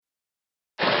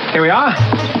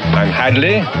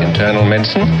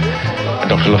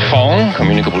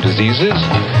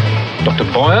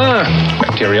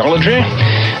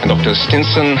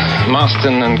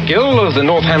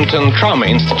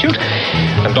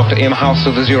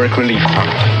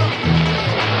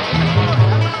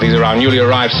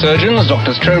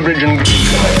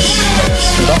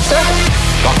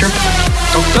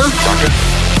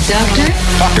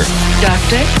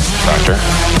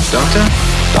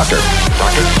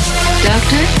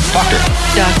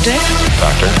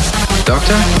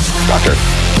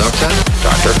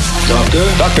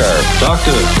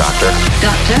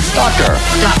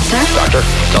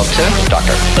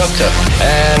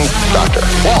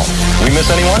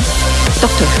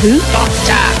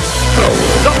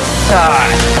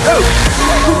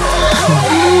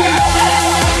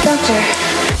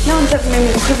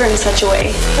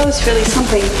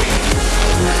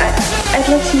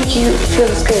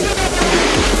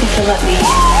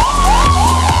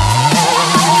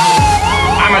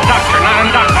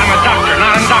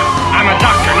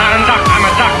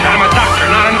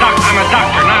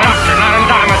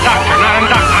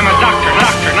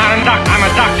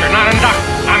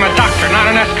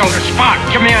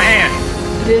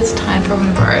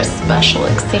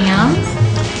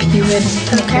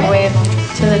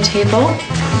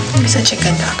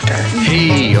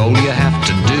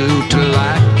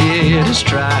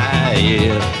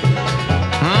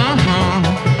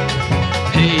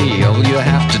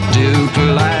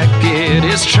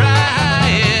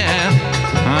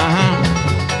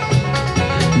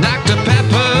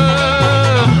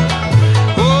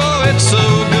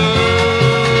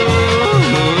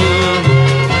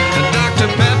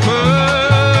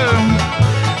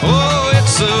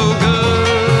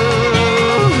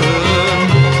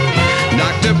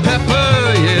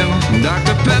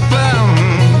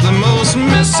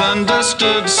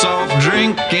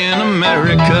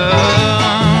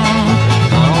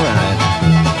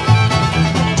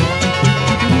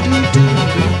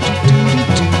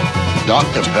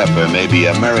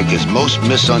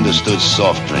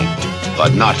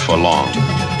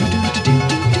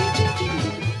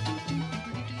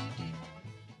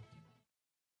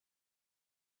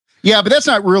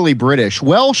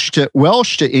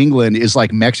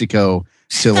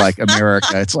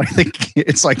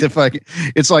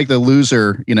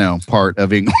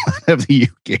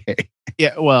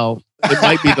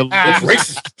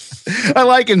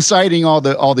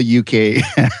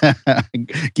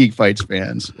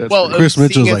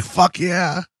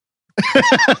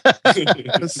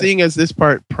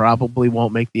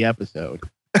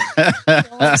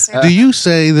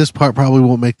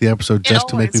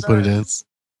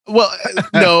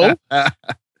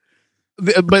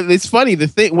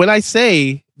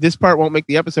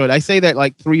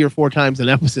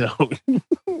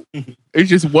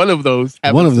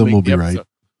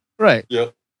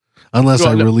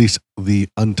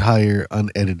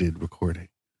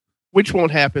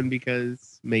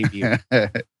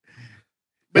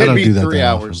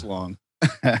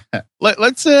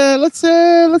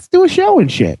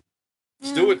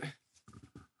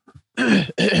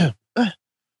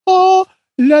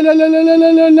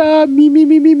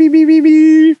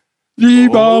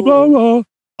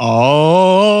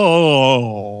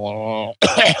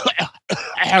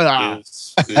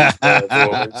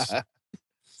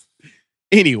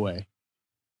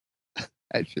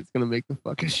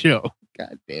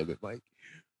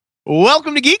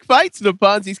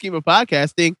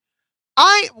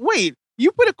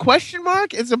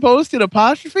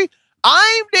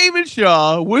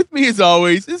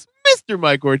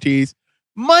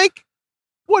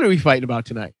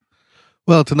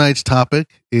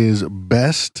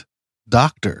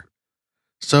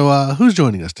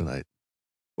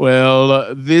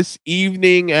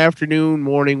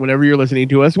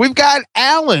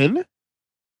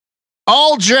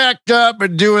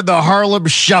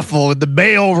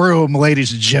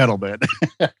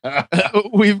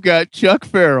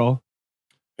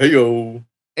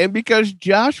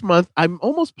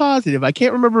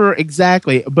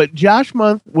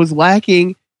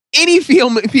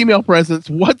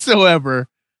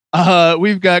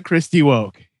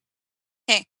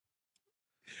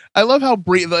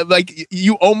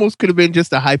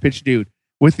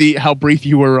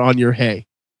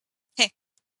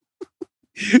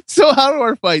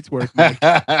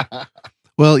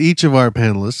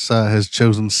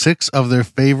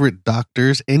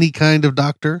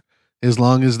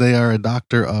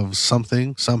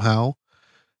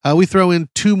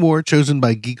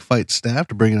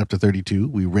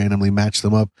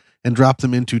and drop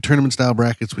them into tournament-style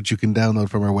brackets, which you can download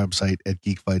from our website at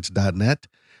geekfights.net.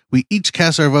 We each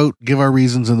cast our vote, give our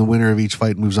reasons, and the winner of each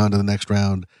fight moves on to the next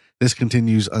round. This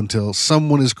continues until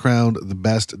someone is crowned the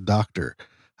best doctor.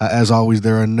 As always,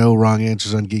 there are no wrong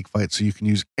answers on Geek Fights, so you can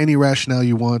use any rationale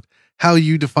you want. How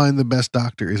you define the best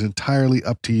doctor is entirely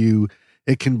up to you.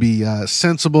 It can be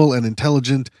sensible and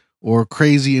intelligent, or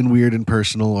crazy and weird and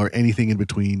personal, or anything in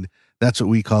between. That's what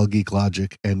we call Geek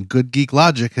Logic, and good Geek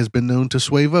Logic has been known to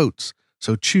sway votes.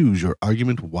 So choose your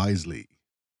argument wisely.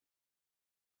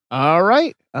 All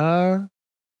right.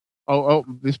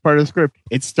 This part of the script.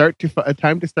 It's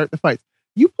time to start the fights.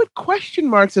 You put question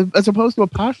marks as opposed to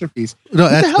apostrophes. No,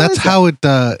 that's how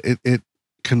it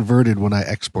converted when I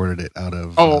exported it out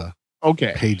of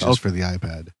pages for the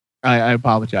iPad. I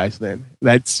apologize then.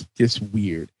 That's just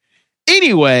weird.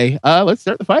 Anyway, let's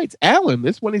start the fights. Alan,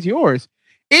 this one is yours.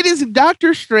 It is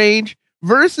Doctor Strange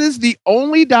versus the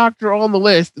only doctor on the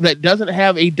list that doesn't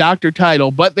have a doctor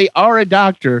title, but they are a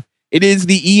doctor. It is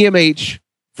the EMH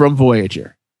from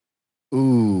Voyager.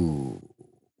 Ooh.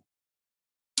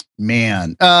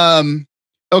 Man.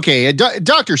 Okay,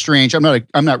 Doctor Strange. I'm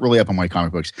not really up on my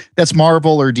comic books. That's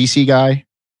Marvel or DC guy?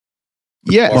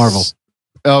 Yes. Marvel.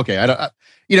 Okay, I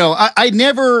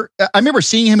remember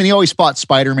seeing him and he always fought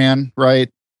Spider-Man, right?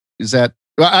 Is that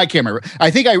I can't remember. I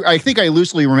think I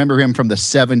loosely remember him from the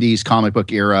 70s comic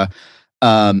book era.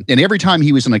 And every time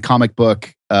he was in a comic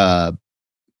book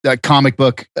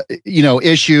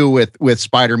issue with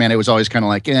Spider-Man, it was always kind of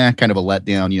like, kind of a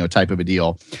letdown, type of a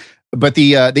deal. But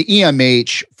the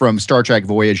EMH from Star Trek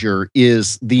Voyager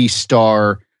is the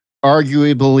star,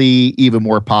 arguably even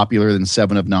more popular than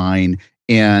Seven of Nine,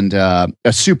 and a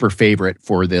super favorite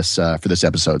for this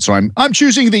episode. So I'm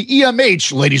choosing the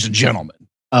EMH, ladies and gentlemen.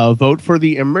 Vote for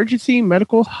the emergency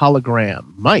medical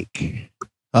hologram, Mike.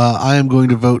 I am going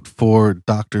to vote for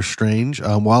Doctor Strange.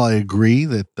 While I agree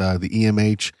that the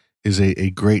EMH is a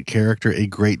great character, a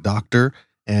great doctor,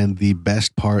 and the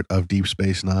best part of Deep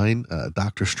Space Nine,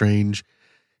 Doctor Strange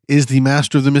is the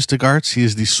master of the mystic arts. He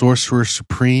is the sorcerer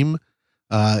supreme.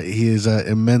 He is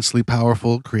immensely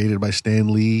powerful, created by Stan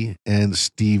Lee and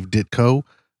Steve Ditko.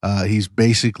 He's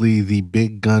basically the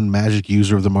big gun magic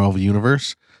user of the Marvel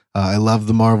Universe. I love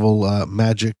the Marvel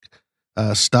magic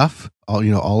stuff,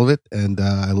 all of it, and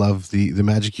I love the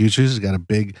magic users. He's got a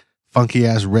big, funky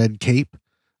ass red cape,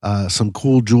 some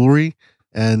cool jewelry,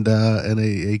 and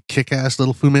a kick-ass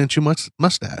little Fu Manchu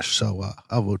mustache. So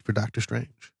I'll vote for Doctor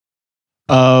Strange.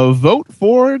 Vote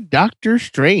for Doctor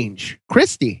Strange,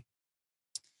 Christy.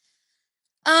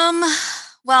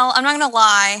 Well, I'm not gonna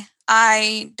lie.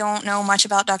 I don't know much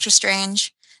about Doctor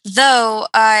Strange, though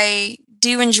I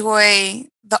do enjoy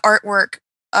the artwork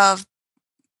of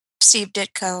Steve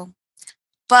Ditko.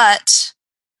 But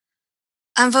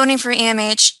I'm voting for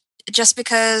EMH just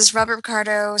because Robert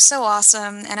Picardo is so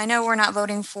awesome, and I know we're not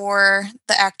voting for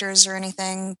the actors or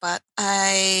anything, but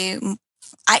I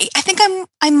think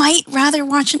I might rather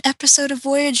watch an episode of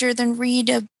Voyager than read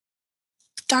a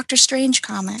Doctor Strange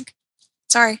comic.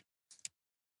 Sorry.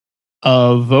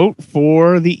 Vote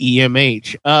for the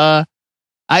EMH. I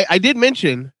did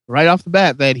mention right off the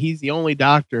bat that he's the only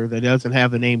doctor that doesn't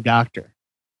have the name Doctor.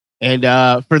 And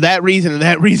for that reason and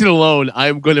that reason alone,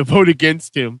 I'm going to vote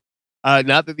against him.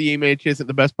 Not that the EMH isn't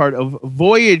the best part of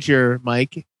Voyager,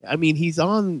 Mike. I mean, he's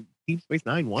on Deep Space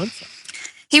Nine once.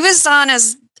 He was on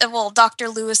as, Dr.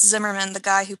 Louis Zimmerman, the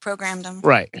guy who programmed him.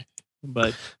 Right.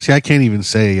 But see, I can't even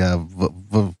say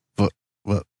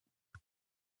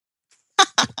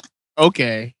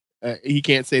okay. He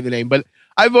can't say the name, but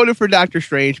I voted for Doctor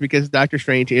Strange because Doctor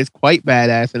Strange is quite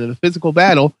badass, and in a physical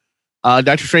battle,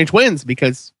 Doctor Strange wins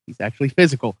because he's actually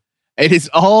physical. It is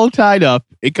all tied up.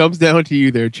 It comes down to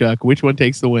you there, Chuck. Which one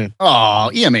takes the win?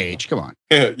 Oh, EMH, come on.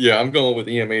 Yeah, I'm going with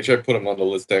EMH. I put him on the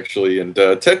list, actually, and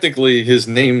technically his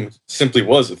name simply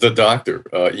was The Doctor.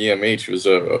 EMH was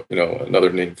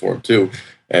another name for him, too.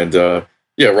 And,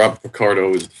 Robert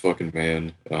Picardo is the fucking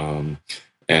man.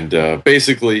 And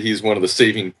basically, he's one of the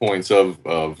saving points of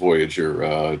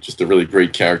Voyager. Just a really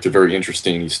great character, very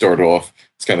interesting. He started off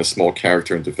as kind of small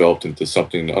character and developed into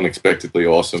something unexpectedly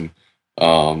awesome.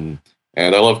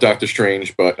 And I love Doctor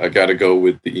Strange, but I got to go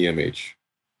with the EMH.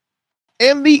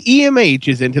 And the EMH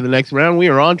is into the next round. We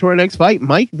are on to our next fight.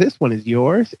 Mike, this one is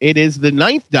yours. It is the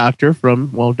Ninth Doctor from,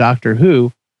 Doctor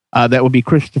Who. That would be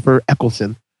Christopher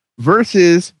Eccleston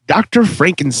versus Dr.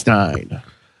 Frankenstein.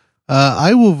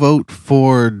 I will vote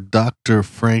for Dr.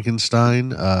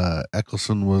 Frankenstein.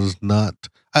 Eccleston was not...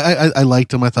 I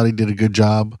liked him. I thought he did a good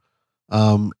job.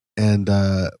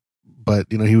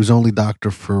 But he was only Doctor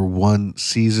for one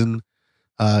season.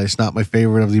 It's not my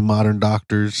favorite of the modern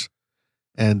Doctors.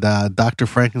 And Dr.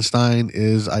 Frankenstein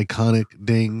is iconic.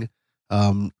 Ding.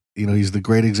 He's the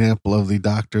great example of the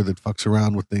doctor that fucks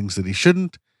around with things that he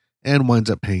shouldn't and winds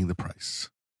up paying the price.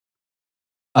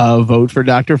 Vote for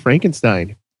Dr.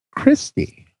 Frankenstein.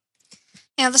 Christy.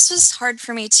 Yeah, this was hard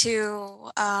for me too.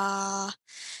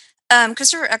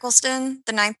 Christopher Eccleston,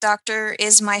 the Ninth Doctor,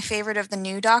 is my favorite of the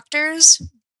new Doctors,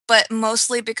 but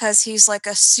mostly because he's like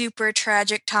a super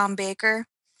tragic Tom Baker,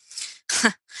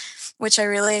 which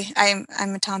I'm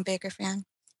a Tom Baker fan.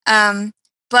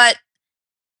 But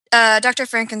Dr.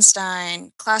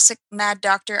 Frankenstein, classic Mad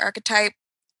Doctor archetype,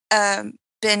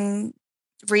 been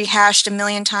rehashed a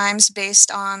million times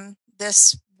based on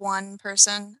this one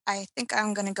person. I think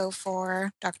I'm going to go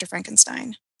for Dr.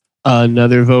 Frankenstein.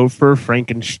 Another vote for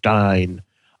Frankenstein.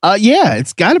 Yeah,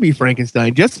 it's got to be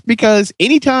Frankenstein. Just because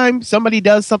anytime somebody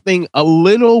does something a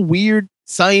little weird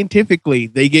scientifically,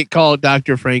 they get called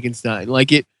Dr. Frankenstein.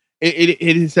 Like it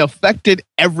has affected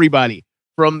everybody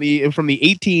from the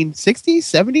 1860s,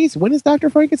 70s. When is Dr.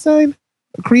 Frankenstein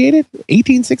created?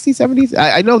 1860s, 70s.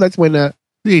 I know that's when the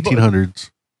 1800s.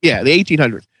 Yeah, the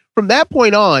 1800s. From that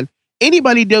point on,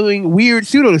 anybody doing weird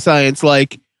pseudoscience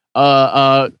like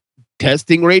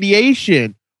testing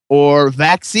radiation or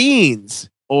vaccines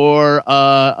or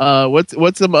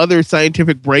what's some other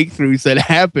scientific breakthroughs that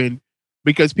happened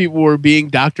because people were being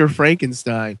Dr.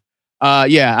 Frankenstein.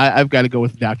 I've got to go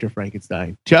with Dr.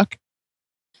 Frankenstein. Chuck?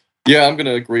 Yeah, I'm going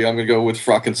to agree. I'm going to go with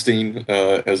Frankenstein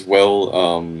as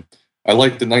well. I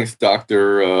like the Ninth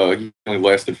Doctor. He only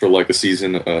lasted for like a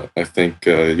season. I think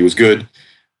he was good.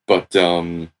 But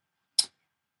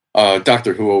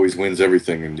Doctor Who always wins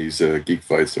everything in these geek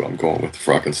fights, so I'm going with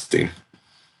Frankenstein.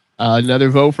 Another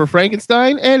vote for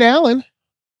Frankenstein. And Alan?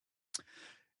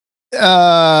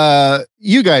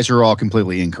 You guys are all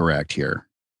completely incorrect here.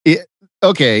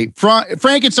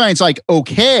 Frankenstein's like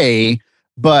okay,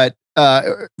 but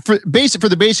for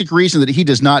the basic reason that he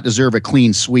does not deserve a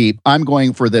clean sweep, I'm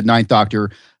going for the Ninth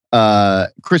Doctor,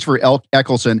 Christopher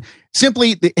Eccleston.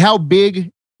 Simply, how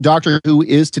big Doctor Who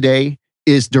is today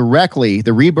is directly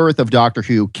the rebirth of Doctor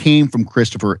Who came from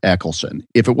Christopher Eccleston.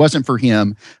 If it wasn't for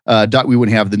him, we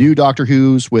wouldn't have the new Doctor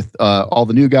Who's with all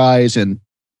the new guys and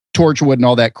Torchwood and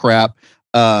all that crap.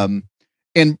 And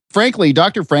frankly,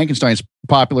 Dr. Frankenstein's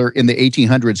popular in the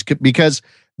 1800s because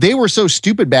they were so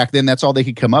stupid back then. That's all they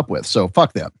could come up with. So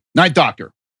fuck them. Ninth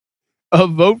Doctor. A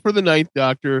vote for the Ninth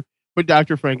Doctor, but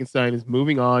Dr. Frankenstein is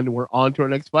moving on. We're on to our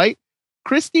next fight.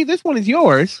 Christy, this one is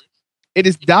yours. It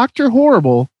is Dr.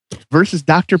 Horrible versus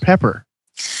Dr. Pepper.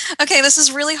 Okay, this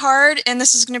is really hard, and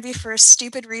this is going to be for a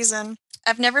stupid reason.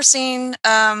 I've never seen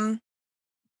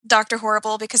Dr.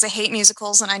 Horrible because I hate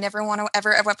musicals, and I never want to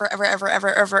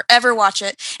ever watch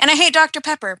it. And I hate Dr.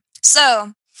 Pepper.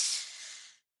 So,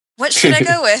 what should I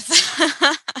go with?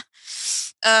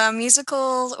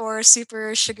 Musical or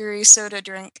super sugary soda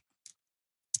drink?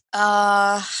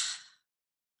 I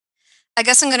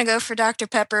guess I'm going to go for Dr.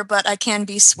 Pepper, but I can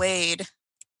be swayed.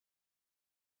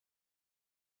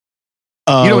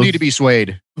 You don't need to be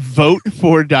swayed. Vote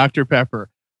for Dr. Pepper.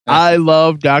 I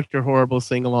love Dr. Horrible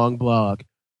sing-along blog.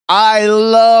 I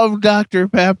love Dr.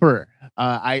 Pepper.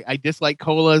 I dislike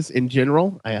colas in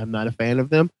general. I am not a fan of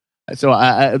them. So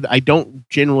I don't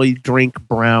generally drink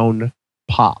brown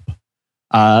pop.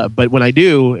 But when I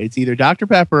do, it's either Dr.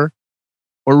 Pepper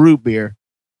or root beer.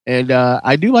 And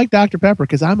I do like Dr. Pepper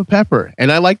because I'm a pepper.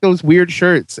 And I like those weird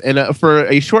shirts. And for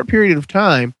a short period of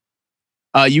time,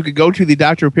 you could go to the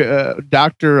Dr.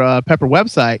 Pepper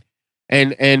website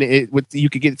and you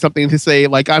could get something to say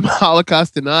like I'm a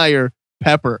Holocaust denier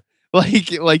Pepper.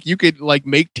 Like you could like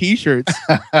make T-shirts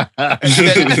and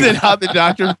then have the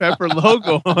Dr. Pepper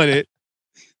logo on it.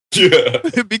 Yeah,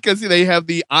 because they have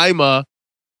the I'm a,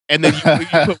 and then you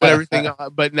put everything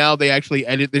on, but now they actually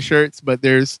edit the shirts. But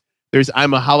there's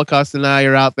I'm a Holocaust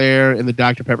denier out there in the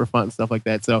Dr. Pepper font and stuff like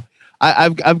that. So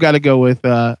I've got to go with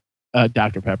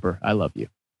Dr. Pepper. I love you,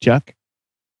 Chuck.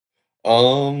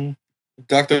 Dr.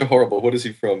 Horrible. What is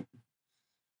he from?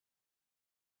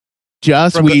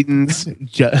 Joss Whedon's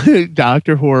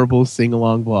Dr. Horrible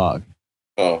sing-along blog.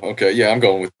 Oh, okay. Yeah, I'm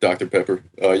going with Dr. Pepper.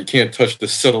 You can't touch the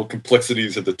subtle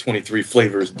complexities of the 23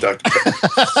 flavors of Dr. Pepper.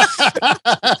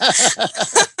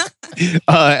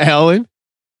 Alan?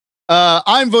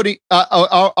 I'm voting.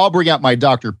 I'll bring out my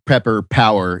Dr. Pepper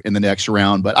power in the next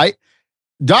round. But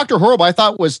Dr. Horrible, I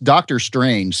thought was Dr.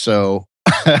 Strange. So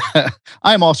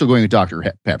I'm also going with Dr.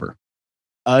 Pepper.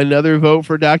 Another vote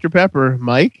for Dr. Pepper.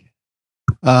 Mike?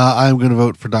 I'm going to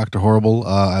vote for Dr. Horrible.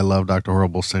 I love Dr.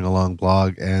 Horrible's sing-along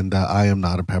blog, and I am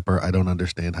not a pepper. I don't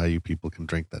understand how you people can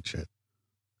drink that shit.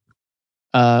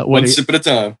 One sip at a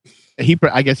time.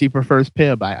 I guess he prefers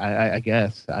Pib. I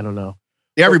guess. I don't know.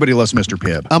 Everybody loves Mr.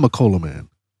 Pibb. I'm a cola man.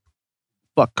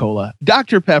 Fuck cola.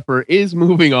 Dr. Pepper is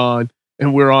moving on,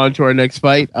 and we're on to our next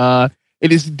fight.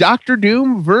 It is Dr.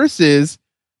 Doom versus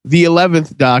the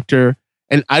 11th Doctor,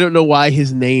 and I don't know why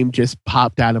his name just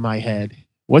popped out of my head.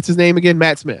 What's his name again?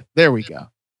 Matt Smith. There we go.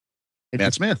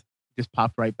 Matt Smith. Just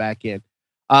popped right back in.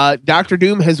 Dr.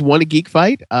 Doom has won a geek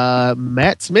fight.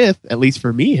 Matt Smith, at least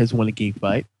for me, has won a geek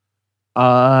fight.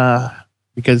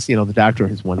 Because, the Doctor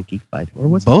has won a geek fight. Or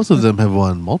what's Both of them have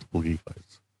won multiple geek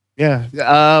fights.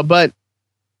 Yeah. But,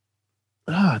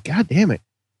 God damn it.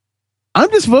 I'm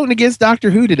just voting against Doctor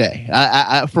Who today.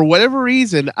 I for whatever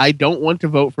reason, I don't want to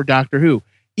vote for Doctor Who,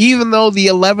 even though the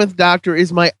 11th Doctor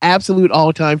is my absolute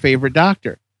all-time favorite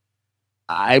Doctor.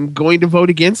 I'm going to vote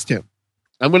against him.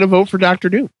 I'm going to vote for Doctor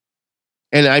Doom.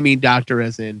 And I mean Doctor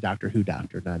as in Doctor Who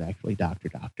Doctor, not actually Doctor.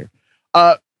 Doctor.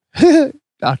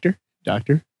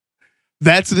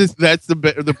 That's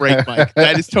the break, Mike.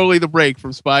 That is totally the break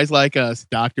from Spies Like Us.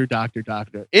 Doctor.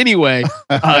 Anyway,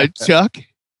 Chuck.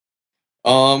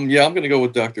 I'm going to go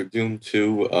with Dr. Doom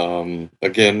too.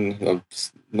 Again,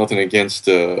 nothing against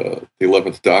the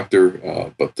 11th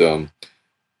Doctor, but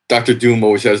Dr. Doom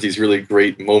always has these really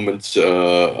great moments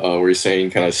where he's saying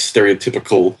kind of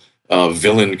stereotypical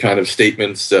villain kind of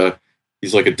statements.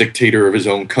 He's like a dictator of his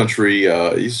own country.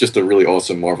 He's just a really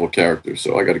awesome Marvel character,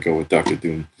 so I got to go with Dr.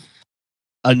 Doom.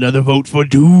 Another vote for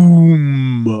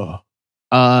Doom.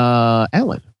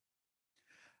 Alan.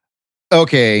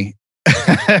 Okay.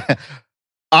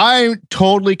 I'm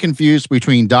totally confused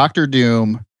between Dr.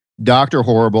 Doom, Dr.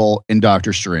 Horrible, and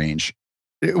Dr. Strange.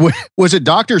 Was it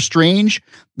Dr. Strange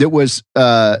that was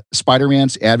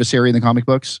Spider-Man's adversary in the comic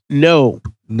books? No,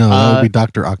 that would be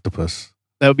Dr. Octopus.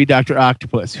 That would be Dr.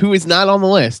 Octopus, who is not on the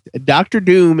list. Dr.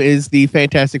 Doom is the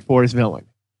Fantastic Four's villain.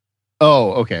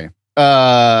 Oh, okay.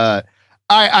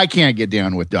 I can't get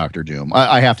down with Dr. Doom.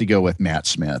 I have to go with Matt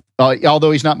Smith.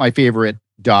 Although he's not my favorite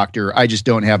Doctor, I just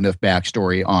don't have enough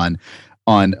backstory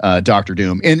on Dr.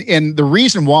 Doom. And the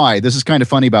reason why, this is kind of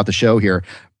funny about the show here,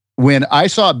 when I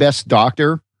saw Best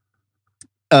Doctor,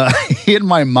 in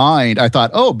my mind, I thought,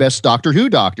 oh, Best Doctor Who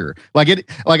Doctor. Like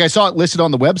I saw it listed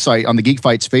on the website, on the Geek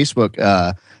Fights Facebook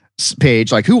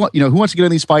page, like who wants to get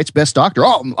on these fights? Best Doctor.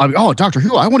 Oh, Doctor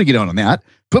Who. I want to get on that.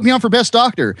 Put me on for Best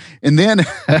Doctor. And then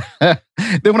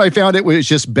when I found it was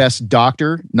just Best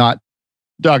Doctor, not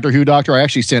Doctor Who Doctor, I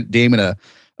actually sent Damon a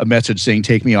message saying,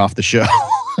 take me off the show.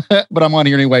 But I'm on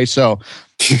here anyway. So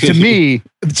to me,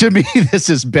 this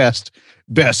is best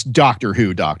Doctor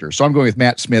Who Doctor. So I'm going with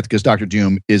Matt Smith because Dr.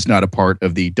 Doom is not a part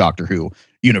of the Doctor Who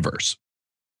universe.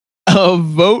 A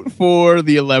vote for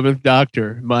the 11th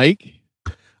Doctor. Mike?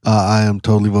 I am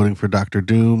totally voting for Dr.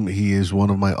 Doom. He is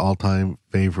one of my all-time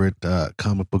favorite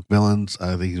comic book villains.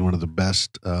 I think he's one of the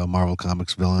best Marvel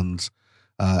Comics villains,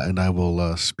 and I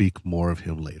will speak more of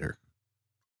him later.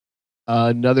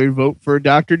 Another vote for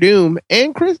Dr. Doom.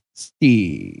 And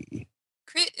Christy.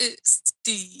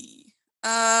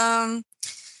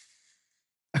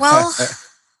 Well,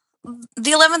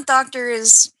 the 11th Doctor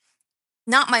is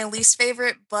not my least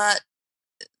favorite, but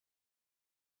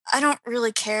I don't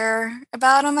really care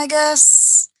about him, I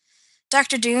guess.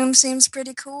 Dr. Doom seems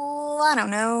pretty cool. I don't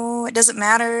know. It doesn't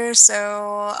matter,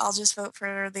 so I'll just vote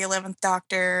for the 11th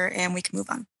Doctor and we can move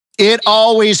on. It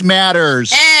always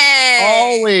matters. Hey!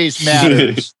 Always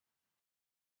matters.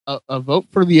 A vote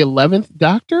for the 11th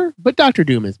Doctor, but Dr.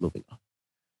 Doom is moving on.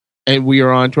 And we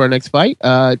are on to our next fight.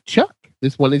 Chuck,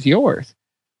 this one is yours.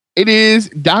 It is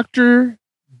Dr.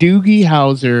 Doogie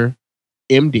Howser,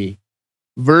 MD,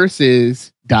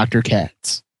 versus Dr.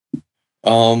 Katz.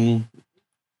 Don't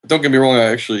get me wrong, I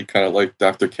actually kind of liked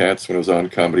Dr. Katz when it was on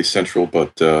Comedy Central,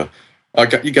 but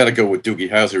you got to go with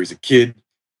Doogie Howser. He's a kid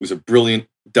who's a brilliant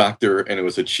doctor, and it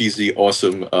was a cheesy,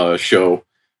 awesome show.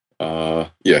 Doogie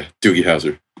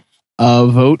Howser.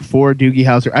 Vote for Doogie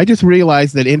Howser. I just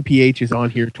realized that NPH is on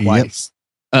here twice.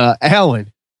 Yep.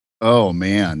 Alan. Oh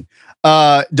man,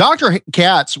 Dr.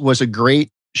 Katz was a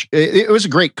great. It was a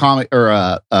great comic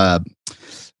or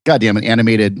goddamn an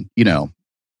animated,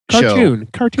 cartoon.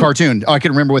 Show. Cartoon. Oh, I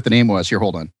can remember what the name was. Here,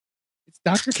 hold on. It's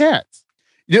Dr. Katz.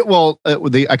 Yeah, well,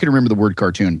 I can remember the word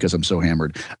cartoon because I'm so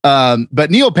hammered. But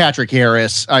Neil Patrick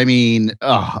Harris. I mean,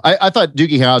 I thought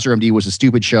Doogie Howser MD was a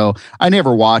stupid show. I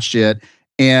never watched it.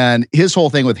 And his whole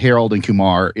thing with Harold and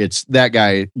Kumar, it's that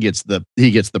guy gets the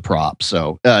prop.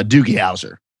 So Doogie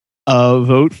Howser.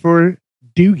 Vote for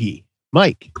Doogie.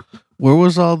 Mike. Where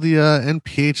was all the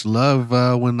NPH love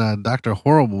when Dr.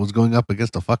 Horrible was going up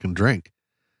against a fucking drink?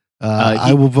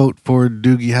 I will vote for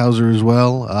Doogie Howser as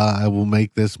well. I will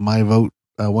make this my vote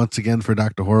once again for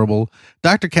Dr. Horrible.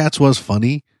 Dr. Katz was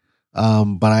funny,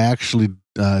 but I actually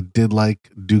did like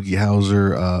Doogie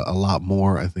Howser a lot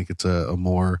more. I think it's a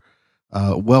more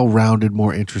well-rounded,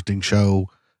 more interesting show.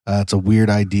 It's a weird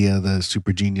idea, the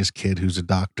super genius kid who's a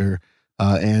doctor,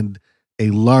 and a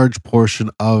large portion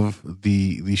of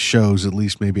the shows, at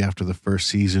least maybe after the first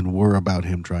season, were about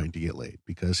him trying to get laid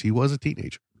because he was a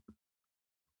teenager.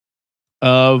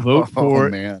 Vote for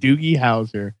Doogie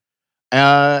Howser.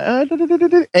 And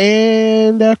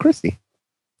Christy.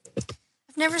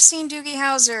 I've never seen Doogie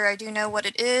Howser. I do know what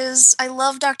it is. I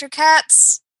love Dr.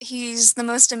 Katz. He's the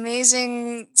most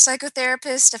amazing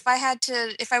psychotherapist.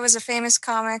 If I was a famous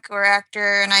comic or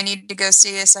actor and I needed to go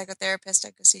see a psychotherapist,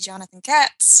 I'd go see Jonathan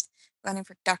Katz. Voting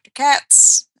for Dr.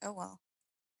 Katz. Oh, well.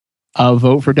 I'll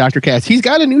vote for Dr. Katz. He's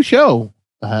got a new show.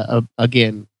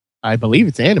 Again, I believe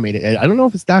it's animated. I don't know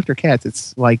if it's Dr. Katz.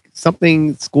 It's like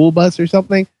something school bus or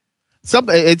something.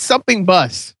 It's something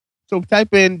bus. So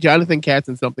type in Jonathan Katz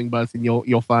and something bus and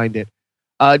you'll find it.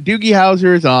 Doogie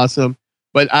Howser is awesome.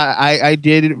 But I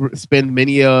did spend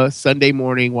many a Sunday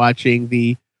morning watching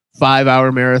the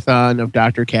 5-hour marathon of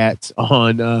Dr. Katz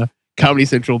on Comedy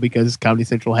Central because Comedy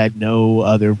Central had no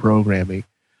other programming.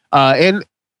 And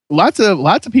lots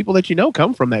of people that you know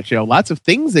come from that show. Lots of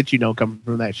things that you know come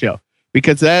from that show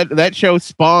because that show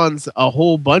spawns a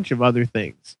whole bunch of other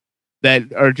things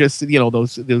that are just,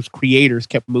 those creators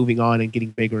kept moving on and getting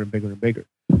bigger and bigger and bigger.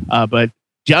 But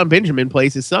John Benjamin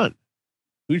plays his son.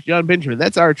 Who's John Benjamin?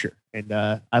 That's Archer. And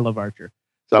I love Archer.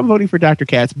 So I'm voting for Dr.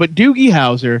 Katz. But Doogie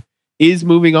Howser is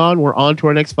moving on. We're on to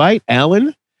our next fight.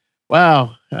 Alan,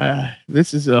 wow.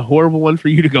 This is a horrible one for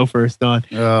you to go first on.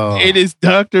 Oh. It is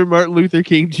Dr. Martin Luther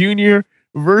King Jr.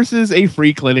 versus a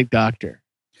free clinic doctor.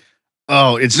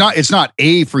 Oh, it's not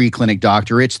a free clinic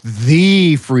doctor. It's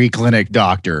the free clinic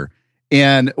doctor.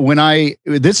 And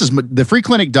this is the free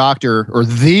clinic doctor or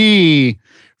the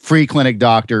free clinic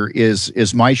doctor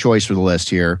is my choice for the list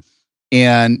here.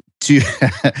 And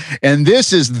and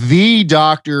this is the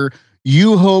doctor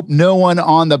you hope no one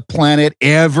on the planet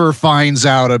ever finds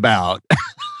out about.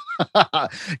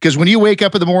 Because when you wake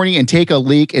up in the morning and take a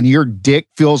leak and your dick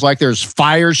feels like there's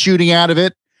fire shooting out of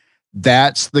it,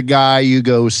 that's the guy you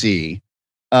go see.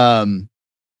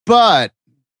 But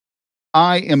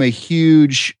I am a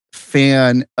huge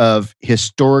fan of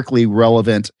historically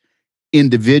relevant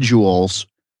individuals,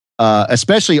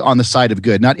 especially on the side of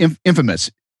good, not infamous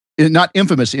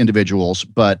individuals,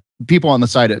 but people on the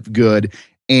side of good.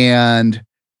 And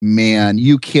man,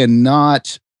 you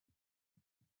cannot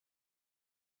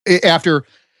after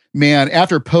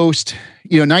post,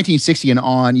 1960 and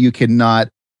on, you cannot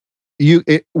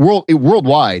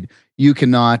worldwide, you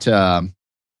cannot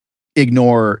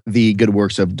ignore the good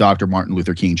works of Dr. Martin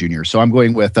Luther King Jr. So I'm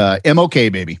going with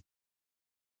MLK, baby.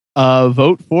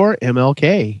 Vote for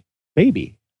MLK,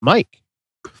 baby. Mike.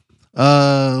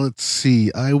 Let's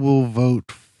see. I will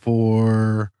vote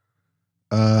for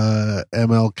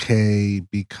MLK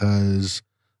because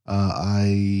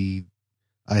I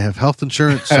have health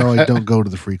insurance, so I don't go to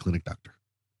the free clinic doctor.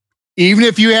 Even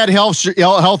if you had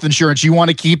health insurance, you want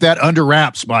to keep that under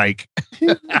wraps, Mike.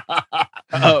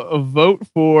 Vote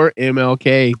for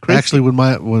MLK. Christy. Actually,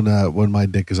 when my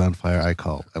dick is on fire, I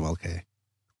call MLK.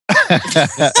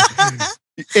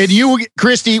 And you,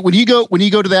 Christy, when you go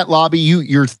to that lobby,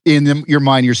 you're in your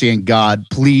mind, you're saying, God,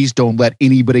 please don't let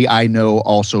anybody I know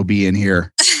also be in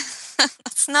here.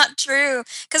 That's not true.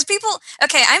 Because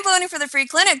I'm voting for the free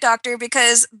clinic doctor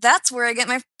because that's where I get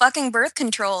my fucking birth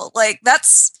control. Like,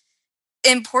 that's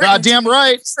important. Goddamn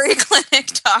right. Free clinic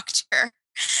doctor.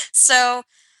 So,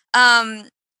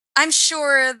 I'm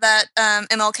sure that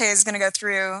MLK is going to go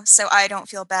through, so I don't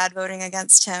feel bad voting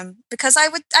against him because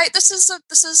this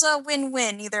is a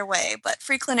win-win either way. But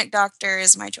free clinic doctor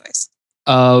is my choice.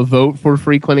 Vote for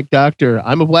free clinic doctor.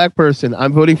 I'm a black person.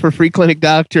 I'm voting for free clinic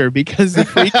doctor because the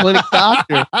free clinic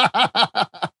doctor.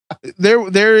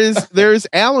 There's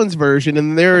Alan's version,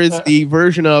 and there is the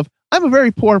version of I'm a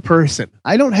very poor person.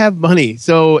 I don't have money,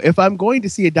 so if I'm going to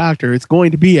see a doctor, it's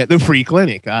going to be at the free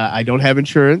clinic. I don't have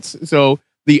insurance, so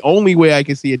the only way I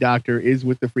can see a doctor is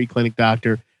with the free clinic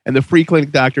doctor, and the free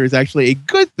clinic doctor is actually a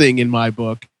good thing in my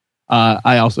book.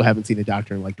 I also haven't seen a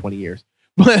doctor in like 20 years,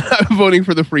 but I'm voting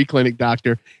for the free clinic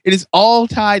doctor. It is all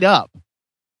tied up.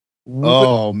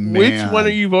 Oh, man. Which one are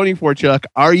you voting for, Chuck?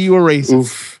 Are you a racist?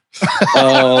 Oof.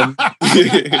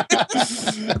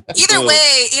 Either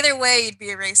way, you'd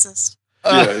be a racist.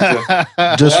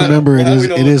 Yeah, just remember, it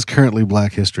is currently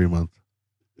Black History Month.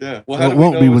 Yeah, well, it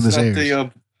won't be when this airs.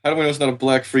 How do we know it's not a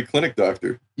black free clinic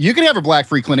doctor? You can have a black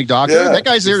free clinic doctor. Yeah, that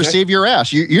guy's there to save your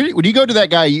ass. When you go to that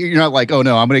guy, you're not like, oh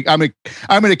no, I'm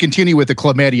gonna continue with the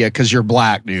chlamydia because you're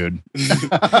black, dude.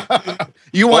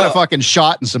 You want a fucking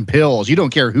shot and some pills. You don't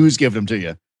care who's giving them to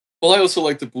you. Well, I also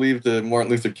like to believe that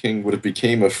Martin Luther King would have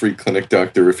became a free clinic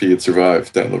doctor if he had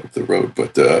survived down the road.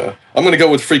 But I'm going to go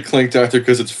with free clinic doctor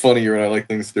because it's funnier and I like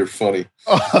things that are funny.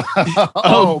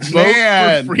 Oh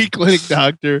man. Free clinic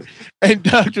doctor and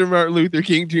Dr. Martin Luther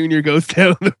King Jr. goes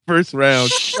down in the first round.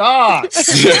 Shock.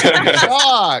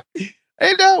 Shock.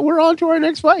 And we're on to our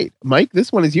next fight. Mike,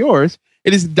 this one is yours.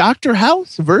 It is Dr.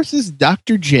 House versus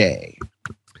Dr. J.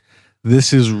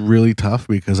 This is really tough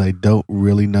because I don't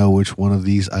really know which one of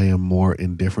these I am more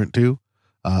indifferent to.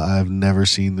 I've never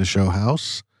seen the show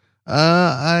House.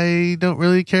 I don't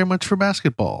really care much for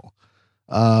basketball.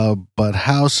 But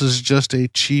House is just a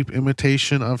cheap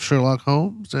imitation of Sherlock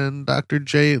Holmes, and Dr.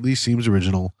 J at least seems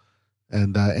original.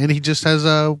 And he just has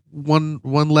one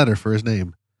letter for his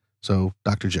name. So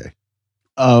Dr. J.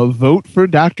 Vote for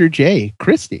Dr. J.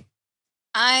 Christy.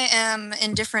 I am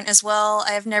indifferent as well.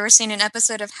 I have never seen an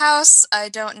episode of House. I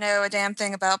don't know a damn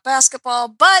thing about basketball,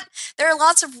 but there are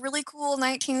lots of really cool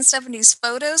 1970s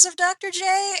photos of Dr.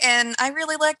 J, and I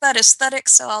really like that aesthetic,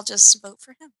 so I'll just vote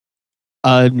for him.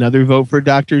 Another vote for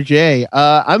Dr. J.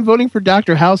 I'm voting for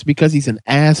Dr. House because he's an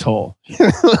asshole.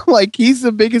 Like, he's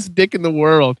the biggest dick in the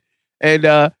world.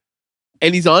 And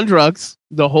he's on drugs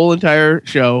the whole entire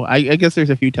show. I guess there's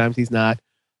a few times he's not.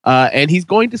 And he's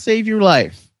going to save your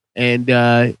life. And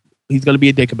he's going to be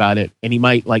a dick about it, and he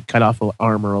might like cut off an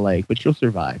arm or a leg, but you'll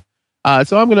survive.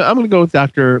 So I'm gonna go with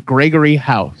Dr. Gregory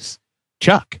House.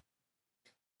 Chuck.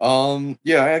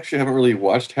 Yeah, I actually haven't really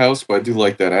watched House, but I do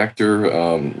like that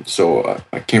actor. So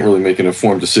I can't really make an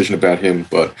informed decision about him,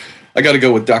 but I got to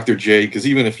go with Dr. J because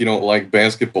even if you don't like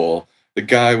basketball, the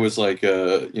guy was like,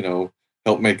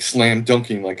 helped make slam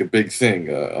dunking like a big thing.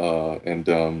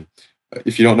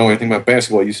 If you don't know anything about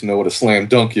basketball, you used to know what a slam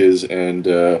dunk is. And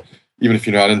even if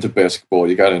you're not into basketball,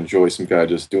 you got to enjoy some guy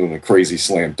just doing a crazy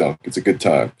slam dunk. It's a good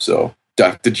time. So,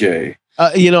 Dr. J.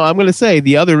 I'm going to say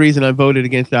the other reason I voted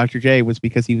against Dr. J was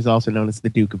because he was also known as the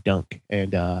Duke of Dunk.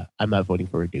 And I'm not voting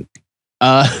for a Duke.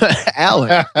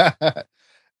 Alan.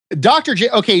 Dr. J.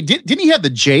 Okay, didn't he have the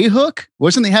J hook?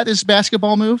 Wasn't he had this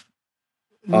basketball move?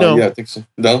 No. Yeah, I think so.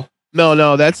 No?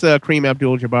 No, that's Kareem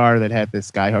Abdul-Jabbar that had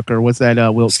this skyhooker. Was that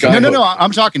Wilt? No.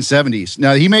 I'm talking 70s.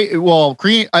 Now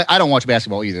Kareem. I don't watch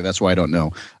basketball either. That's why I don't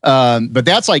know. But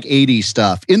that's like 80s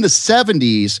stuff. In the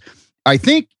 70s, I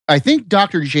think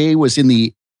Dr. J was in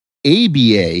the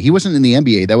ABA. He wasn't in the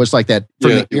NBA. That was like that.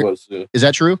 He was. Yeah. Is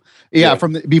that true? Yeah.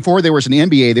 Before there was an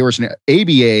NBA, there was an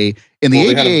ABA. In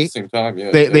the ABA, they had it at the same time.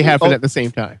 Yeah, they happened at the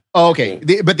same time. Oh, okay,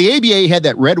 but the ABA had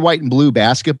that red, white, and blue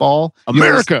basketball.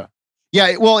 America.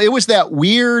 Yeah, well, it was that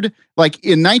weird, like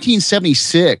in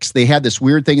 1976, they had this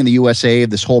weird thing in the USA,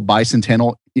 this whole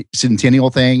bicentennial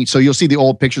thing. So you'll see the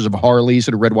old pictures of Harleys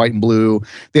that are red, white, and blue.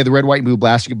 They had the red, white, and blue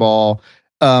basketball.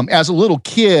 As a little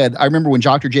kid, I remember when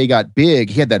Dr. J got big,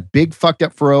 he had that big fucked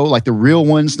up fro, like the real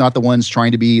ones, not the ones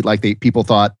trying to be like people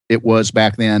thought it was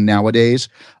back then nowadays.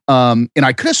 And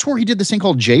I could have swore he did this thing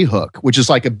called J hook, which is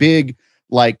like a big,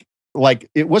 like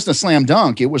it wasn't a slam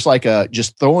dunk. It was like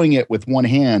just throwing it with one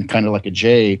hand, kind of like a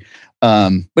J.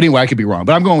 But anyway, I could be wrong.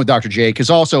 But I'm going with Dr. J because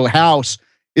also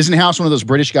isn't House one of those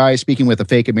British guys speaking with a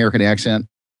fake American accent?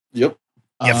 Yep.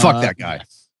 Yeah, fuck that guy.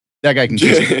 That guy can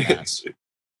kiss ass.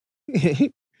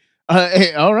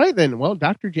 All right, then. Well,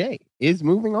 Dr. J is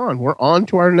moving on. We're on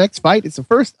to our next fight. It's the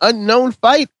first unknown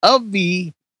fight of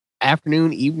the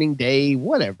afternoon, evening, day,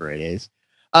 whatever it is.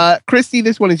 Christy,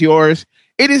 this one is yours.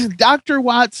 It is Dr.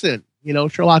 Watson,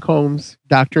 Sherlock Holmes,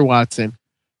 Dr. Watson,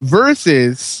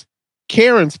 versus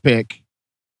Karen's pick.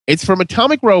 It's from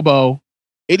Atomic Robo.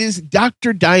 It is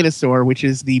Dr. Dinosaur, which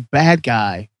is the bad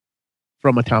guy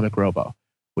from Atomic Robo,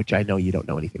 which I know you don't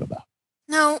know anything about.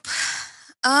 Nope.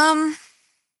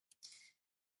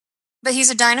 But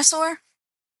he's a dinosaur?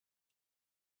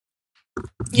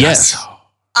 Yes.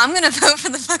 I'm going to vote for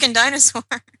the fucking dinosaur.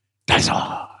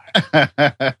 Dinosaur.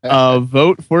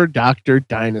 Vote for Dr.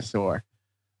 Dinosaur.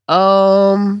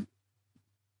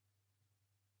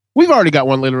 We've already got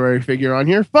one literary figure on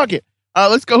here. Fuck it.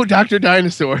 Let's go Dr.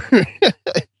 Dinosaur.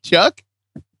 Chuck?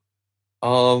 Yeah,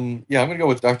 I'm gonna go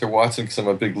with Dr. Watson because I'm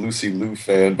a big Lucy Liu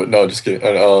fan, but no, just kidding.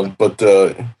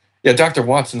 Yeah, Dr.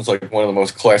 Watson's like one of the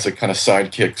most classic kind of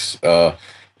sidekicks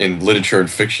in literature and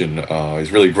fiction.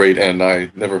 He's really great, and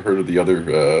I never heard of the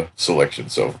other selection,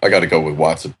 so I got to go with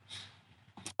Watson.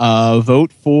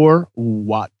 Vote for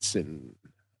Watson.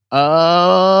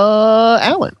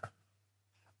 Alan.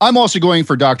 I'm also going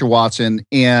for Dr. Watson,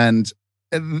 and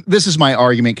this is my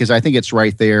argument because I think it's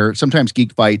right there. Sometimes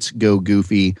geek fights go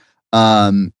goofy.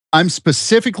 I'm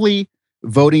specifically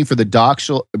voting for the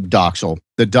Dr.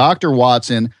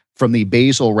 Watson from the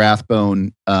Basil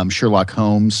Rathbone Sherlock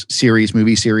Holmes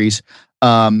movie series.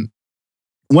 One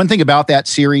thing about that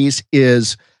series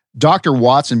is Dr.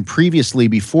 Watson previously,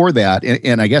 before that,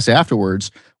 and I guess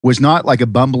afterwards, was not like a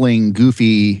bumbling,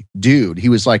 goofy dude. He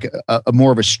was like a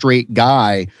more of a straight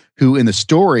guy who, in the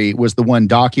story, was the one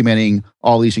documenting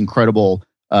all these incredible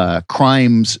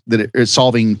crimes that are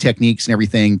solving techniques and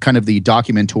everything. Kind of the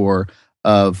documentor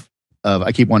of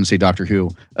I keep wanting to say Doctor Who,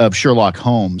 of Sherlock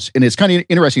Holmes. And it's kind of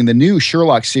interesting. The new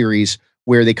Sherlock series,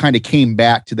 where they kind of came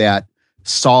back to that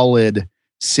solid,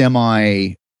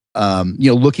 semi,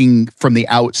 looking from the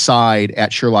outside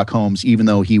at Sherlock Holmes, even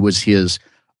though he was his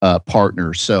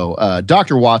partner. So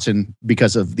Dr. Watson,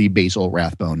 because of the Basil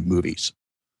Rathbone movies.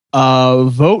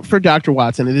 Vote for Dr.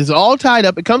 Watson. It is all tied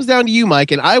up. It comes down to you, Mike,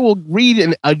 and I will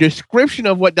read a description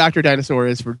of what Dr. Dinosaur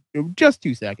is for just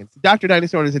 2 seconds. Dr.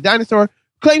 Dinosaur is a dinosaur,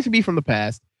 claims to be from the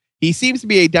past. He seems to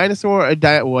be a dinosaur,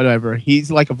 whatever.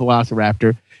 He's like a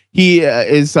velociraptor. He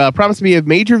is promised to be a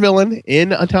major villain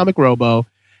in Atomic Robo.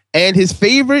 And his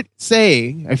favorite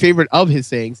of his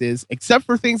sayings is, except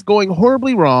for things going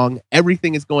horribly wrong,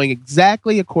 everything is going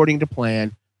exactly according to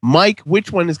plan. Mike,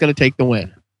 which one is going to take the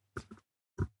win?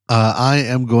 I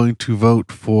am going to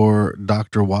vote for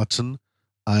Dr. Watson.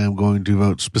 I am going to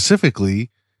vote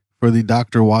specifically for the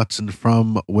Dr. Watson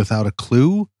from Without a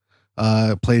Clue,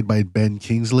 played by Ben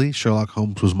Kingsley. Sherlock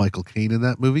Holmes was Michael Caine in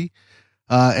that movie.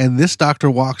 And this Dr.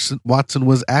 Watson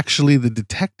was actually the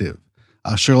detective.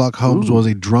 Sherlock Holmes was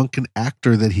a drunken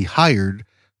actor that he hired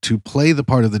to play the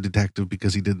part of the detective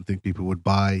because he didn't think people would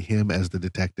buy him as the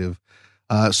detective.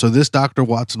 So this Dr.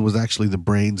 Watson was actually the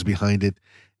brains behind it.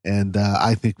 And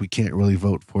I think we can't really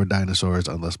vote for dinosaurs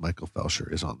unless Michael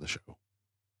Felsher is on the show.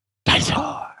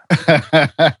 Dinosaur.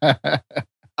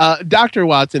 Dr.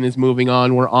 Watson is moving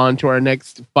on. We're on to our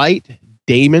next fight.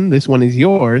 Damon, this one is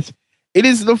yours. It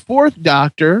is the Fourth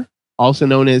Doctor, also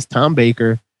known as Tom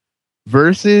Baker,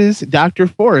 versus Dr.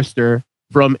 Forrester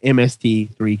from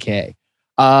MST3K.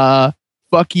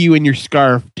 Fuck you and your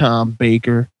scarf, Tom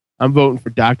Baker. I'm voting for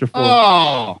Dr. Forrester.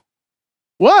 Oh,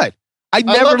 what? I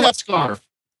love that scarf.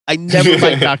 I never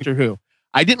liked Doctor Who.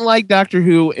 I didn't like Doctor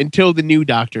Who until the new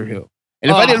Doctor Who. And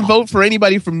if I didn't vote for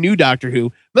anybody from new Doctor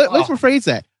Who, let's rephrase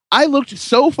that. I looked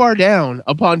so far down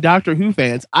upon Doctor Who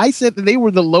fans, I said that they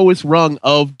were the lowest rung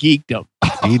of geekdom.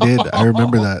 He did. I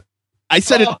remember that. I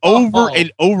said it over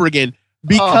and over again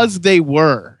because they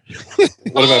were.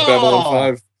 What about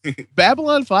Babylon 5?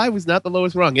 Babylon 5 was not the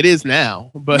lowest rung. It is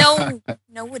now. But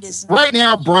No, it isn't. Right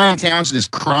now, Brian Townsend is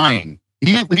crying.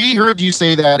 He heard you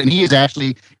say that, and he is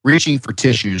actually reaching for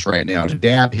tissues right now to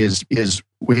dab his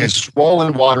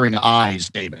swollen, watering eyes,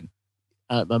 Damon.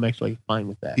 I'm actually fine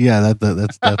with that. Yeah,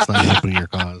 that's not helping your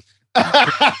cause.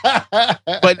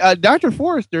 But Dr.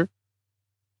 Forrester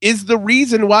is the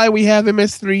reason why we have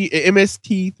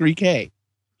MST3K.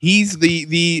 He's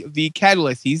the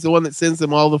catalyst. He's the one that sends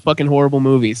them all the fucking horrible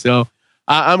movies. So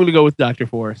I'm going to go with Dr.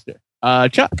 Forrester.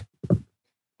 Chuck.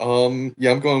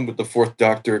 Yeah, I'm going with the Fourth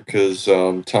Doctor because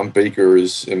Tom Baker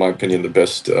is, in my opinion, the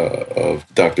best of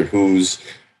Doctor Who's.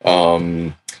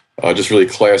 Just really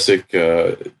classic.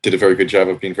 Did a very good job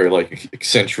of being very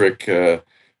eccentric,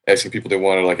 asking people they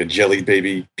wanted like a jelly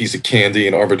baby piece of candy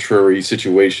in arbitrary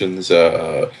situations.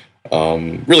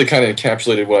 Really kind of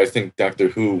encapsulated what I think Doctor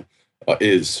Who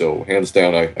is. So hands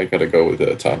down, I got to go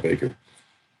with Tom Baker.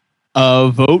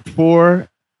 Vote for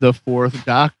the Fourth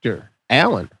Doctor,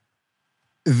 Alan.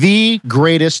 The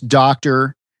greatest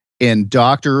doctor in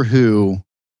Doctor Who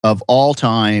of all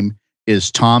time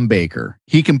is Tom Baker.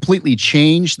 He completely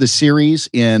changed the series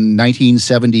in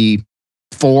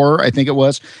 1974, I think it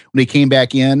was, when he came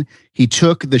back in. He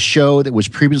took the show that was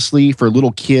previously for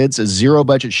little kids, a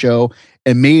zero-budget show,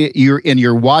 and made it,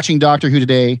 you're watching Doctor Who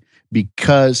today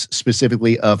because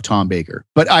specifically of Tom Baker.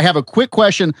 But I have a quick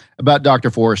question about Dr.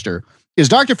 Forrester. Is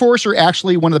Dr. Forrester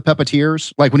actually one of the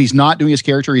puppeteers? Like when he's not doing his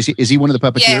character, is he one of the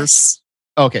puppeteers? Yes.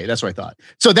 Okay, that's what I thought.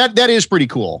 So that is pretty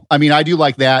cool. I mean, I do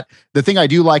like that. The thing I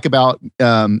do like about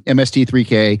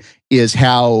MST3K is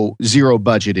how zero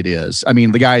budget it is. I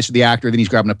mean, the actor, then he's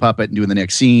grabbing a puppet and doing the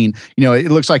next scene.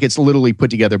 It looks like it's literally put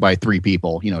together by 3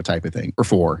 people, type of thing, or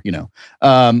 4,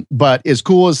 But as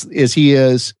cool as he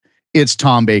is, it's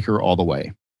Tom Baker all the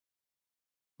way.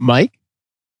 Mike?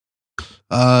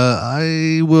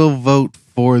 I will vote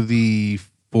for the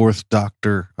Fourth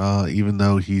Doctor, even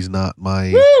though he's not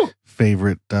my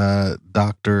favorite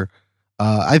Doctor.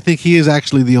 I think he is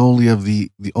actually the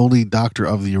only Doctor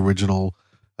of the original,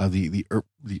 the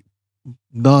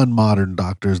non-modern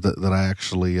Doctors that I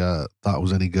actually thought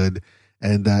was any good.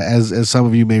 And as some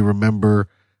of you may remember,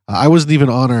 I wasn't even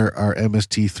on our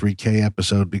MST3K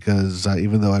episode because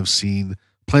even though I've seen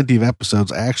plenty of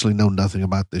episodes. I actually know nothing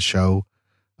about this show.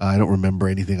 I don't remember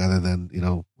anything other than,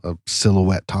 a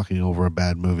silhouette talking over a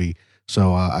bad movie.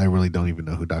 So I really don't even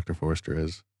know who Dr. Forrester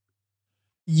is.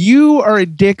 You are a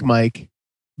dick, Mike,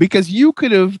 because you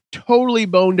could have totally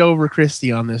boned over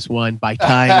Christy on this one by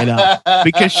tying it up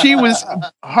because she was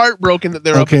heartbroken that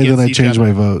they're up Okay, against then I each changed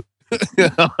other. my vote.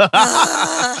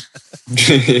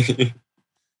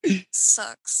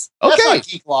 Sucks. That's Okay. not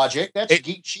geek logic. That's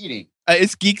geek cheating.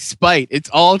 It's geek spite. It's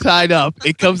all tied up.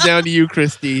 It comes down to you,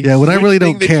 Christy. Yeah, when I Which really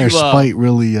thing don't that care, you love- spite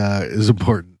really is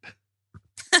important.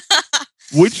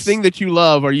 Which thing that you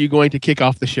love are you going to kick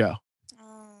off the show?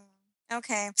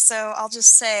 Okay, so I'll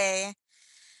just say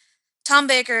Tom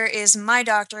Baker is my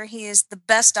doctor. He is the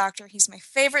best doctor. He's my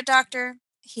favorite doctor.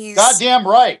 He's Goddamn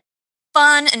right.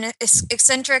 fun and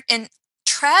eccentric and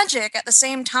tragic at the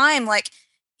same time. Like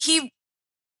in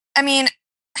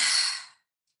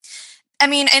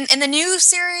the new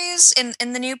series,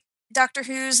 in the new Doctor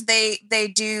Who's, they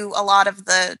do a lot of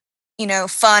the,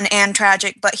 fun and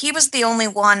tragic, but he was the only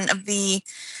one of the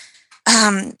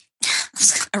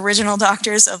original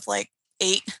doctors of like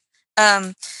 8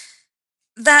 that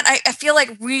I feel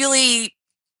like really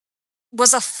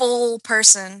was a full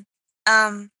person.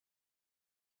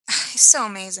 He's so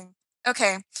amazing.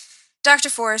 Okay.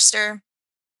 Dr. Forrester,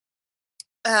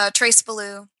 Trace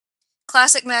Ballou,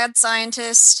 classic mad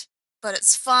scientist, but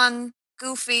it's fun,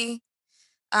 goofy,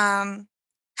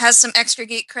 has some extra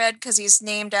geek cred because he's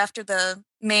named after the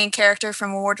main character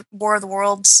from War of the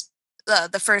Worlds,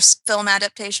 the first film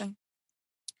adaptation.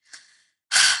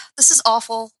 This is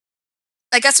awful.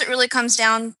 I guess it really comes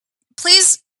down.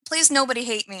 Please, nobody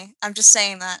hate me. I'm just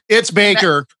saying that. It's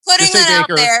Baker. Putting Just say that out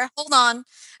Baker. there. Hold on.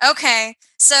 Okay,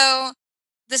 so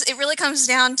it really comes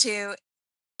down to: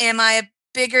 am I a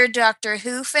bigger Doctor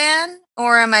Who fan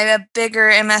or am I a bigger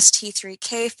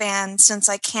MST3K fan? Since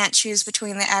I can't choose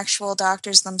between the actual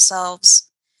doctors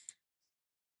themselves,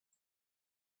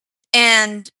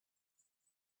 and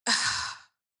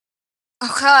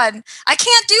oh god, I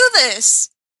can't do this.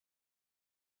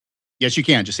 Yes, you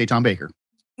can. Just say Tom Baker.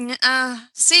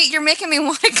 See, you're making me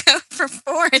want to go for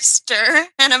Forrester,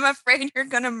 and I'm afraid you're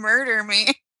gonna murder me.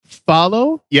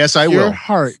 Follow Yes, I your will.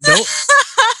 heart. Don't.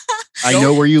 I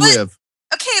know where you live.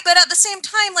 Okay, but at the same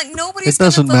time, like nobody's. It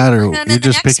doesn't gonna vote matter. for him in You're the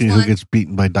just next picking one. who gets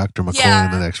beaten by Dr. McCoy Yeah,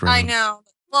 in the next round. I know.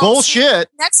 Well, Bullshit.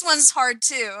 see, next one's hard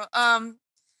too.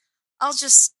 I'll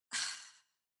just.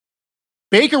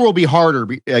 Baker will be harder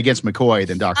against McCoy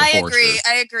than Dr. I Forrester. agree.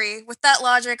 I agree. With that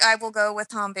logic, I will go with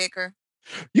Tom Baker.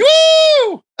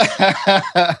 You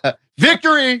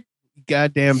victory.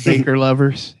 Goddamn Baker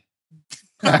lovers.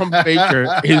 Tom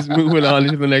Baker is moving on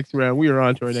to the next round. We are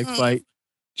on to our next fight.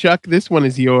 Chuck, this one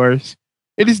is yours.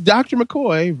 It is Dr.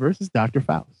 McCoy versus Dr.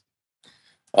 Faust.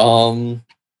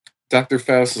 Dr.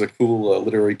 Faust is a cool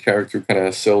literary character who kind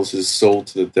of sells his soul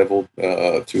to the devil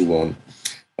to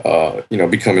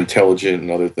become intelligent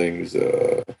and other things.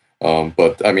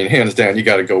 But I mean, hands down, you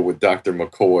got to go with Dr.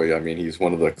 McCoy. I mean, he's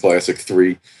one of the classic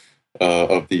 3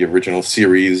 of the original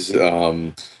series.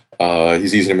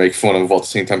 He's easy to make fun of, while at the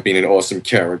same time being an awesome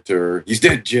character. He's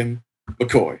dead, Jim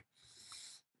McCoy.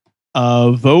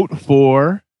 Vote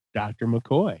for Dr.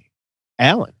 McCoy.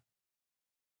 Alan.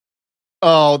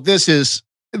 Oh, this is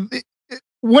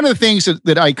one of the things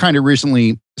that I kind of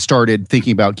recently started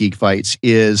thinking about geek fights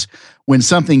is when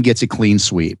something gets a clean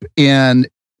sweep. And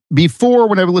before,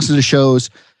 when I would listen to shows,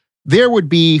 there would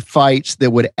be fights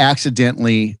that would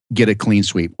accidentally get a clean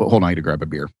sweep. Well, hold on, I got to grab a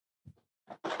beer.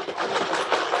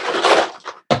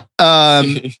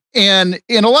 And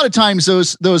a lot of times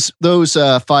those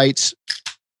fights,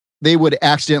 they would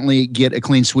accidentally get a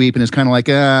clean sweep, and it's kind of like,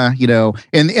 and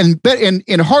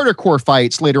in harder core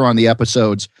fights later on in the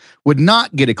episodes would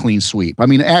not get a clean sweep. I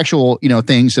mean, actual,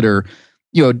 things that are,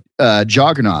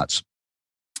 juggernauts.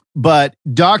 But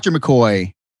Dr.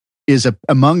 McCoy is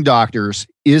among doctors,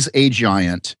 is a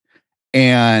giant,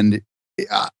 and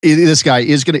this guy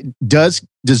does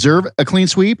deserve a clean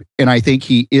sweep, and I think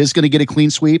he is going to get a clean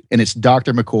sweep, and it's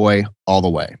Dr. McCoy all the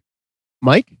way.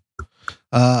 Mike?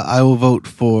 I will vote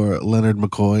for Leonard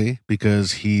McCoy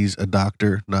because he's a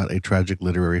doctor, not a tragic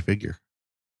literary figure.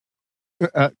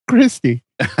 Christy.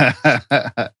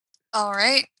 All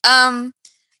right.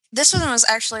 This one was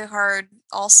actually hard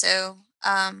also.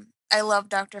 I love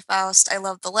Dr. Faust. I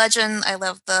love the legend. I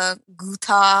love the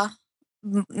Gutha.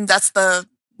 That's the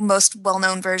most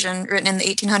well-known version written in the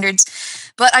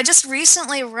 1800s. But I just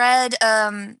recently read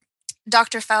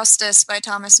Dr. Faustus by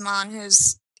Thomas Mann,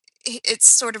 it's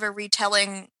sort of a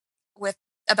retelling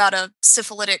about a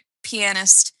syphilitic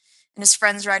pianist and his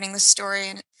friends writing the story.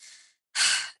 And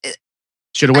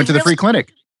should have went to the free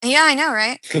clinic. Yeah, I know,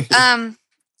 right?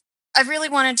 I really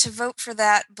wanted to vote for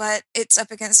that, but it's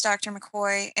up against Dr.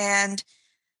 McCoy. And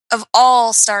of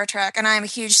all Star Trek, and I'm a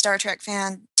huge Star Trek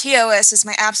fan, TOS is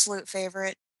my absolute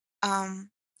favorite.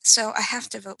 So I have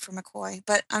to vote for McCoy,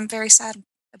 but I'm very sad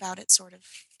about it, sort of.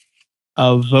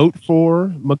 A vote for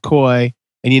McCoy.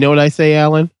 And you know what I say,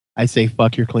 Alan? I say,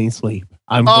 fuck your clean sleep.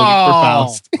 I'm voting for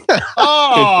Faust.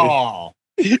 Oh,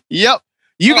 Yep.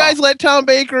 You guys let Tom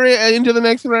Baker into the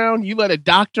next round. You let a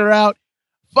doctor out.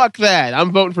 Fuck that.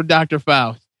 I'm voting for Dr.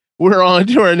 Faust. We're on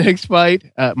to our next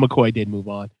fight. McCoy did move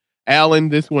on. Alan,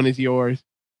 this one is yours.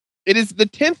 It is the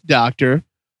 10th Doctor,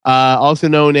 also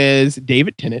known as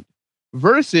David Tennant,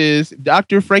 versus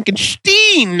Dr.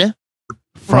 Frankenstein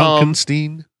from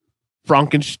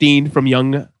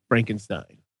Young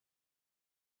Frankenstein.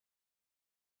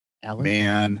 Alan?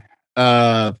 Man.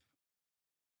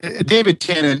 David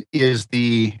Tennant he's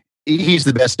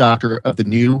the best doctor of the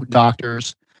new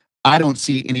doctors. I don't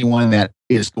see anyone that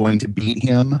is going to beat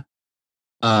him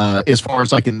as far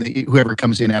as like whoever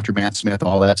comes in after Matt Smith,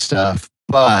 all that stuff.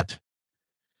 But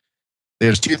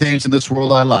there's two things in this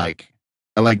world I like.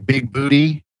 I like big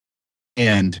booty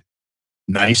and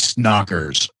nice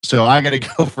knockers. So I got to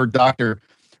go for Dr.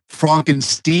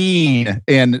 Frankenstein.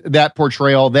 And that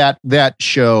portrayal, that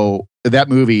show, that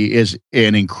movie is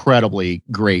an incredibly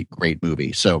great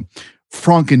movie. So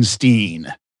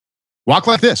Frankenstein. Walk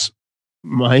like this.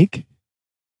 Mike?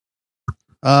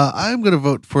 I'm going to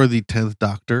vote for the 10th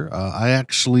Doctor. I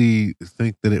actually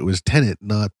think that it was Tennant,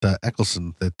 not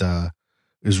Eccleston, that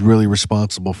is really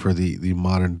responsible for the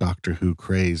modern Doctor Who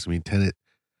craze. I mean, Tennant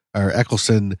or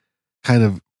Eccleston kind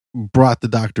of brought the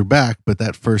Doctor back, but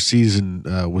that first season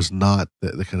was not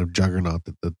the kind of juggernaut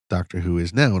that the Doctor Who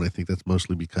is now, and I think that's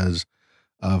mostly because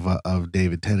of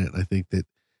David Tennant. I think that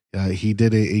he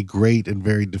did a great and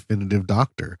very definitive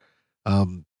Doctor.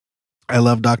 I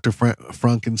love Dr.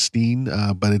 Frankenstein,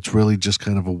 but it's really just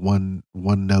kind of a one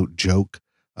note joke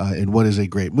in what is a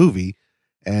great movie.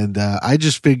 And I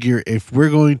just figure if we're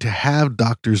going to have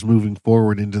doctors moving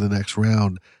forward into the next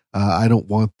round, I don't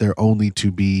want there only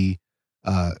to be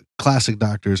classic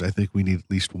doctors. I think we need at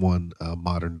least one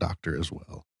modern doctor as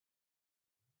well.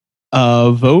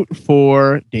 Vote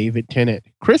for David Tennant.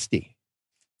 Christy?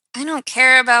 I don't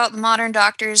care about modern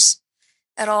doctors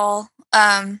at all.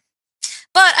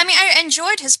 But I mean, I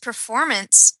enjoyed his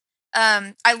performance.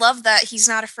 I love that he's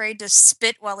not afraid to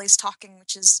spit while he's talking,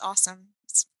 which is awesome.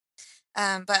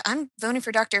 But I'm voting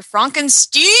for Dr.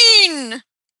 Frankenstein.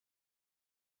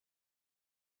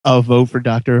 A vote for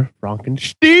Dr.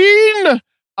 Frankenstein.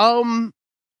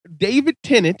 David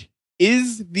Tennant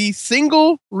is the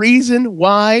single reason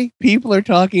why people are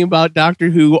talking about Doctor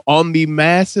Who on the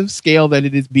massive scale that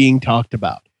it is being talked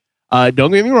about.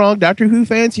 Don't get me wrong, Doctor Who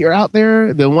fans, you're out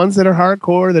there, the ones that are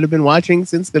hardcore that have been watching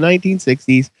since the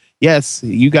 1960s. Yes,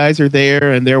 you guys are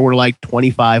there, and there were like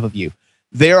 25 of you.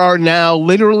 There are now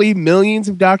literally millions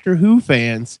of Doctor Who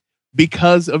fans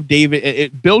because of David.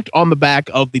 It built on the back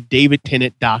of the David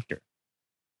Tennant Doctor.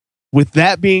 With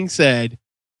that being said,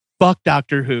 fuck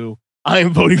Doctor Who. I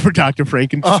am voting for Dr.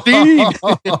 Frankenstein.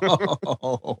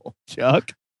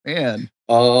 Chuck? Man.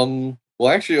 Well,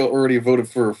 actually, I already voted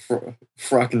for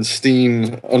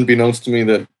Frankenstein, unbeknownst to me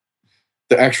that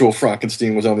the actual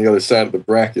Frankenstein was on the other side of the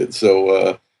bracket.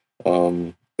 So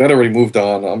that already moved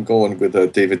on. I'm going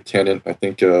with David Tennant. I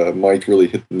think Mike really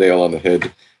hit the nail on the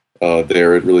head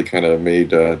there. It really kind of made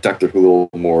Doctor Who a little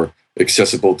more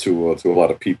accessible to a lot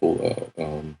of people.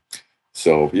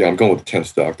 So, yeah, I'm going with the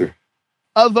 10th Doctor.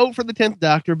 A vote for the 10th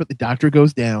Doctor, but the Doctor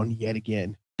goes down yet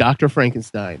again. Dr.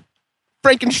 Frankenstein.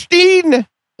 Frankenstein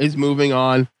is moving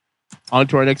on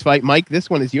to our next fight. Mike, this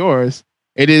one is yours.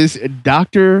 It is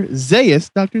Dr. Zaius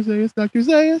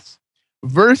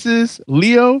versus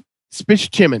Leo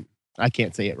Spaceman. I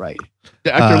can't say it right.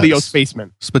 Dr. Leo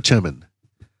Spaceman. Spaceman.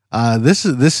 This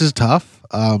is tough.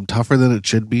 Tougher than it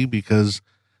should be because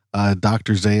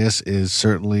Dr. Zaius is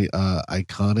certainly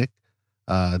iconic.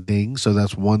 Ding. So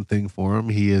that's one thing for him.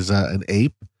 He is an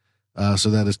ape. So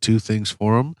that is two things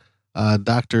for him.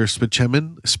 Dr.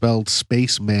 Spaceman, spelled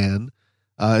Spaceman,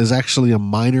 is actually a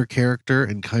minor character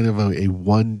and kind of a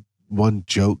one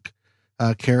joke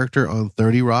character on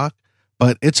 30 Rock,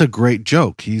 but it's a great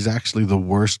joke. He's actually the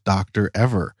worst doctor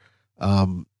ever.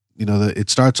 It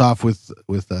starts off with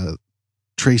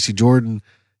Tracy Jordan,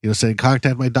 saying,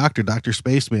 "Contact my doctor, Dr.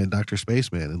 Spaceman, Dr.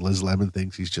 Spaceman." And Liz Lemon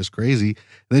thinks he's just crazy.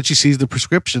 And then she sees the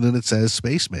prescription and it says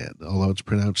Spaceman, although it's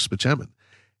pronounced Spaceman.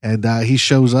 And he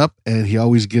shows up and he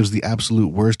always gives the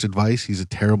absolute worst advice. He's a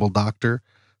terrible doctor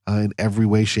in every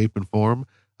way, shape, and form.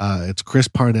 It's Chris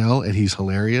Parnell and he's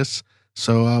hilarious.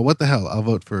 So what the hell? I'll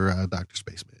vote for Dr.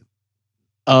 Spaceman.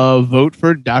 Vote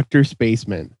for Dr.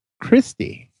 Spaceman.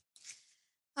 Christy.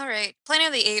 All right. Planet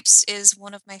of the Apes is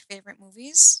one of my favorite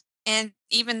movies. And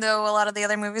even though a lot of the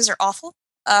other movies are awful,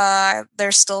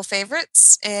 they're still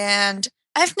favorites. And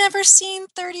I've never seen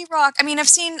 30 Rock. I mean, I've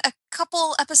seen a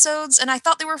couple episodes and I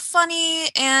thought they were funny.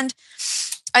 And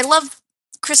I love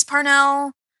Chris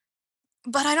Parnell,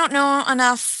 but I don't know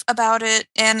enough about it.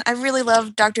 And I really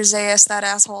love Dr. Zaius, that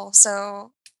asshole.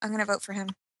 So I'm going to vote for him.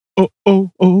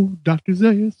 Oh, Dr.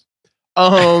 Zaius.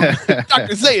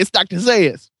 Dr.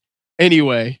 Zaius.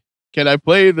 Anyway, can I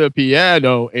play the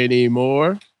piano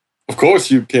anymore? Of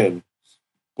course you can.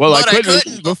 Well, But I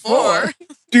couldn't before.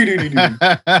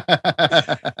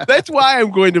 That's why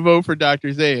I'm going to vote for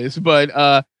Dr. Zaius.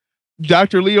 But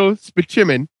Dr. Leo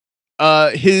Spacimen,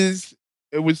 for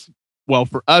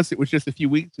us, it was just a few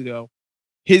weeks ago.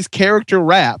 His character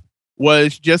rap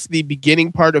was just the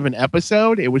beginning part of an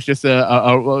episode. It was just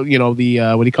what do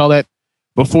you call that?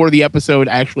 Before the episode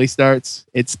actually starts,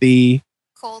 it's the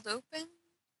Cold open?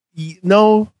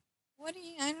 No. I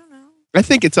don't know. I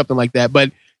think it's something like that.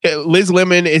 But Liz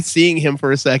Lemon is seeing him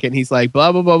for a second. He's like,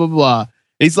 blah, blah, blah, blah, blah.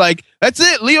 He's like, that's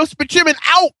it. Leo Spacimen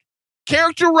out.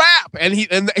 Character rap. And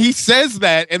he says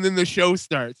that, and then the show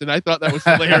starts. And I thought that was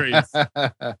hilarious.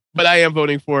 But I am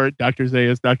voting for Dr.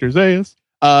 Zaius.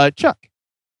 Chuck.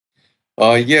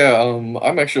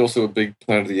 I'm actually also a big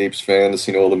Planet of the Apes fan. I've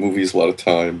seen all the movies a lot of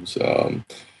times.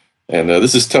 And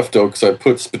this is tough, though, because I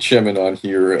put Spacimen on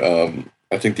here.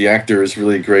 I think the actor is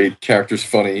really great. Character's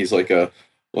funny. He's like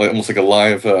almost like a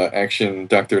live action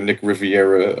Dr. Nick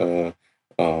Riviera.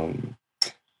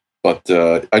 But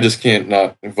I just can't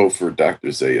not vote for Dr.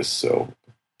 Zaius. So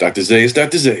Dr.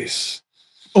 Zaius.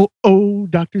 Oh,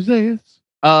 Dr. Zaius.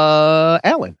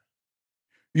 Alan.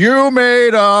 You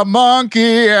made a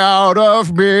monkey out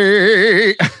of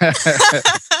me.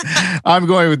 I'm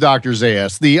going with Dr.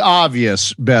 Zaius, the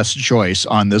obvious best choice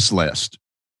on this list.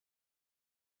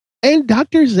 And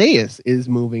Dr. Zaius is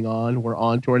moving on. We're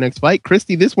on to our next fight.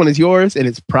 Christy, this one is yours, and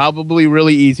it's probably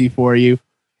really easy for you.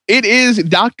 It is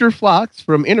Dr. Phlox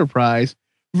from Enterprise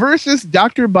versus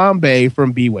Dr. Bombay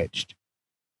from Bewitched.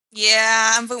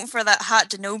 Yeah, I'm voting for that hot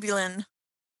Denobulin.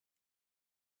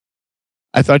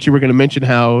 I thought you were going to mention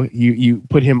how you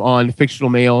put him on fictional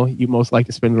male you most like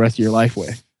to spend the rest of your life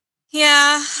with.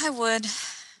 Yeah, I would.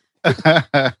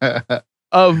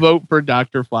 A vote for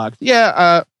Dr. Phlox.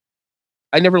 Yeah,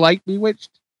 I never liked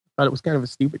Bewitched. Thought it was kind of a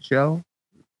stupid show.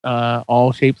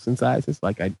 All shapes and sizes.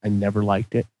 Like, I never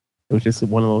liked it. It was just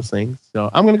one of those things. So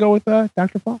I'm going to go with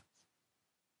Dr. Phlox.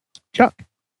 Chuck.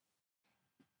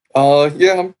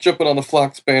 I'm jumping on the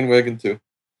Phlox bandwagon, too.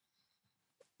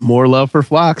 More love for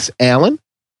Phlox. Alan?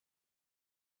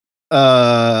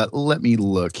 Let me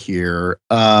look here.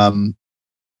 I'm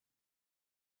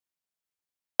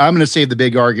going to save the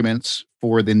big arguments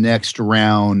for the next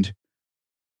round.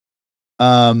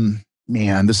 Man,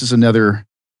 this is another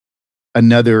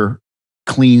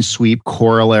clean sweep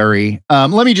corollary.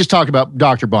 Let me just talk about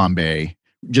Dr. Bombay.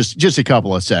 Just a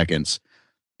couple of seconds.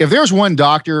 If there's one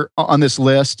doctor on this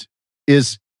list,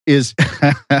 is Nick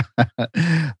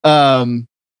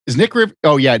Riviera?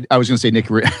 Oh yeah, I was going to say Nick.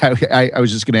 I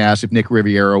was just going to ask if Nick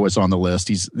Riviera was on the list.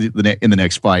 He's in the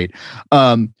next fight.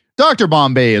 Dr.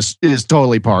 Bombay is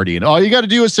totally partying. All you got to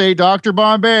do is say Dr.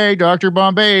 Bombay,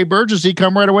 Burgessy,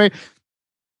 come right away.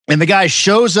 And the guy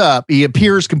shows up. He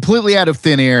appears completely out of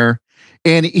thin air.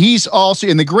 And he's also,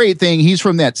 and the great thing, he's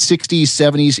from that 60s,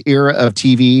 70s era of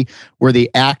TV where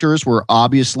the actors were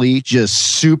obviously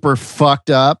just super fucked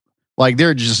up. Like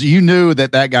they're just, you knew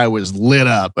that guy was lit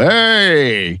up.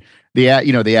 Hey, the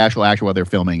actual actor while they're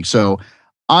filming. So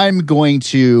I'm going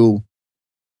to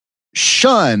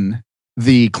shun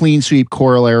the clean sweep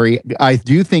corollary. I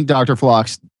do think Dr.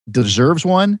 Phlox deserves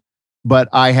one, but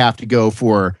I have to go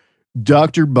for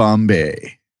Dr.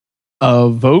 Bombay. A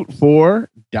vote for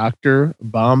Dr.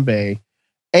 Bombay.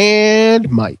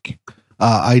 And Mike.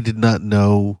 I did not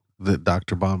know that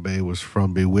Dr. Bombay was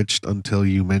from Bewitched until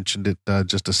you mentioned it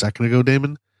just a second ago,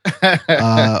 Damon. But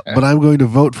I'm going to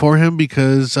vote for him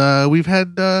because we've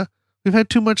had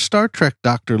too much Star Trek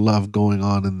Doctor love going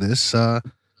on in this. So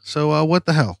what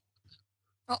the hell?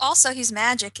 Well, also he's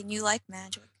magic, and you like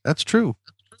magic. That's true.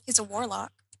 He's a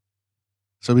warlock.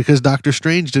 So because Doctor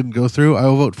Strange didn't go through, I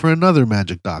will vote for another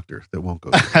magic doctor that won't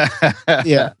go through.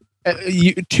 Yeah.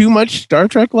 Too much Star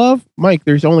Trek love? Mike,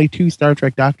 there's only 2 Star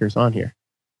Trek doctors on here.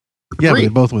 Yeah, but they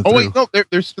both went through. Wait, no,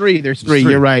 there's 3. There's 3.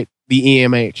 You're right. The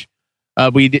EMH.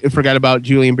 We forgot about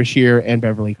Julian Bashir and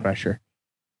Beverly Crusher.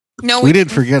 No, we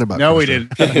didn't forget about No, Crusher. we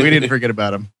didn't. We didn't forget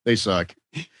about them. They suck.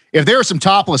 If there were some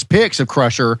topless pics of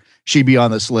Crusher, she'd be on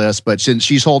this list. But since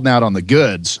she's holding out on the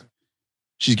goods,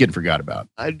 She's getting forgot about.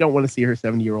 I don't want to see her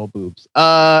 70-year-old boobs.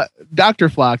 Dr.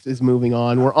 Flox is moving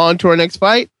on. We're on to our next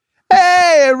fight.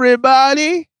 Hey,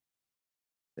 everybody.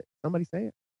 Somebody say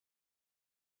it.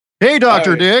 Hey,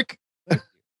 Dr. Nick.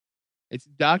 It's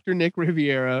Dr. Nick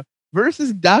Riviera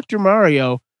versus Dr.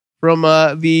 Mario from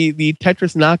the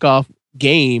Tetris knockoff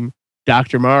game,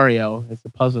 Dr. Mario. It's a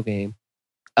puzzle game.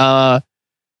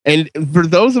 And for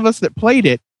those of us that played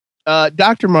it,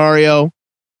 Dr. Mario,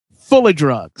 full of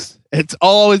drugs. It's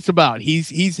all it's about.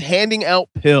 He's handing out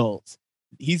pills.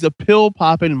 He's a pill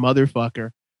popping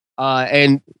motherfucker.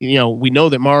 And we know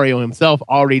that Mario himself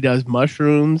already does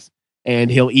mushrooms,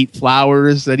 and he'll eat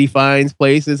flowers that he finds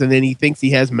places, and then he thinks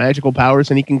he has magical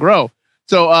powers and he can grow.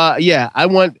 So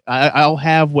I'll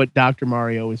have what Dr.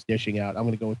 Mario is dishing out. I'm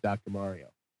going to go with Dr. Mario.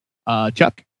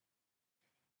 Chuck?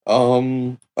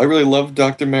 I really loved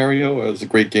Dr. Mario. It was a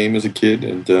great game as a kid,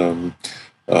 and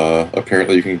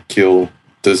apparently you can kill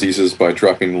diseases by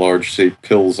dropping large-shaped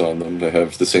pills on them that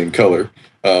have the same color.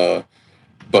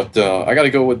 But I got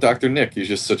to go with Dr. Nick. He's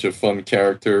just such a fun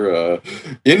character.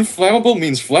 Inflammable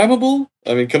means flammable?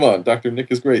 I mean, come on. Dr.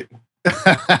 Nick is great.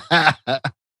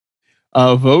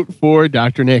 Vote for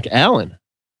Dr. Nick. Alan?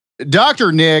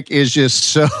 Dr. Nick is just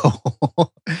so...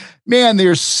 Man,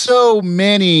 there's so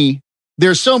many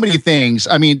things.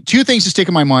 I mean, two things to stick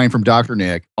in my mind from Dr.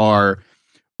 Nick are...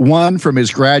 One, from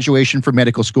his graduation from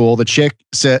medical school, the chick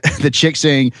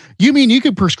saying, "You mean you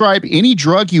could prescribe any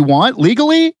drug you want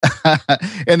legally?"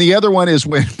 And the other one is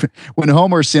when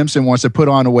Homer Simpson wants to put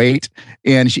on weight,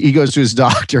 and he goes to his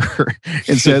doctor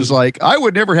and says, like, "I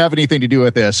would never have anything to do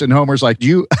with this." And Homer's like, "Do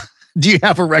you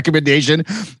have a recommendation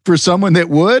for someone that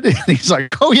would?" And he's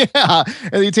like, "Oh yeah."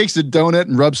 And he takes the donut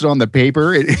and rubs it on the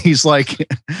paper. And he's like,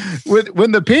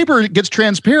 when the paper gets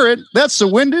transparent, that's the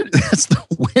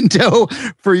window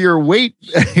for your weight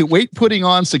putting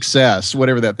on success,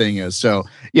 whatever that thing is. So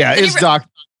yeah, it's Doc.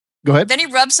 Go ahead. Then he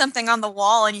rubs something on the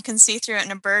wall and you can see through it,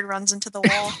 and a bird runs into the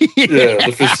wall. Yeah,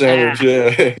 the fish sandwich.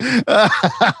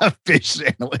 Yeah. Fish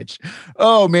sandwich.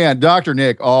 Oh man, Dr.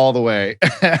 Nick all the way.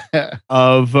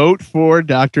 Vote for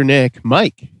Dr. Nick.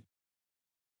 Mike?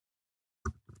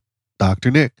 Dr.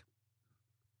 Nick.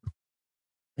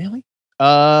 Really?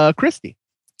 Christy?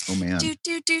 Oh man. Do.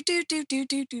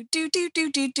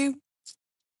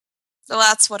 So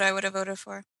that's what I would have voted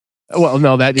for. Well,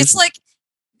 no, that is. It's like.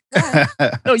 No,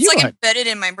 it's like go ahead. embedded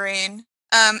in my brain.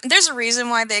 There's a reason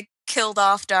why they killed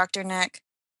off Dr. Nick,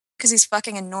 because he's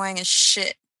fucking annoying as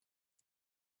shit.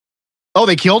 Oh,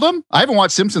 they killed him? I haven't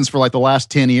watched Simpsons for like the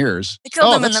last 10 years. They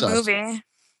killed him in the sucks. movie.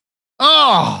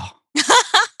 Oh,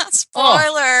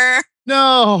 Spoiler.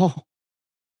 no.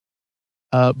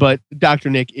 But Dr.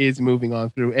 Nick is moving on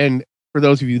through. And for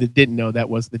those of you that didn't know, that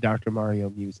was the Dr. Mario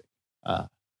music.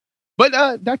 But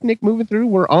Dr. Nick moving through,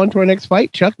 we're on to our next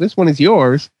fight. Chuck, this one is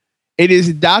yours. It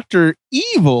is Dr.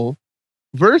 Evil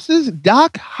versus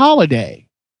Doc Holliday.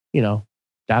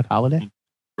 Doc Holliday.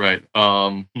 Right.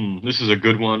 This is a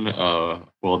good one.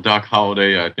 Well, Doc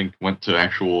Holliday, I think, went to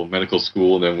actual medical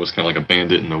school and then was kind of like a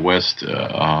bandit in the West.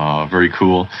 Very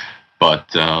cool. But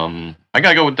I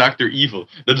gotta go with Dr. Evil.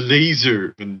 The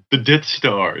laser and the Death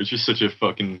Star. It's just such a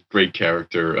fucking great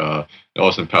character.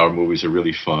 Austin Power movies are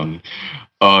really fun.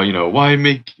 Why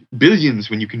make billions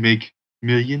when you can make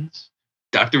millions?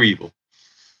 Dr. Evil.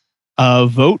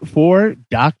 Vote for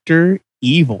Dr.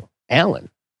 Evil. Alan.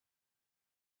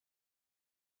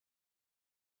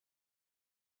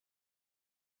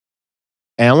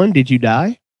 Alan, did you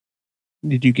die?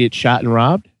 Did you get shot and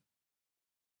robbed?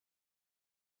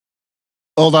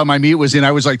 Hold on, my mute was in.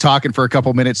 I was like talking for a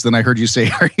couple minutes, then I heard you say,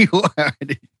 "Are you?"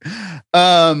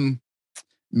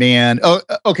 Man. Oh,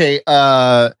 okay.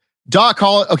 Doc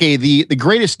Holliday. Okay, the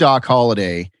greatest Doc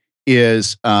Holliday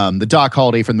is the Doc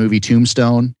Holliday from the movie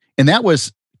Tombstone, and that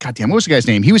was, goddamn, what was the guy's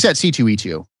name? He was at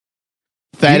C2E2.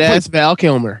 Fat ass Val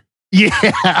Kilmer.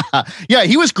 Yeah, yeah,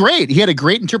 he was great. He had a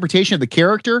great interpretation of the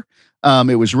character.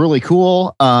 It was really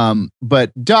cool.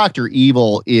 But Dr.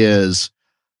 Evil is,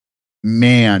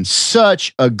 man,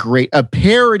 such a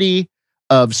parody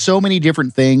of so many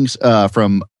different things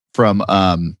from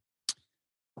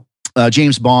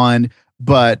James Bond,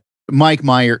 but Mike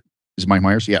Myers. Is it Mike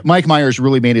Myers? Yeah. Mike Myers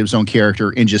really made his own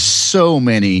character in just so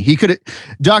many.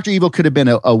 Dr. Evil could have been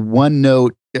a one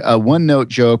note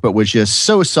joke, but was just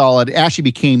so solid. It actually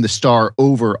became the star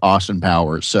over Austin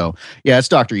Powers. So yeah, it's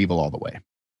Dr. Evil all the way.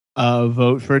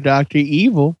 Vote for Dr.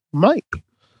 Evil. Mike.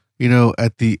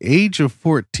 At the age of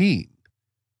 14,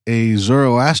 a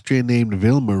Zoroastrian named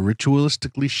Vilma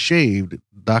ritualistically shaved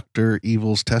Dr.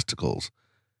 Evil's testicles.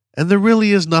 And there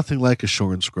really is nothing like a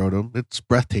shorn scrotum. It's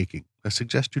breathtaking. I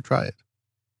suggest you try it.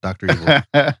 Dr. Evil.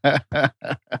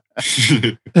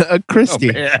 Christy.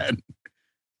 Oh, man.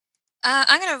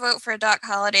 I'm going to vote for Doc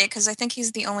Holliday because I think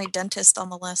he's the only dentist on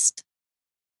the list.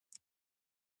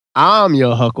 I'm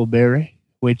your Huckleberry,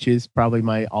 which is probably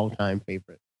my all-time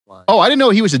favorite line. Oh, I didn't know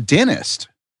he was a dentist.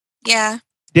 Yeah.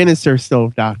 Dentists are still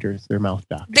doctors. They're mouth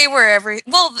doctors. They were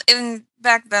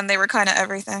back then they were kind of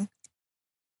everything.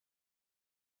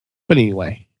 But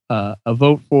anyway, a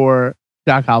vote for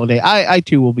Doc Holliday. I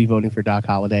too will be voting for Doc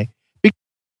Holliday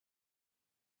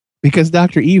because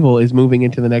Dr. Evil is moving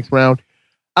into the next round.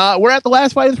 We're at the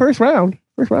last fight of the first round.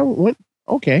 First round went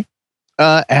okay.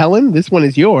 Helen, this one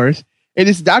is yours. It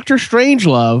is Dr.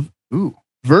 Strangelove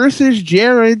versus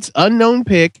Jared's unknown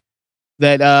pick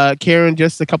that Karen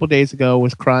just a couple days ago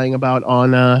was crying about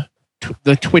on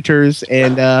the Twitters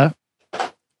and the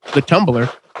Tumblr,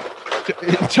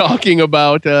 talking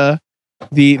about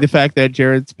the fact that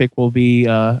Jared's pick will be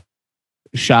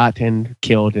shot and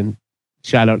killed and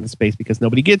shot out into space because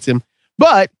nobody gets him.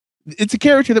 But it's a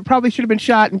character that probably should have been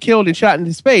shot and killed and shot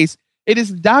into space. It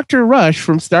is Dr. Rush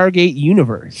from Stargate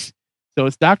Universe. So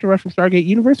it's Dr. Rush from Stargate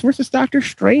Universe versus Dr.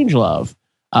 Strangelove.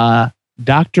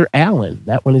 Dr. Allen,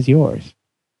 that one is yours.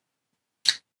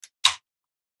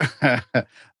 I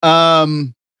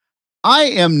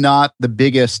am not the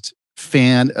biggest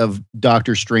fan of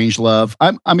Dr. Strangelove.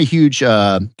 I'm a huge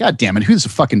God damn it, who's the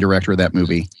fucking director of that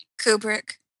movie?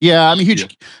 Kubrick. Yeah, I'm a huge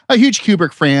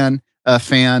Kubrick fan.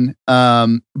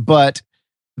 But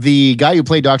the guy who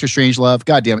played Dr. Strangelove,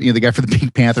 God damn it, the guy for the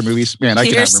Pink Panther movies, man, I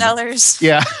Peter cannot remember. Sellers.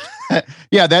 Yeah.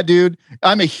 Yeah, that dude.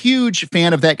 I'm a huge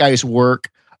fan of that guy's work,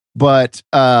 but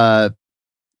I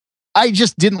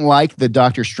just didn't like the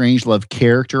Dr. Strangelove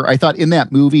character. I thought in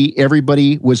that movie,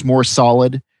 everybody was more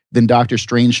solid than Dr.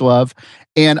 Strangelove.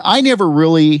 And I never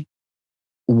really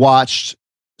watched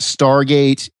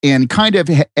Stargate, and kind of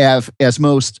have, as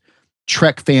most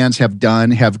Trek fans have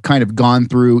done, have kind of gone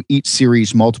through each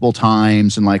series multiple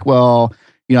times and like, well,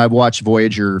 I've watched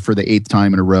Voyager for the 8th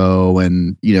time in a row,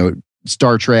 and,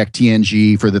 Star Trek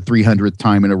TNG for the 300th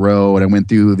time in a row. And I went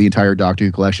through the entire Doctor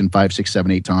Who collection 5, 6, 7,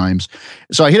 8 times.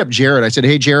 So I hit up Jared. I said,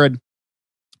 hey, Jared,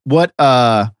 what's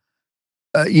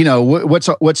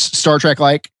Star Trek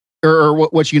like? Or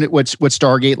what's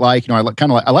Stargate like? I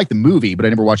like the movie, but I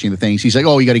never watched any of the things. He's like,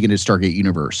 oh, you got to get into Stargate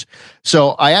Universe.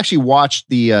 So I actually watched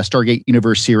the Stargate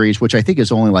Universe series, which I think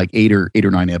is only like 8 or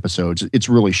 9 episodes. It's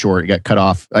really short. It got cut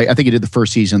off. I think it did the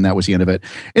first season. That was the end of it.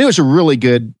 And it was a really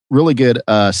good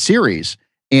series.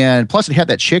 And plus it had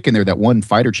that chick in there, that one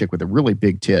fighter chick with the really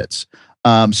big tits.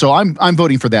 So I'm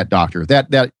voting for that doctor.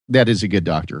 That is a good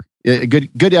doctor. A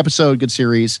good episode, good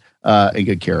series, a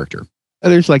good character.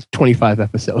 There's like 25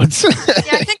 episodes. Yeah,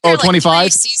 I think they're 25 like 3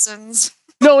 seasons.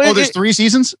 No, there's 3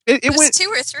 seasons. It was 2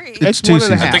 or 3. It's 2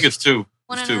 seasons. I think it's 2.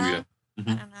 It's 2, yeah. yeah. I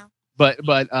don't know. But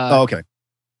okay.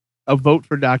 A vote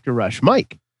for Dr. Rush.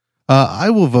 Mike. I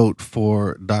will vote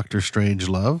for Dr.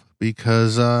 Strangelove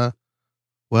because,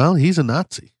 he's a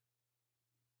Nazi.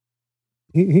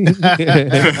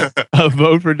 A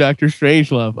vote for Dr.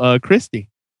 Strangelove. Christy.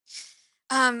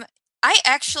 I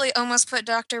actually almost put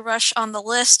Dr. Rush on the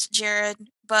list, Jared,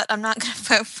 but I'm not going to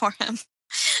vote for him.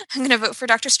 I'm going to vote for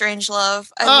Dr. Strangelove.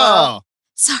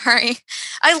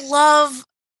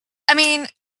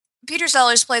 Peter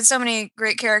Sellers played so many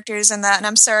great characters in that, and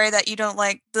I'm sorry that you don't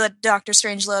like the Dr.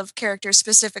 Strangelove character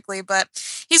specifically, but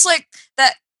he's like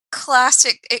that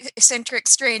classic eccentric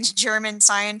strange German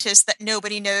scientist that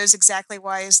nobody knows exactly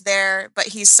why he's there, but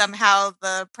he's somehow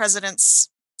the president's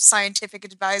scientific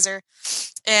advisor.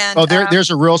 And there's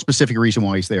a real specific reason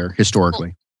why he's there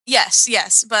historically. Well,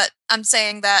 yes, but I'm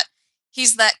saying that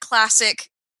he's that classic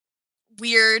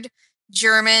weird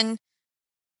German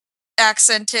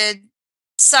accented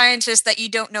scientist that you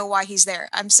don't know why he's there.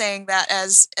 I'm saying that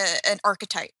as an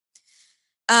archetype.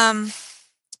 I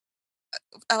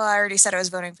already said I was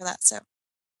voting for that, so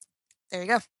there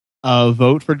you go.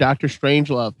 Vote for Dr.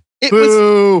 Strangelove.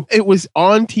 It was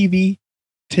on TV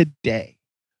today.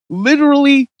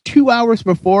 Literally 2 hours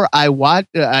before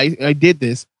I did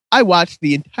this, I watched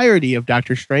the entirety of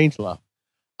Dr. Strangelove.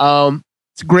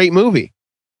 It's a great movie.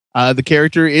 The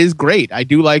character is great. I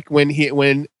do like when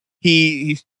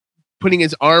he's putting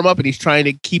his arm up and he's trying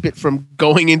to keep it from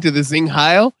going into the Zing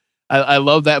Heil. I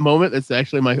love that moment. That's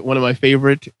actually one of my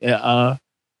favorite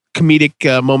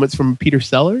comedic moments from Peter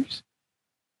Sellers.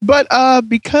 But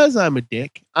because I'm a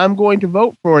dick, I'm going to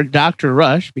vote for Dr.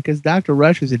 Rush because Dr.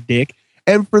 Rush is a dick.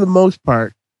 And for the most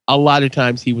part, a lot of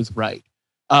times he was right.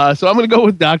 So I'm going to go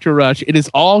with Dr. Rush. It is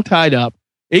all tied up.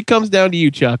 It comes down to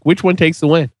you, Chuck. Which one takes the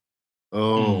win?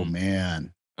 Oh,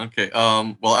 man. Okay.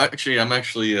 Well, actually, I'm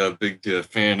actually a big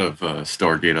fan of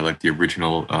Stargate. I like the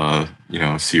original,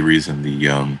 series, and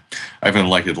I even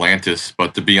like Atlantis.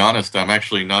 But to be honest, I'm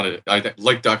actually not. I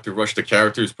like Dr. Rush. The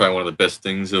character is probably one of the best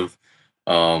things of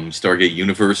Stargate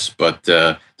universe. But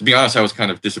to be honest, I was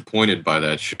kind of disappointed by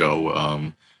that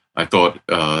show. I thought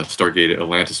Stargate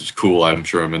Atlantis was cool. I'm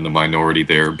sure I'm in the minority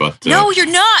there, but no, you're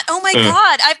not. Oh my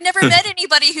god, I've never met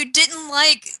anybody who didn't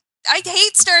like. I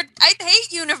hate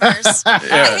Universe. Yeah.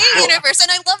 I hate Universe,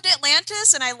 and I loved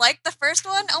Atlantis, and I liked the first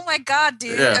one. Oh my god,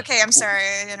 dude. Yeah. Okay, I'm sorry.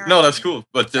 I interrupted. No, that's cool.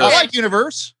 But I like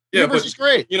Universe. Yeah, Universe but is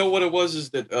great. You know what it was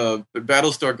is that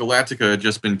Battlestar Galactica had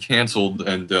just been canceled,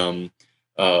 and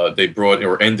they brought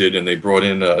and they brought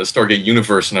in Stargate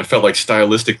Universe, and I felt like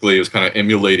stylistically it was kind of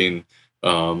emulating.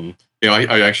 I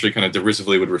actually kind of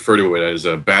derisively would refer to it as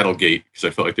Battlegate because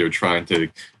I felt like they were trying to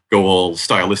go all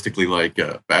stylistically like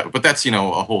Battle, but that's a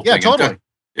whole thing. Yeah, totally.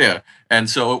 Yeah, and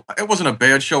so it wasn't a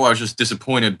bad show. I was just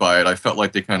disappointed by it. I felt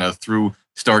like they kind of threw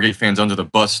Stargate fans under the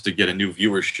bus to get a new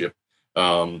viewership.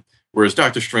 Whereas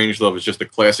Dr. Strangelove is just a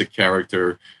classic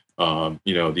character,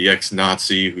 the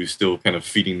ex-Nazi who's still kind of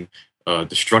feeding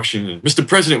destruction. And Mr.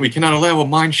 President, we cannot allow a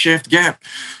mine shaft gap.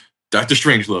 Dr.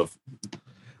 Strangelove.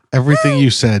 Everything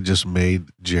you said just made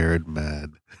Jared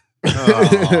mad.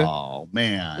 Oh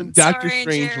man, Dr. Sorry,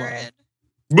 Strangelove.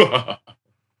 Jared.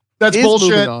 that's Is bullshit.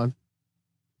 moving on.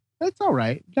 That's all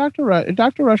right. Dr.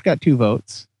 Rush got 2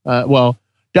 votes.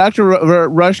 Dr.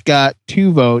 Rush got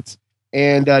 2 votes,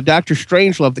 and Dr.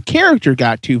 Strangelove, the character,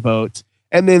 got 2 votes,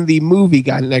 and then the movie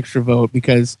got an extra vote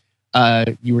because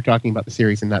you were talking about the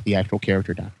series and not the actual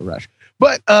character, Dr. Rush.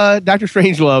 But Dr.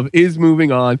 Strangelove is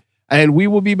moving on, and we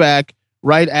will be back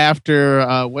right after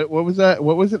what was that?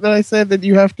 What was it that I said that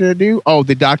you have to do? Oh,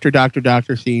 the doctor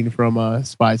scene from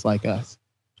Spies Like Us.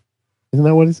 Isn't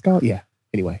that what it's called? Yeah.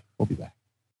 Anyway, we'll be back.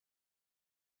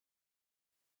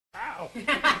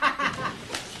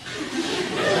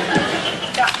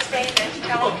 Dr. Davis,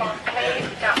 telephone, please.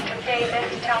 Dr.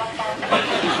 Davis, telephone,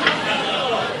 please.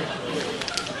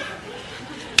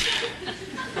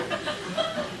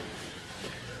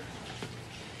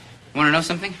 Want to know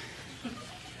something?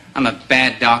 I'm a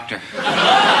bad doctor.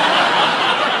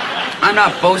 I'm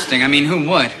not boasting. I mean, who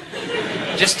would?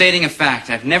 Just stating a fact.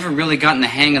 I've never really gotten the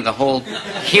hang of the whole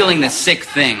healing the sick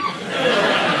thing.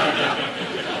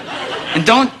 And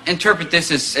don't interpret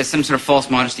this as some sort of false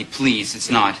modesty, please. It's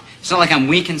not. It's not like I'm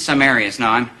weak in some areas. No,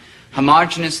 I'm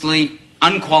homogeneously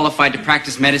unqualified to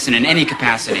practice medicine in any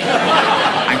capacity.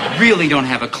 I really don't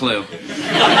have a clue.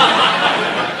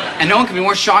 And no one can be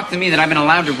more shocked than me that I've been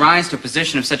allowed to rise to a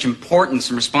position of such importance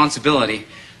and responsibility.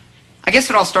 I guess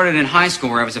it all started in high school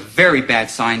where I was a very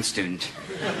bad science student.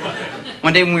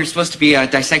 One day when we were supposed to be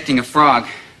dissecting a frog,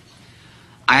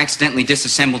 I accidentally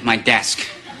disassembled my desk.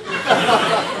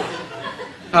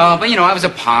 But I was a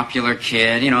popular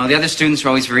kid. The other students were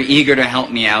always very eager to help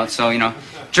me out. So,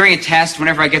 during a test,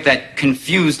 whenever I get that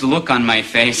confused look on my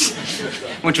face,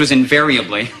 which was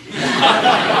invariably,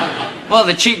 well,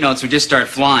 the cheat notes would just start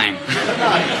flying.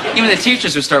 Even the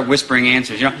teachers would start whispering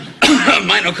answers,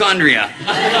 mitochondria.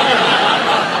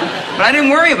 But I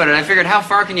didn't worry about it. I figured, how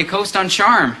far can you coast on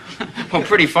charm? Well,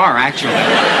 pretty far, actually.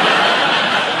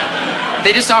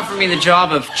 They just offered me the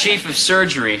job of chief of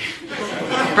surgery.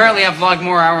 Apparently, I've logged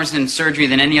more hours in surgery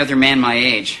than any other man my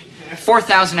age.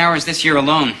 4,000 hours this year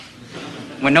alone.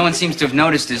 What no one seems to have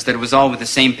noticed is that it was all with the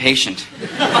same patient.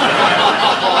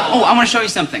 Oh, I want to show you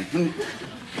something.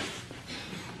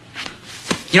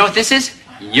 You know what this is?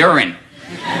 Urine.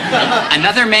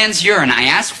 Another man's urine. I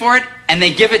ask for it, and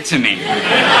they give it to me.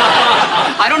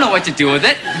 I don't know what to do with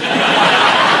it.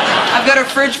 I've got a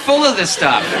fridge full of this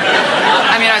stuff.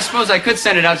 I mean, I suppose I could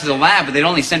send it out to the lab, but they'd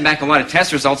only send back a lot of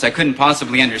test results I couldn't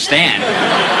possibly understand.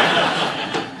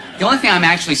 The only thing I'm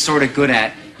actually sort of good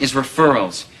at is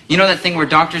referrals. You know that thing where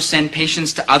doctors send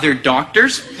patients to other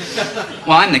doctors?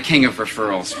 Well, I'm the king of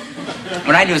referrals.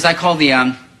 What I do is I call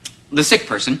the sick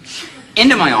person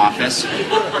into my office,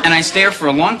 and I stare for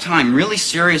a long time really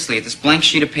seriously at this blank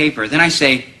sheet of paper. Then I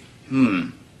say,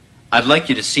 I'd like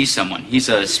you to see someone. He's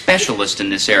a specialist in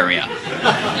this area.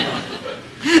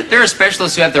 There are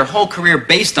specialists who have their whole career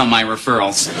based on my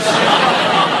referrals.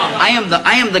 I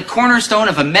am the cornerstone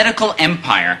of a medical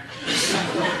empire.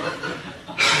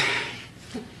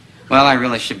 Well, I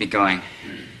really should be going.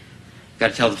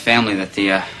 Got to tell the family that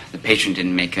the patient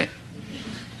didn't make it.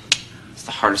 It's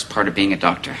the hardest part of being a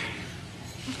doctor,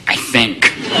 I think.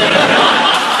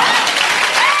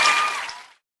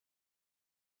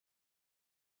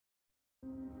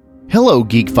 Hello,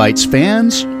 Geek Fights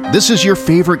fans. This is your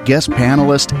favorite guest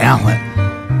panelist,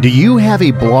 Alan. Do you have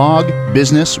a blog,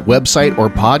 business, website, or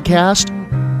podcast?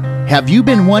 Have you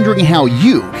been wondering how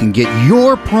you can get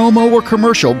your promo or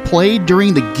commercial played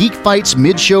during the Geek Fights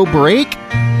mid-show break?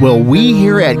 Well, we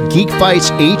here at Geek Fights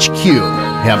HQ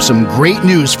have some great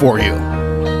news for you.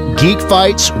 Geek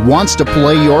Fights wants to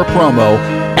play your promo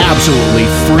absolutely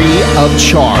free of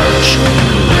charge.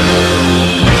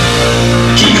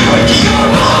 Geek Fights.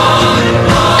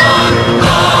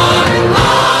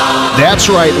 That's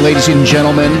right, ladies and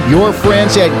gentlemen. Your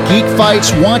friends at Geek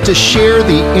Fights want to share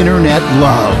the internet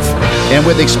love. And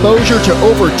with exposure to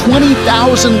over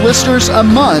 20,000 listeners a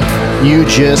month, you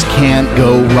just can't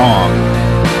go wrong.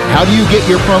 How do you get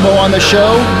your promo on the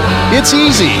show? It's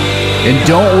easy. And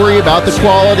don't worry about the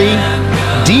quality.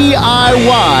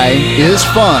 DIY is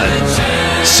fun.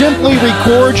 Simply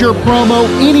record your promo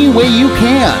any way you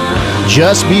can.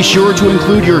 Just be sure to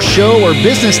include your show or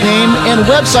business name and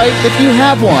website if you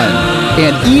have one,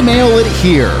 and email it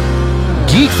here,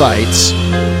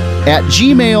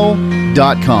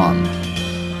 geekfights@gmail.com.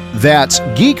 That's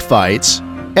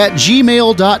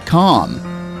geekfights@gmail.com.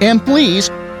 And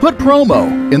please put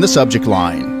promo in the subject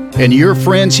line, and your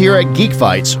friends here at Geek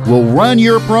Fights will run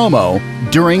your promo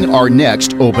during our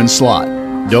next open slot.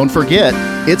 Don't forget,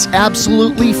 it's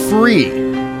absolutely free.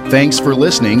 Thanks for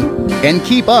listening, and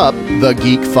keep up the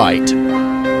geek fight.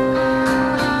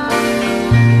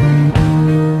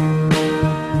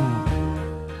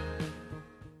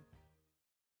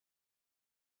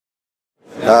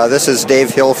 This is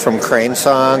Dave Hill from Crane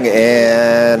Song,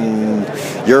 and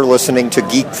you're listening to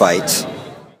Geek Fights.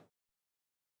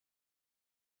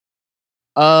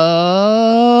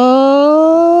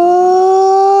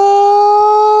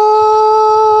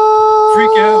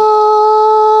 Freak out.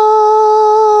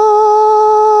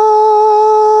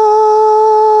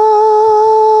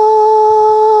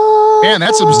 Man,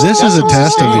 this is a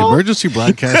test of the emergency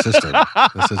broadcast system.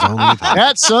 This is only a test.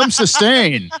 That's some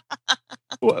sustain.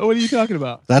 What are you talking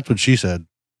about? That's what she said.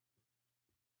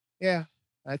 Yeah,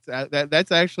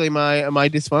 that's actually my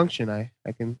dysfunction. I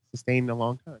can sustain a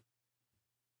long time.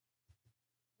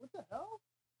 What the hell?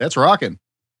 That's rocking.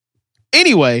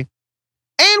 Anyway,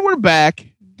 and we're back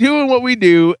doing what we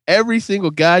do every single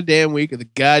goddamn week of the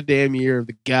goddamn year of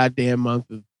the goddamn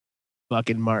month of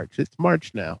fucking March. It's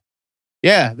March now.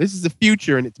 Yeah, this is the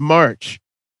future, and it's March.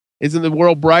 Isn't the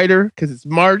world brighter because it's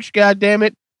March? God damn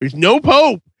it! There's no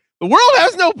Pope. The world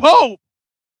has no Pope.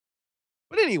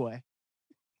 But anyway,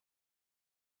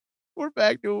 we're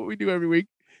back to what we do every week,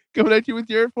 coming at you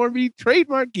with your F4B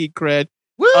trademark geek cred.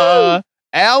 Woo!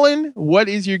 Alan, what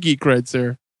is your geek cred,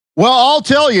 sir? Well, I'll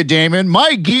tell you, Damon,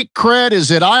 my geek cred is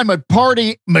that I'm a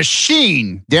party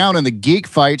machine down in the Geek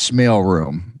Fights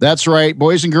mailroom. That's right,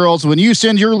 boys and girls. When you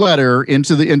send your letter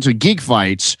into Geek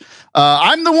Fights,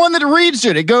 I'm the one that reads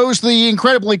it. It goes to the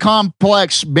incredibly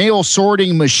complex mail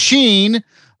sorting machine.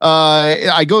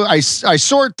 I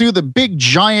sort through the big,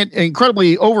 giant,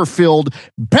 incredibly overfilled,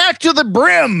 back to the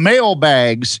brim mail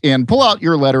bags and pull out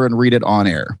your letter and read it on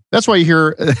air. That's why you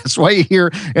hear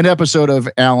an episode of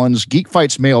Alan's Geek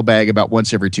Fights mailbag about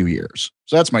once every 2 years.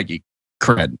 So that's my geek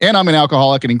cred. And I'm an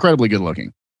alcoholic and incredibly good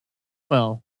looking.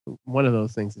 Well, one of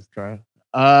those things is true.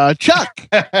 Chuck,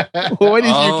 what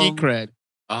is your geek cred?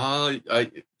 I'm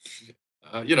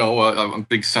a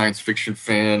big science fiction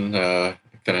fan,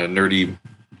 kind of nerdy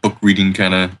book reading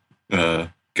kind of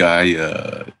guy.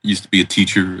 Used to be a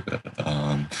teacher.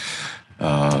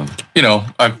 I've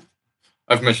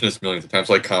mentioned this millions of times,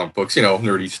 like comic books,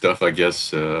 nerdy stuff, I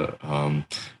guess. And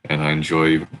I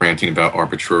enjoy ranting about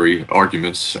arbitrary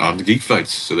arguments on the Geek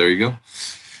Fights. So there you go.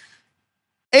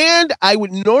 And I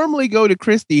would normally go to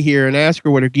Christy here and ask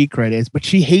her what her geek cred is, but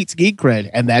she hates geek cred,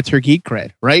 and that's her geek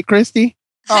cred. Right, Christy?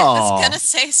 I was going to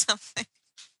say something.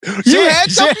 You had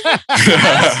something?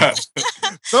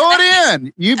 Throw it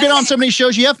in. You've been on so many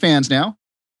shows, you have fans now.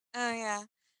 Oh, yeah.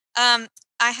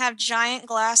 I have giant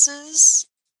glasses.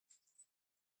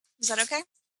 Is that okay?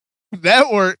 That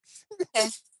works. Okay.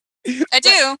 I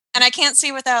do, and I can't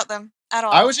see without them at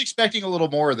all. I was expecting a little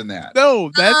more than that.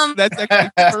 No, that's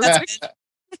actually perfect.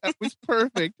 That was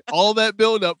perfect. All that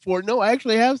build up for no, I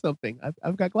actually have something.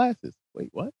 I've got glasses. Wait,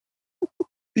 what?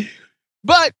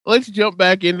 But let's jump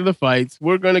back into the fights.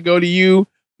 We're gonna go to you,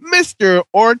 Mr.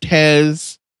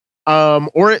 Ortiz.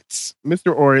 Oritz.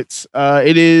 Mr. Oritz.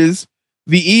 It is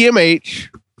the EMH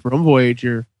from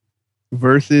Voyager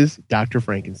versus Dr.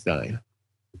 Frankenstein.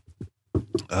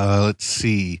 Let's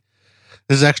see.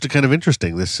 This is actually kind of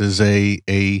interesting. This is a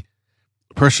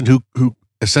person who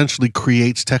essentially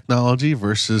creates technology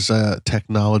versus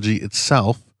technology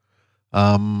itself.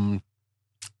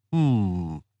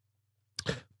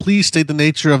 Please state the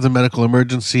nature of the medical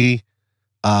emergency.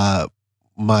 My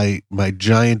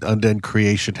giant undead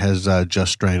creation has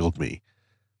just strangled me.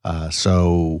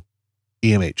 So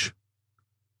EMH.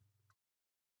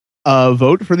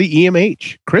 Vote for the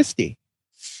EMH. Christy.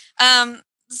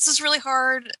 This is really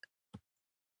hard.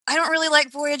 I don't really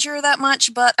like Voyager that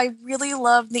much, but I really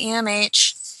love the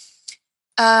EMH.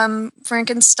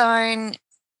 Frankenstein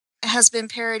has been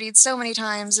parodied so many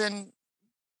times and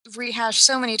rehashed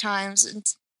so many times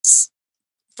and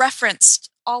referenced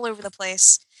all over the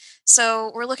place.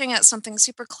 So we're looking at something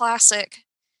super classic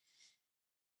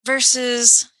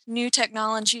versus new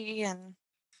technology, and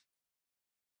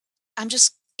I'm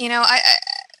just,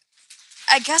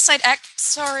 I guess I'd act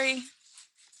sorry.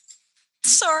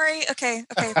 Okay,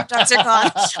 dogs are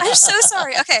gone. I'm so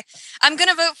sorry. Okay, I'm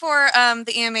gonna vote for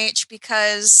the EMH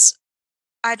because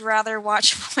I'd rather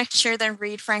watch Voyager than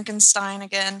read Frankenstein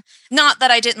again. Not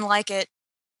that I didn't like it.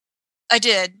 I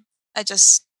did.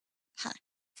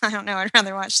 I don't know. I'd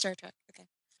rather watch Star Trek. Okay.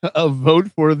 A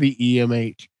vote for the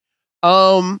EMH.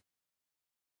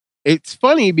 It's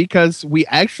funny because we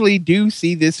actually do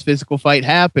see this physical fight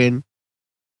happen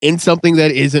in something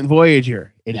that isn't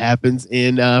Voyager. It happens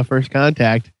in First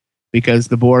Contact because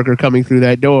the Borg are coming through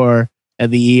that door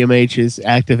and the EMH is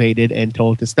activated and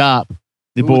told to stop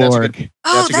the Borg.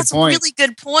 That's a really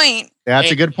good point.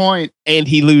 That's a good point. And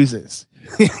he loses.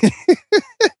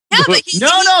 Yeah, but he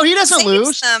doesn't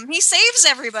lose. Them. He saves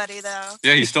everybody, though.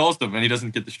 Yeah, he stalls them and he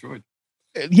doesn't get destroyed.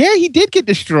 Yeah, he did get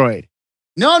destroyed.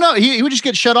 No, he would just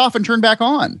get shut off and turned back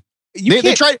on.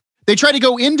 They try to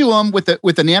go into him with the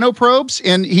nanoprobes,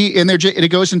 and it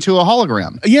goes into a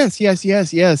hologram.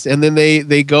 Yes. And then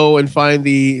they go and find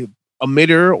the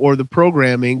emitter or the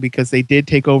programming because they did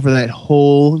take over that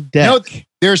whole deck. No,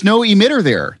 there's no emitter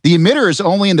there. The emitter is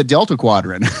only in the Delta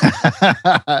Quadrant.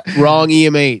 Wrong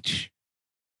EMH.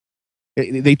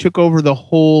 They took over the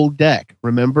whole deck.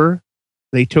 Remember,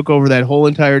 they took over that whole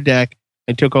entire deck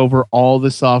and took over all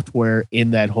the software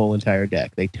in that whole entire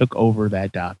deck. They took over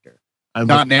that doctor.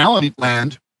 Not now in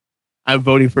land. I'm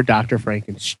voting for Dr.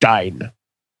 Frankenstein.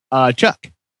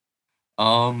 Chuck.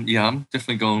 Yeah, I'm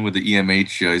definitely going with the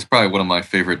EMH. He's probably one of my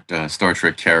favorite Star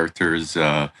Trek characters.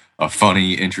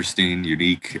 Funny, interesting,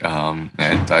 unique.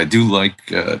 And I do like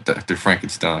Dr.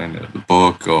 Frankenstein, the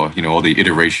book, or all the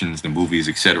iterations, the movies,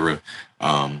 etc.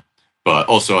 But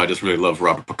also, I just really love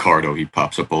Robert Picardo. He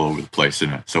pops up all over the place,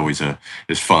 and it's always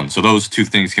is fun. So those two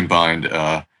things combined,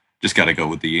 just got to go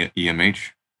with the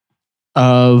EMH.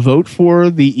 Vote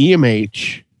for the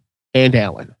EMH and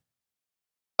Alan.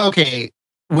 Okay,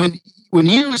 when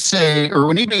you say, or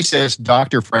when anybody says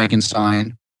Dr.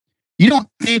 Frankenstein, you don't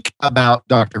think about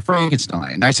Dr.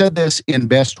 Frankenstein. I said this in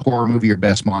Best Horror Movie or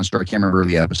Best Monster. I can't remember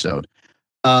the episode.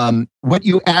 What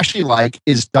you actually like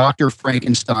is Dr.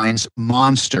 Frankenstein's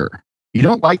monster. You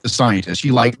don't like the scientist.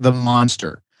 You like the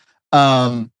monster.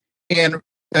 And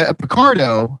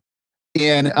Picardo,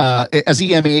 as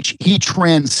EMH, he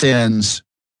transcends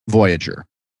Voyager.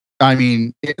 I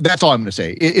mean, that's all I'm going to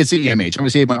say. It's EMH. I'm going to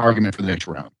save my argument for the next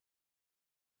round.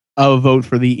 I'll vote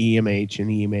for the EMH, and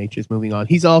EMH is moving on.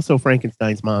 He's also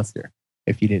Frankenstein's monster,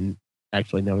 if you didn't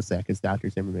actually notice that, because Dr.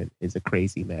 Zimmerman is a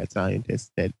crazy mad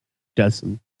scientist that does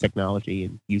some technology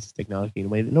and uses technology in a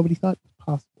way that nobody thought was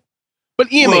possible. But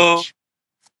EMH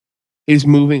is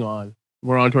moving on.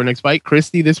 We're on to our next fight.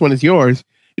 Christy, this one is yours.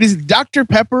 It is Dr.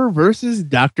 Pepper versus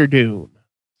Dr. Doom.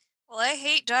 Well, I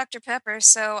hate Dr. Pepper,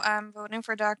 so I'm voting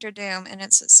for Dr. Doom, and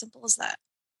it's as simple as that.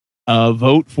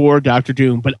 Vote for Dr.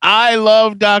 Doom. But I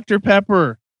love Dr.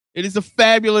 Pepper. It is a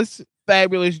fabulous,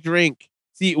 fabulous drink.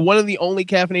 See, one of the only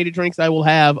caffeinated drinks I will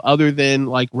have other than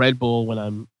like Red Bull when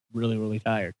I'm really, really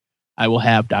tired. I will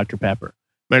have Dr. Pepper.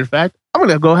 Matter of fact, I'm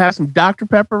going to go have some Dr.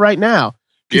 Pepper right now.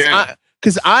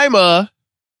 Because I'm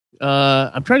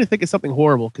trying to think of something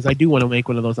horrible because I do want to make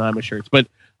one of those I'm a shirts, but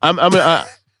I'm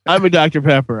a Dr.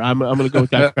 Pepper. I'm going to go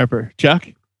with Dr. Pepper. Chuck?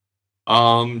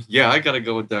 Yeah, I gotta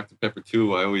go with Dr. Pepper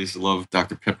too. I always loved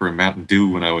Dr. Pepper and Mountain Dew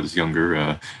when I was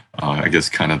younger. I guess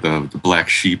kind of the black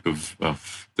sheep of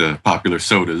the popular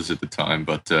sodas at the time.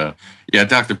 But yeah,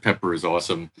 Dr. Pepper is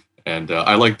awesome. And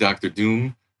I like Dr.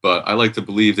 Doom, but I like to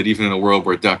believe that even in a world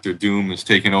where Dr. Doom is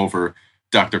taken over,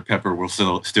 Dr. Pepper will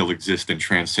still exist and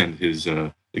transcend his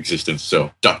existence.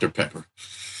 So, Dr. Pepper.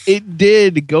 It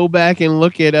did. Go back and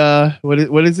look at what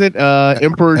is it?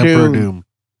 Emperor Doom.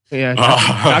 Yeah,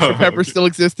 Dr. Pepper still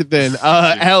existed then.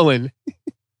 Alan.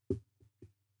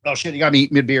 Oh shit! You got me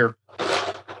eat mid beer.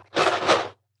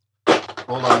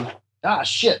 Hold on. Ah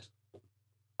shit!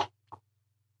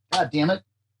 God damn it!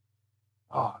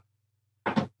 Oh,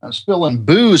 I'm spilling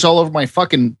booze all over my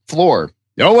fucking floor.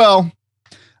 Oh well.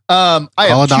 I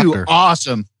have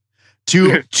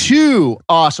two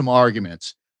awesome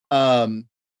arguments. I'm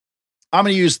going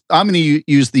to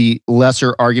use the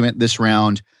lesser argument this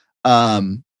round.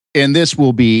 And this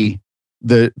will be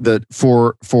the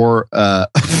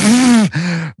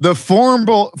the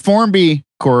Formby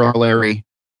corollary.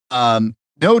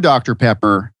 No Dr.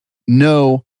 Pepper,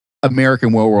 no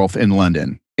American Werewolf in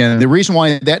London. And the reason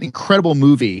why that incredible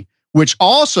movie, which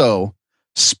also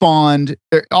spawned,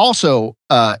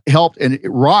 helped and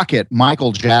rocket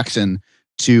Michael Jackson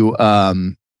to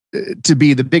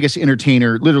be the biggest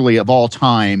entertainer literally of all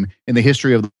time in the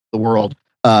history of the world,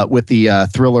 with the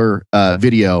Thriller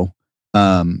video,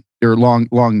 or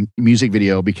long music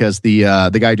video, because the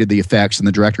guy who did the effects and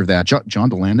the director of that, John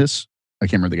DeLandis, I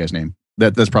can't remember the guy's name.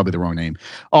 That's probably the wrong name.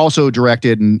 Also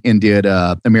directed and did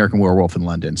American Werewolf in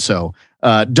London. So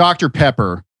Dr.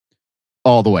 Pepper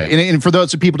all the way. And for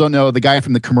those people who don't know, the guy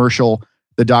from the commercial,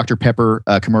 the Dr. Pepper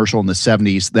commercial in the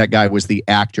 70s, that guy was the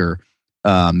actor,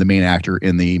 the main actor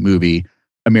in the movie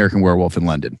American Werewolf in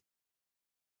London.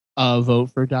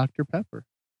 Vote for Dr. Pepper.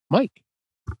 Mike.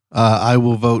 I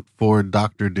will vote for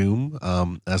Dr. Doom.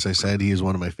 As I said, he is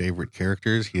one of my favorite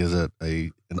characters. He has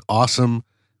an awesome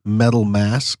metal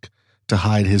mask to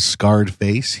hide his scarred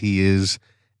face. He is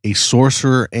a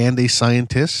sorcerer and a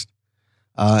scientist.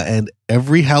 And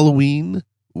every Halloween,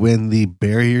 when the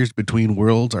barriers between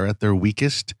worlds are at their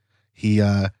weakest, he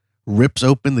rips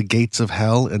open the gates of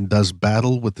hell and does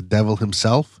battle with the devil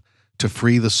himself to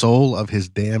free the soul of his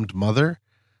damned mother.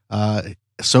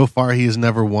 So far, he has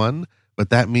never won, but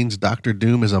that means Dr.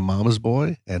 Doom is a mama's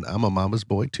boy, and I'm a mama's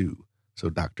boy too. So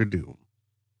Dr. Doom.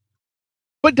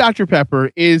 But Dr.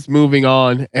 Pepper is moving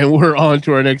on, and we're on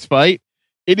to our next fight.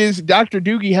 It is Dr.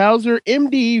 Doogie Howser,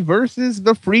 MD, versus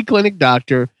the Free Clinic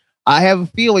Doctor. I have a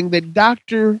feeling that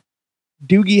Dr.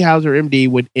 Doogie Howser, MD,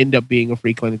 would end up being a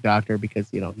Free Clinic Doctor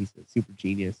because, he's a super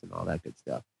genius and all that good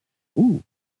stuff. Ooh,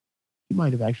 he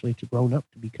might have actually grown up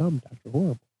to become Dr.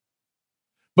 Horrible.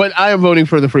 But I am voting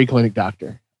for the Free Clinic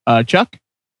Doctor. Chuck?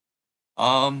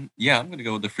 Yeah, I'm going to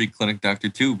go with the Free Clinic Doctor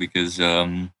too, because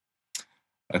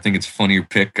I think it's a funnier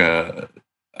pick.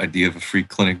 Idea of a free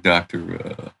clinic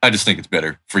doctor. I just think it's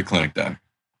better. Free clinic doctor.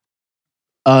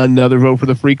 Another vote for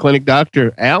the Free Clinic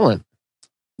Doctor. Alan.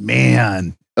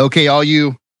 Man. Okay, all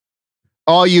you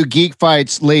Geek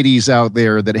Fights ladies out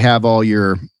there that have all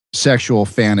your sexual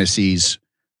fantasies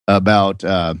about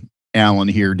Alan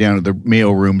here down at the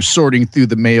mail room, sorting through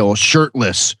the mail,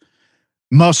 shirtless,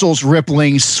 muscles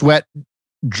rippling, sweat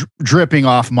dripping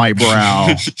off my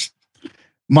brow.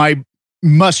 My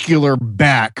muscular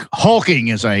back hulking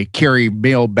as I carry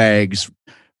mail bags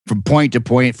from point to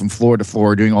point, from floor to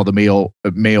floor, doing all the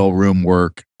mail room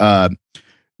work.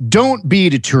 Don't be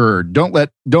deterred. Don't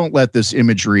let this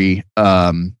imagery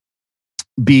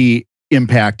be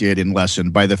impacted and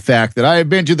lessened by the fact that I have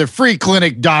been to the Free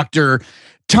Clinic Doctor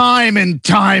time and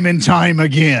time and time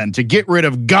again to get rid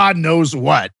of God knows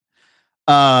what.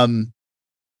 I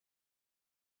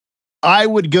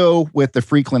would go with the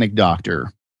Free Clinic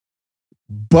Doctor.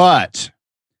 But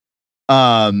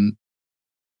Neil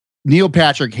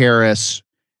Patrick Harris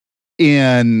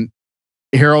in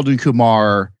Harold and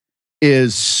Kumar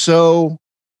is so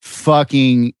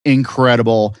fucking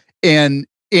incredible. And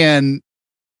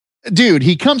dude,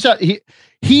 he comes out,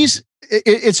 it's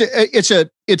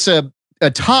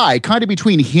a tie kind of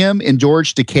between him and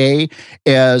George Takei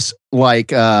as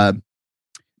like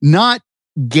not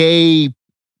gay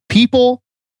people,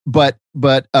 but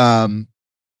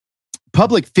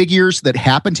public figures that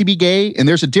happen to be gay, and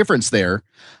there's a difference there,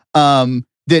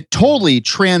 that totally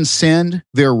transcend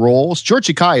their roles. George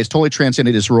Takei has totally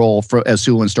transcended his role as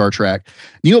Sulu in Star Trek.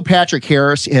 Neil Patrick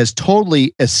Harris has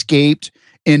totally escaped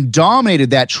and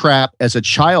dominated that trap as a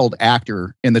child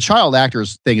actor. And the child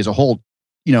actors thing is a whole,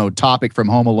 topic, from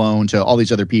Home Alone to all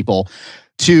these other people,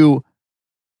 to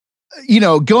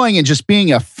going and just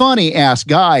being a funny ass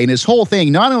guy. And his whole thing,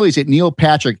 not only is it Neil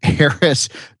Patrick Harris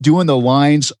doing the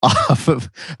lines off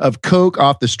of coke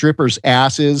off the strippers'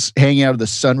 asses, hanging out of the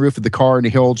sunroof of the car in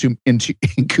Harold and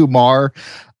Kumar.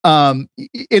 In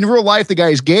real life, the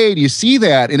guy's gay, and you see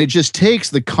that, and it just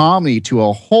takes the comedy to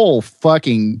a whole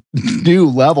fucking new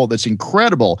level that's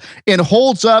incredible and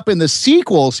holds up in the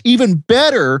sequels even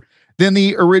better than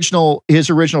his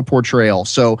original portrayal.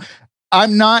 So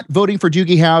I'm not voting for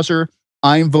Doogie Howser.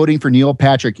 I'm voting for Neil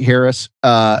Patrick Harris.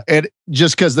 And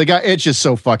just because the guy, it's just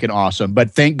so fucking awesome.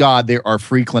 But thank God there are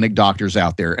Free Clinic Doctors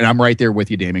out there. And I'm right there with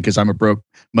you, Damon, because I'm a broke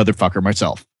motherfucker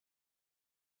myself.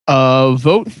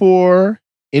 Vote for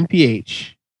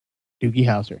NPH, Doogie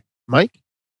Howser. Mike?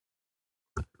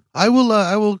 I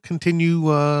will continue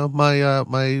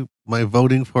my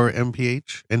voting for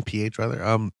NPH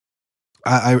rather.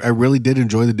 I really did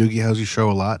enjoy the Doogie Howser show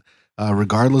a lot.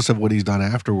 Regardless of what he's done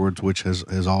afterwards, which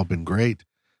has all been great.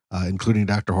 including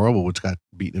Dr. Horrible, which got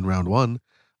beaten in round 1.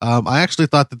 I actually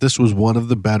thought that this was one of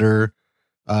the better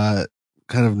kind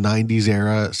of 90s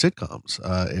era sitcoms.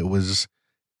 It was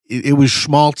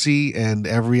schmaltzy, and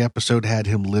every episode had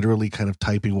him literally kind of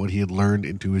typing what he had learned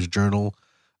into his journal.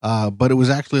 But it was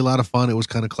actually a lot of fun. It was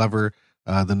kind of clever.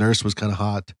 The nurse was kind of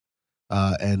hot.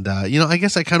 I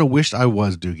guess I kind of wished I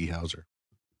was Doogie Howser.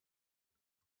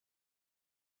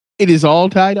 It is all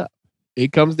tied up.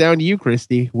 It comes down to you,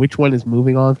 Christy. Which one is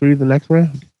moving on through the next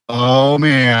round? Oh,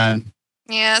 man.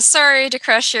 Yeah, sorry to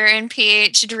crush your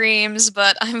NPH dreams,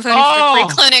 but I'm voting for Free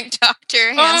Clinic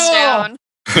Doctor, hands down.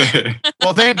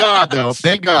 Well, thank God, though.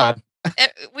 Thank God.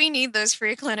 We need those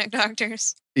Free Clinic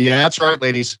Doctors. Yeah, that's right,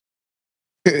 ladies.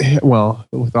 Well,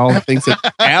 with all the things that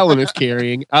Alan is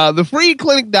carrying, the Free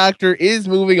Clinic Doctor is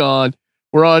moving on.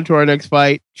 We're on to our next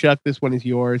fight. Chuck, this one is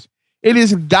yours. It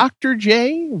is Dr.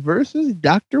 J versus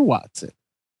Dr. Watson.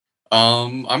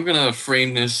 I'm gonna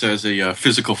frame this as a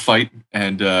physical fight,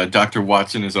 and Dr.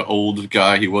 Watson is an old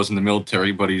guy. He was in the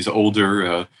military, but he's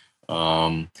older.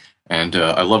 And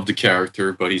I love the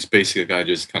character, but he's basically a guy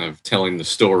just kind of telling the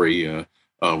story.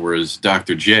 Whereas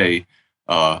Dr. J,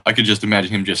 I could just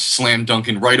imagine him just slam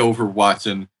dunking right over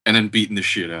Watson and then beating the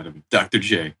shit out of him. Dr.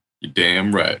 J, you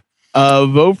damn right.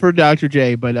 Vote for Dr.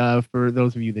 J, but for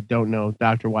those of you that don't know,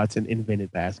 Dr. Watson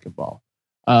invented basketball.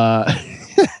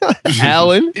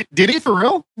 Alan, did he for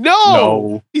real?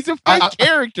 No. He's a fake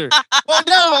character.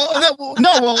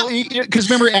 Well, because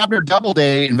remember Abner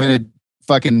Doubleday invented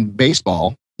fucking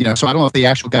baseball. So I don't know if the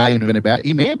actual guy invented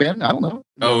he may have been. I don't know.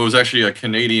 No, it was actually a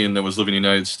Canadian that was living in the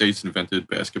United States invented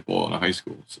basketball in a high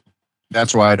school. So.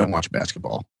 That's why I don't watch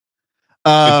basketball.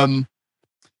 The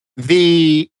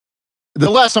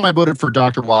last time I voted for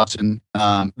Dr. Watson,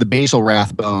 the Basil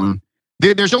Rathbone.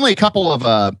 There's only a couple of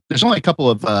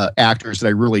actors that I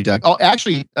really dug. Oh,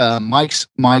 actually, Mike's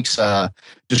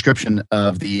description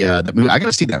of the movie. I got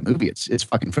to see that movie. It's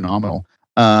fucking phenomenal.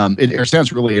 It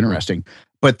sounds really interesting.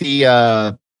 But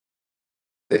I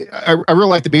really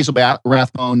like the Basil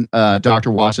Rathbone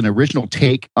Dr. Watson original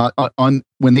take on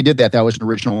when they did that. That was an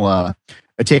original a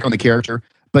take on the character.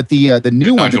 But the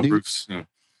new Nigel one, Bruce. Yeah.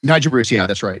 Nigel Bruce, yeah,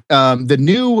 that's right. The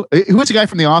new who's the guy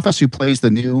from The Office who plays the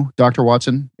new Dr.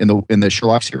 Watson in the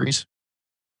Sherlock series?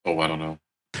 Oh, I don't know.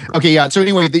 Okay, yeah. So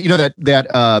anyway,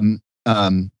 the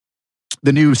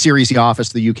new series, The Office,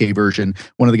 the UK version.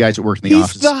 One of the guys that worked in The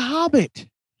Office. He's the Hobbit.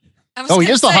 Oh,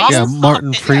 he is the Hobbit. Yeah,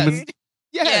 Martin Freeman.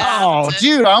 Yeah. Oh,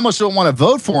 dude, I almost don't want to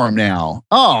vote for him now.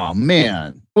 Oh,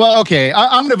 man. Well, okay,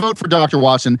 I'm going to vote for Dr.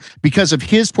 Watson because of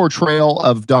his portrayal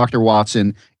of Dr.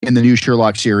 Watson in the new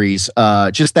Sherlock series.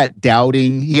 Just that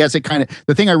doubting. He has a kind of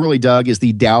the thing I really dug is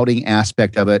the doubting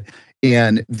aspect of it.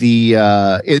 And the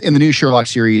in the new Sherlock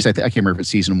series, I can't remember if it's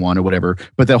season 1 or whatever,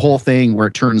 but the whole thing where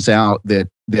it turns out that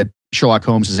Sherlock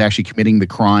Holmes is actually committing the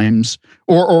crimes,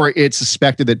 or it's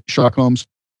suspected that Sherlock Holmes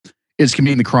is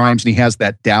committing the crimes, and he has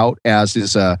that doubt as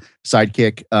his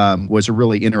sidekick, was a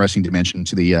really interesting dimension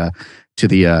to the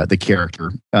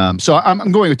character. So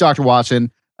I'm going with Dr.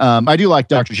 Watson. I do like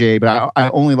Dr. J, but I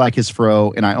only like his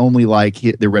fro, and I only like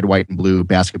the red, white, and blue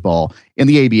basketball. And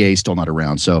the ABA is still not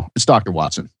around, so it's Dr.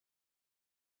 Watson.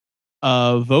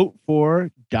 Vote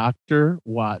for Dr.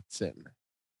 Watson.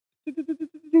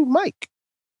 Mike.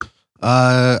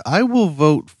 I will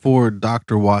vote for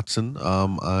Dr. Watson.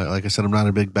 Like I said, I'm not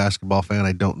a big basketball fan.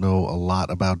 I don't know a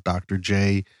lot about Dr.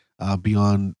 J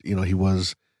beyond, he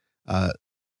was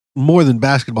more than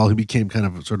basketball. He became kind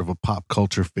of sort of a pop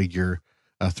culture figure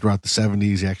throughout the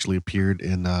 70s. He actually appeared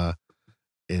in a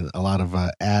lot of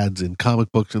ads in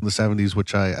comic books in the 70s,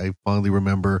 which I fondly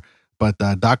remember. But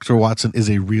Dr. Watson is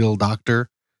a real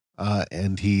doctor,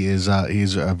 and he's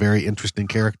a very interesting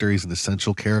character. He's an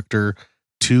essential character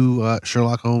to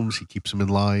Sherlock Holmes. He keeps him in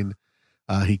line.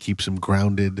 He keeps him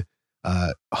grounded.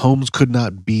 Holmes could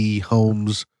not be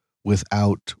Holmes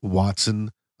without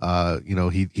Watson.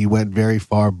 He went very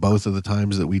far both of the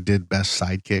times that we did Best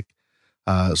Sidekick.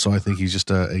 So I think he's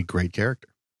just a great character.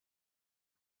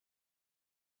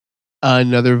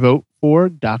 Another vote for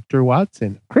Dr.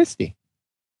 Watson. Christy.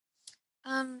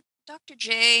 Dr.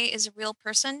 J is a real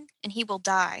person, and he will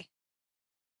die.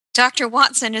 Dr.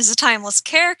 Watson is a timeless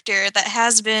character that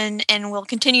has been and will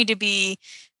continue to be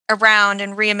around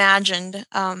and reimagined.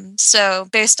 So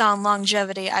based on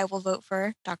longevity, I will vote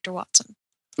for Dr. Watson.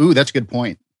 Ooh, that's a good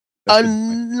point.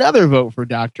 Another vote for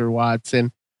Dr.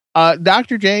 Watson.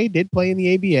 Dr. J did play in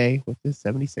the ABA with the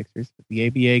 76ers. The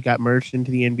ABA got merged into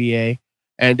the NBA.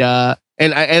 And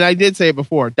I did say it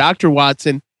before, Dr.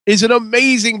 Watson is an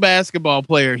amazing basketball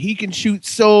player. He can shoot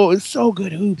so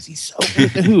good hoops. He's so good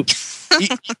at the hoops.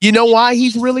 You know why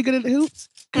he's really good at the hoops?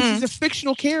 Because he's a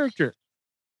fictional character.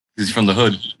 He's from the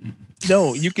hood.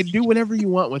 No, you can do whatever you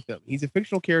want with him. He's a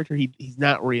fictional character. He's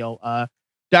not real.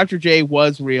 Dr. J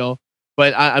was real,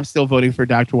 but I'm still voting for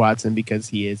Dr. Watson because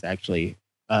he is actually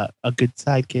a good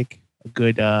sidekick, a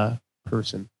good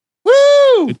person.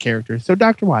 Woo! Good character. So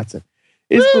Dr. Watson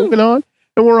is moving on,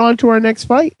 and we're on to our next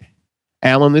fight.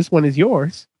 Alan, this one is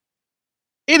yours.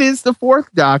 It is the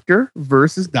Fourth Doctor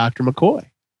versus Dr. McCoy.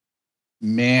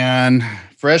 Man,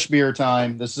 fresh beer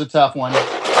time. This is a tough one.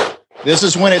 This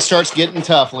is when it starts getting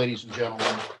tough, ladies and gentlemen.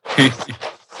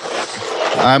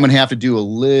 I'm going to have to do a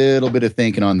little bit of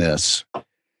thinking on this.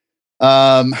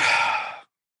 Tom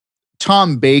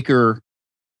Baker,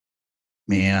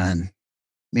 man,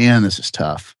 this is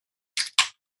tough.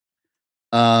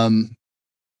 When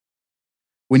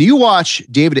you watch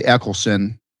David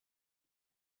Eccleston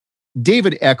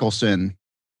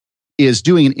is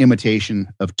doing an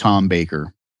imitation of Tom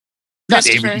Baker. Not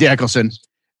David Eccleston.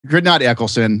 Not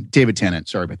Eccleston, David Tennant.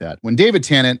 Sorry about that. When David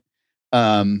Tennant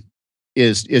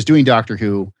is doing Doctor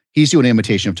Who, he's doing an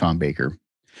imitation of Tom Baker.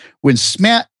 When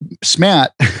Smat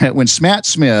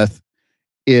Smith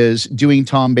is doing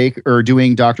Tom Baker or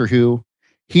doing Doctor Who,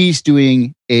 he's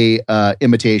doing a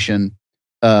imitation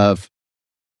of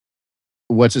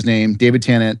what's his name, David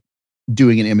Tennant,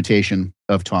 doing an imitation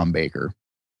of Tom Baker.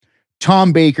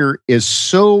 Tom Baker is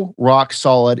so rock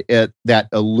solid at that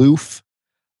aloof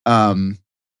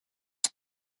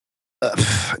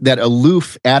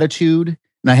attitude.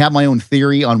 And I have my own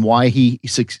theory on why he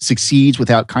succeeds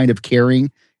without kind of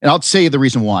caring. And I'll say the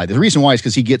reason why. The reason why is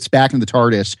because he gets back in the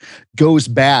TARDIS, goes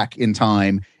back in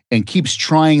time, and keeps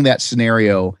trying that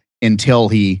scenario until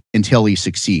he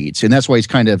succeeds. And that's why he's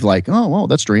kind of like, oh, well,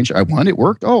 that's strange. I won. It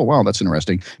worked. Oh, wow, that's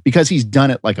interesting. Because he's done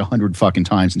it like 100 fucking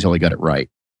times until he got it right.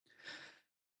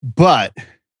 But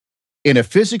in a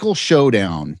physical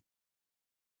showdown,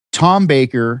 Tom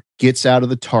Baker gets out of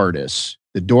the TARDIS.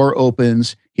 The door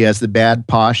opens. He has the bad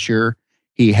posture.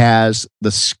 He has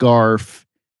the scarf,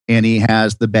 and he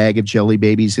has the bag of jelly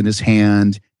babies in his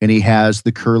hand, and he has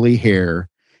the curly hair.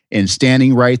 And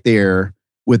standing right there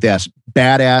with that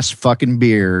badass fucking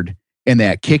beard and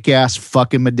that kick-ass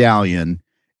fucking medallion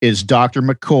is Dr.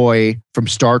 McCoy from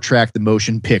Star Trek: The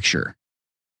Motion Picture.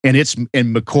 And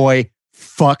McCoy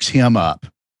fucks him up.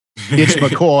 It's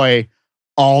McCoy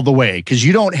all the way, because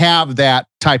you don't have that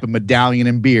type of medallion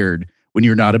and beard when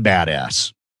you're not a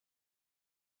badass.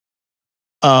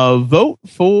 Vote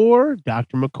for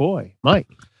Dr. McCoy. Mike.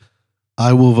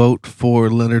 I will vote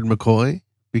for Leonard McCoy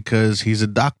because he's a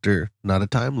doctor, not a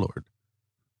Time Lord.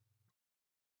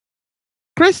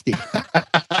 Christy.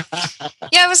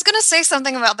 Yeah, I was going to say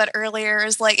something about that earlier.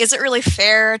 Is it really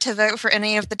fair to vote for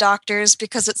any of the doctors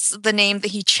because it's the name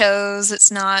that he chose? It's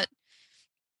not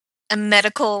a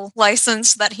medical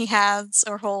license that he has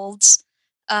or holds.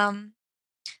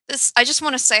 I just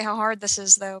want to say how hard this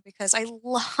is, though, because I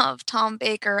love Tom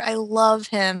Baker. I love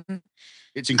him.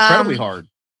 It's incredibly hard.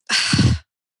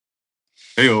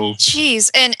 Hey-o. Jeez,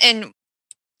 and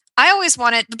I always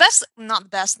wanted not the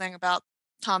best thing about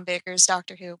Tom Baker's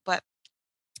Doctor Who, but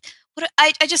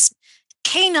I just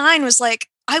K9 was like,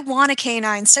 I want a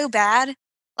K9 so bad.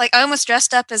 Like, I almost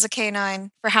dressed up as a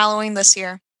K9 for Halloween this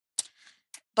year.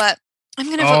 But I'm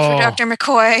going to vote for Dr.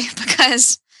 McCoy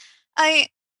because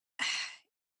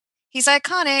he's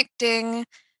iconic, ding.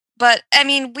 But I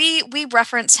mean, we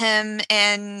reference him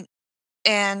and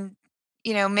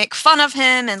make fun of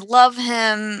him and love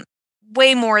him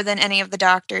way more than any of the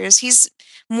doctors. He's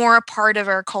more a part of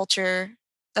our culture,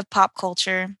 of pop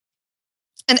culture.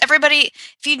 And everybody,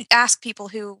 if you ask people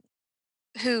who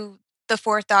the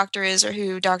Fourth Doctor is or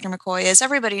who Dr. McCoy is,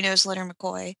 everybody knows Leonard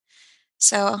McCoy.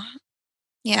 So,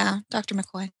 yeah, Dr.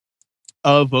 McCoy.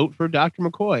 Vote for Dr.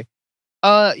 McCoy.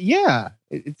 Yeah,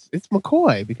 it's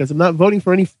McCoy because I'm not voting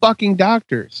for any fucking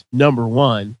doctors. Number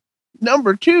one.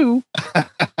 Number two,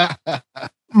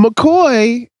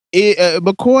 McCoy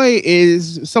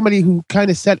is somebody who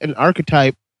kind of set an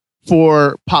archetype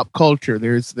for pop culture.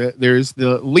 There's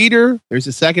the leader, there's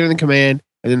the second in command,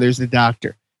 and then there's the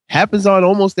doctor. Happens on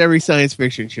almost every science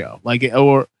fiction show,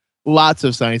 or lots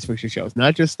of science fiction shows,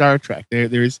 not just Star Trek.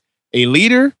 There's a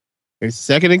leader, there's a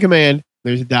second in command,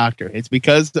 there's a doctor. It's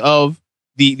because of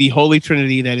the holy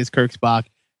trinity that is Kirk, Spock,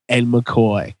 and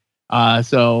McCoy.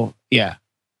 So yeah,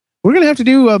 we're gonna have to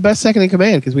do best second in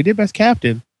command because we did best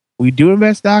captain. We doing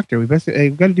best doctor. We've got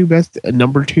to do best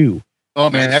number two. Oh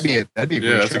man, that'd be a great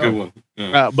that's show. a good one.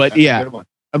 Yeah. But yeah,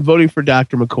 I'm voting for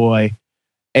Dr. McCoy.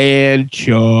 And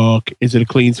Chuck, is it a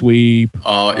clean sweep?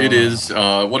 It is.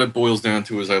 What it boils down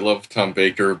to is I love Tom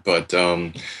Baker, but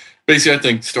basically I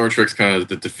think Star Trek's kind of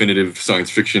the definitive science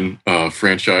fiction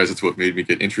franchise. It's what made me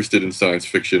get interested in science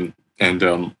fiction.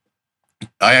 And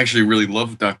I actually really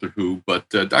love Doctor Who, but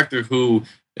Doctor Who,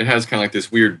 it has kind of like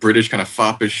this weird British kind of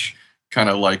foppish, kind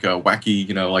of like a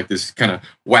wacky, like this kind of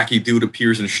wacky dude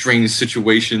appears in strange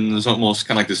situations, almost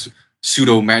kind of like this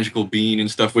pseudo magical being and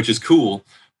stuff, which is cool.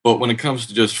 But when it comes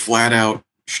to just flat out,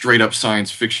 straight up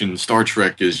science fiction, Star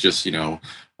Trek is just,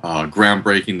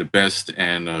 groundbreaking, the best.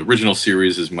 And original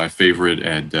series is my favorite.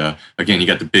 And again, you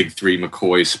got the big three: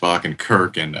 McCoy, Spock, and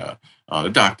Kirk. And the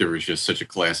Doctor is just such a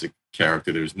classic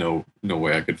character. There's no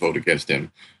way I could vote against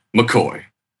him. McCoy.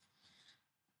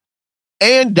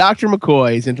 And Dr.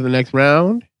 McCoy is into the next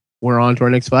round. We're on to our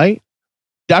next fight.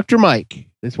 Dr. Mike,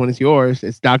 this one is yours.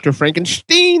 It's Dr.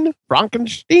 Frankenstein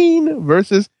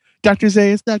versus Dr.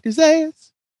 Zaius. Dr.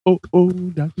 Zaius. Oh,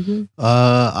 Dr. Zaius.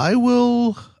 I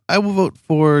will vote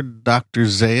for Dr.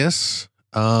 Zaius.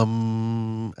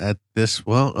 At this,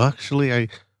 well, actually,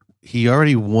 he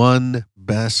already won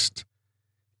Best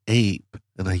Ape,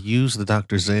 and I used the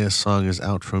Dr. Zaius song as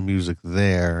outro music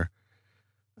there.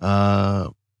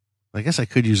 I guess I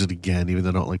could use it again, even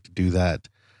though I don't like to do that.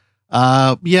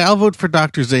 Yeah, I'll vote for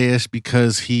Dr. Zaius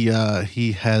because he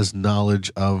has knowledge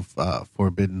of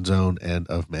Forbidden Zone and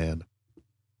of man.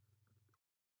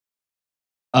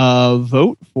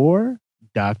 Vote for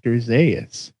Dr.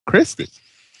 Zaius. Christy.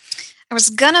 I was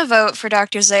gonna vote for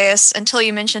Dr. Zaius until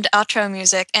you mentioned outro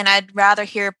music, and I'd rather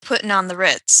hear Puttin' on the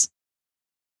Ritz.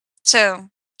 So,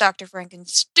 Dr.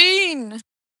 Frankenstein.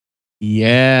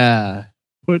 Yeah,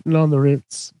 Puttin' on the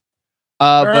Ritz.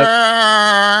 But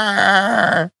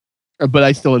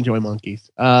I still enjoy monkeys.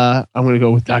 I'm going to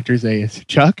go with Dr. Zaius.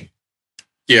 Chuck?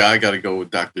 Yeah, I got to go with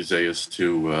Dr. Zaius,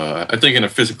 too. I think in a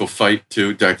physical fight,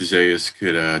 too, Dr. Zaius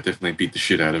could definitely beat the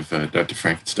shit out of Dr.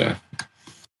 Frankenstein.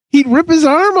 He'd rip his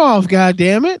arm off,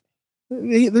 goddammit.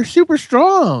 They're super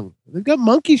strong. They've got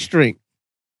monkey strength.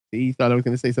 He thought I was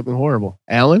going to say something horrible.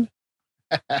 Alan?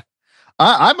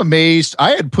 I'm amazed.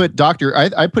 I had put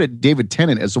I put it David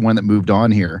Tennant as the one that moved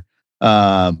on here.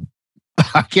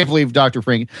 I can't believe Dr.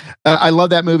 Frank. I love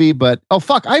that movie, but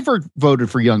I voted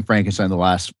for Young Frankenstein the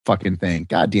last fucking thing.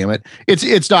 God damn it!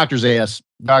 It's Dr. Zaius.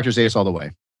 Dr. Zaius all the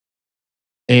way.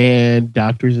 And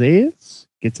Dr. Zaius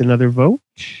gets another vote,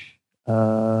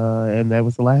 and that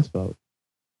was the last vote.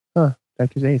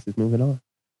 Dr. Zaius is moving on.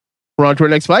 We're on to our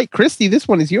next fight. Christy, this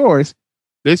one is yours.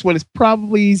 This one is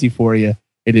probably easy for you.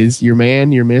 It is your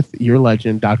man, your myth, your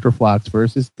legend, Dr. Phlox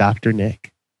versus Dr.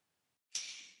 Nick.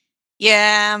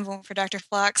 Yeah, I'm voting for Dr.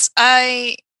 Phlox.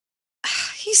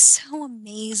 He's so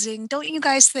amazing. Don't you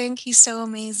guys think he's so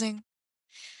amazing?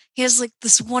 He has like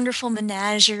this wonderful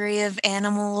menagerie of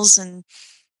animals and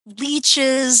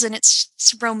leeches, and it's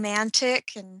romantic,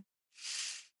 and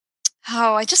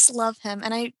I just love him.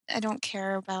 And I don't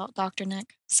care about Dr.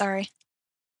 Nick. Sorry.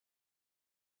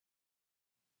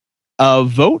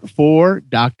 Vote for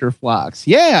Dr. Phlox.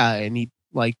 Yeah, and he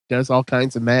does all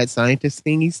kinds of mad scientist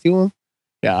thingies to him.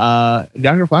 Yeah,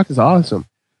 Dr. Phlox is awesome.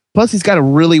 Plus, he's got a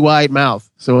really wide mouth,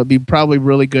 so it'd be probably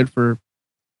really good for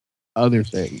other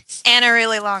things. And a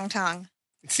really long tongue.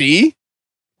 See?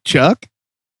 Chuck?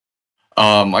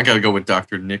 I got to go with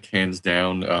Dr. Nick, hands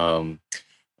down.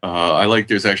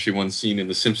 There's actually one scene in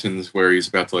The Simpsons where he's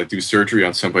about to do surgery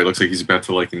on somebody. It looks like he's about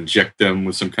to inject them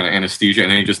with some kind of anesthesia,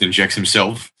 and then he just injects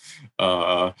himself.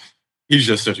 He's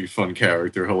just such a fun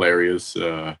character, hilarious.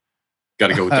 Got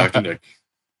to go with Dr. Nick.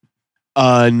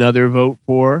 Another vote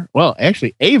for,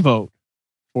 a vote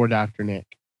for Dr. Nick.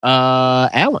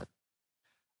 Alan.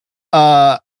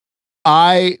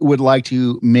 I would like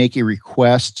to make a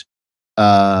request,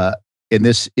 and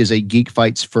this is a Geek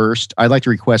Fights first. I'd like to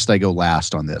request I go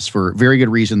last on this for a very good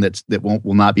reason that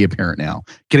will not be apparent now.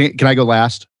 Can I go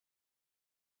last?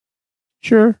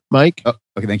 Sure, Mike. Oh,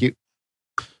 okay, thank you.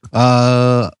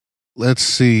 Let's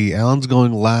see. Alan's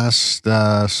going last,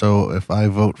 so if I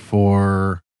vote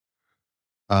for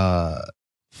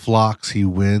Phlox, he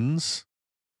wins,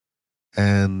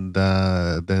 and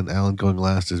then Alan going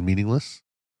last is meaningless.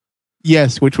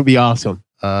 Yes, which would be awesome.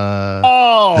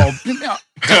 Steal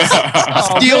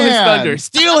his thunder!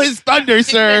 Steal his thunder,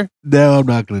 sir! No, I'm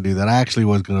not going to do that. I actually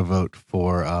was going to vote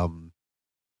for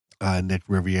Nick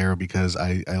Riviera because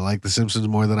I like The Simpsons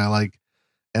more than I like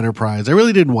Enterprise. I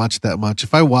really didn't watch that much.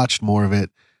 If I watched more of it,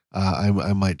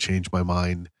 I might change my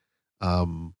mind.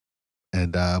 And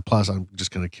plus, I'm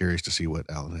just kind of curious to see what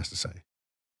Alan has to say.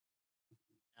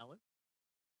 Alan?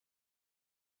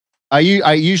 I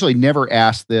usually never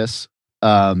ask this.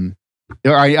 I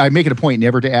make it a point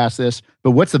never to ask this.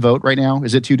 But what's the vote right now?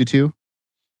 Is it 2-2?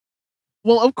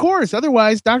 Well, of course.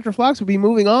 Otherwise, Dr. Phlox would be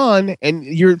moving on, and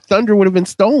your thunder would have been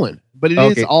stolen. But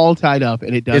it is all tied up,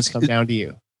 and it does come down to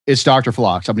you. It's Dr.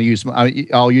 Phlox. I'll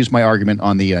use my argument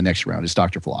on the next round. It's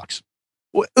Dr. Phlox.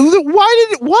 Why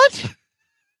did it? What?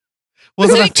 Well,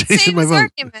 So then you I'm can changing save my his vote.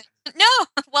 argument. No.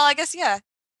 Well, I guess, yeah.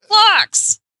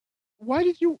 Phlox. Why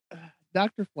did you?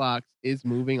 Dr. Phlox is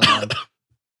moving on,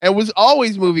 and was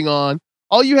always moving on.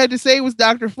 All you had to say was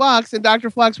Dr. Phlox, and Dr.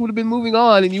 Phlox would have been moving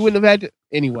on, and you wouldn't have had to.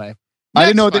 Anyway, I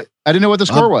didn't know what the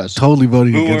score was. Totally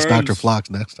voting Who against earns? Dr. Phlox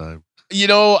next time. you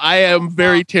know, I am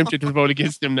very tempted to vote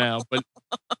against him now, but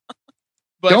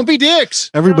Don't be dicks.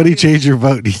 Everybody change your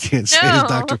vote. You can't say it's No.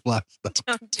 Dr. Phlox.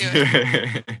 Don't do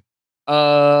it.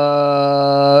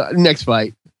 Next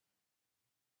fight.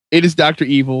 It is Dr.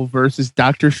 Evil versus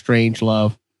Dr.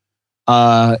 Strangelove.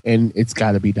 And it's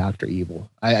got to be Dr. Evil.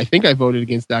 I think I voted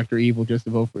against Dr. Evil just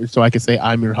to vote for, so I could say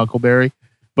I'm your Huckleberry.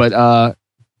 But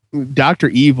Dr.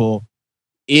 Evil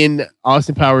in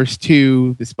Austin Powers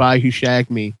 2, The Spy Who Shagged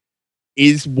Me,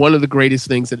 is one of the greatest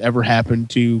things that ever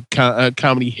happened to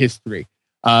comedy history.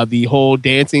 The whole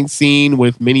dancing scene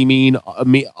with Mini Mean,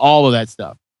 all of that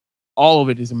stuff. All of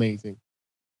it is amazing.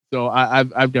 So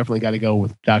I've definitely got to go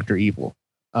with Dr. Evil.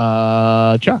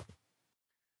 Chuck.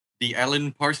 The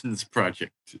Alan Parsons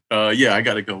Project. Yeah, I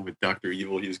got to go with Dr.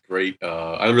 Evil. He was great.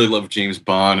 I really love James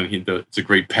Bond, and it's a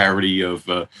great parody of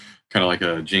kind of like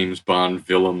a James Bond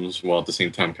villains, while at the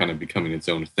same time kind of becoming its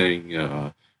own thing.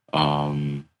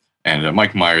 And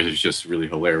Mike Myers is just really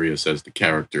hilarious as the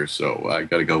character, so I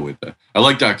got to go with that. I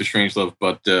like Dr. Strangelove,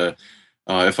 but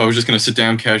if I was just going to sit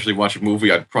down casually watch a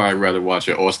movie, I'd probably rather watch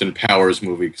an Austin Powers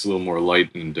movie. It's a little more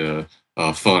light and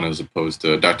fun, as opposed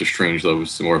to Dr. Strangelove.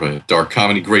 It's more of a dark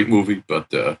comedy, great movie,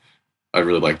 but I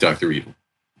really like Dr. Evil.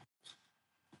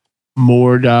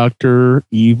 More Dr.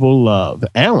 Evil love.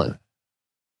 Alan.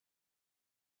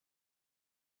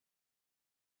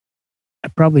 I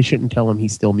probably shouldn't tell him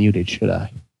he's still muted, should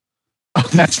I? Oh,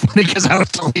 that's funny because I was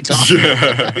totally talking.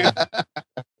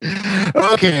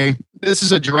 Okay, this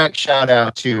is a direct shout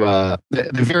out to the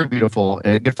very beautiful,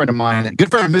 good friend of mine, good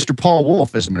friend of Mr. Paul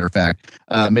Wolf, as a matter of fact,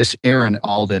 Miss Erin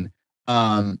Alden,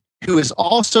 who is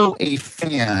also a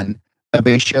fan of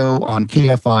a show on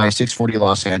KFI 640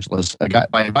 Los Angeles, a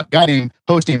guy named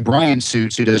hosting Brian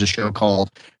Suits, who does a show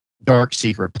called Dark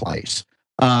Secret Place.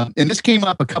 And this came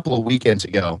up a couple of weekends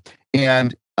ago,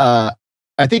 and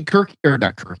I think Kirk,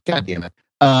 God damn it,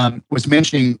 was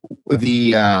mentioning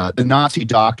the Nazi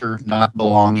doctor not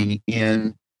belonging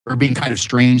in, or being kind of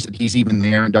strange that he's even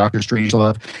there in Dr.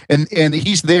 Strangelove. And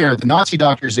he's there, the Nazi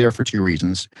doctor is there for two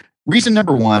reasons. Reason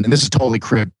number one, and this is totally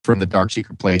cribbed from the Dark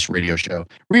Secret Place radio show.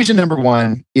 Reason number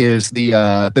one is the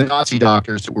Nazi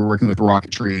doctors that were working with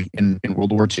rocketry in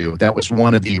World War II. That was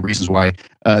one of the reasons why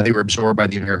they were absorbed by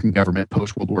the American government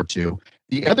post-World War II.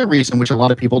 The other reason, which a lot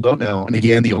of people don't know, and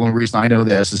again, the only reason I know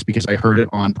this is because I heard it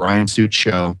on Brian Suit's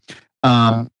show,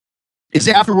 is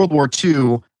after World War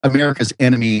II, America's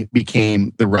enemy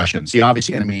became the Russians. The obvious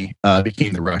enemy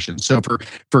became the Russians. So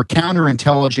for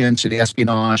counterintelligence and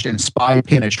espionage and spy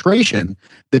penetration,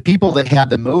 the people that had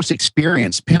the most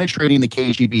experience penetrating the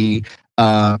KGB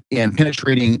and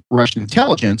penetrating Russian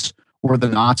intelligence were the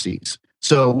Nazis.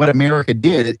 So what America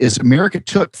did is America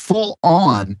took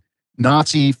full-on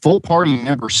Nazi full-party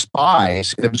member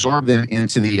spies and absorbed them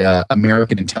into the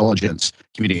American intelligence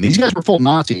community. These guys were full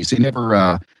Nazis. They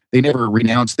never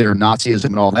renounced their Nazism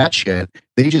and all that shit.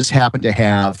 They just happened to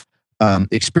have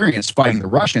experience fighting the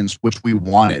Russians, which we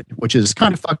wanted, which is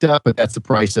kind of fucked up, but that's the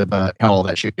price of how all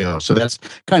that shit goes. So that's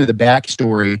kind of the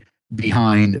backstory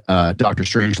behind Dr.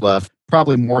 Strangelove,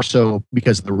 probably more so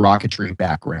because of the rocketry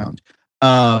background.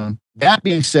 That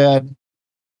being said,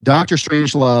 Dr.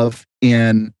 Strangelove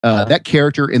in that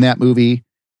character in that movie,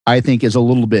 I think is a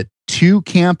little bit too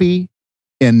campy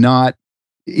and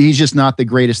he's just not the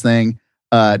greatest thing.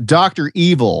 Dr.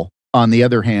 Evil, on the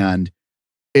other hand,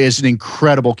 is an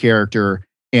incredible character,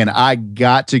 and I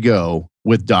got to go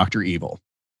with Dr. Evil.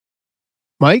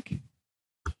 Mike?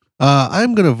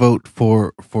 I'm going to vote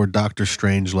for Dr.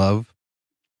 Strangelove.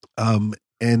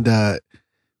 And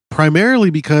primarily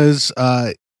because,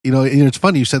 it's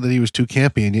funny you said that he was too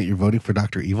campy, and yet you're voting for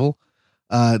Dr. Evil.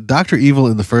 Dr. Evil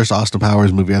in the first Austin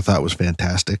Powers movie I thought was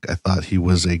fantastic. I thought he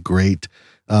was a great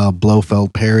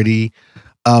Blofeld parody.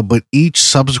 But each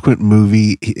subsequent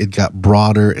movie, it got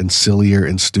broader and sillier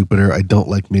and stupider. I don't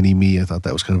like Mini-Me. I thought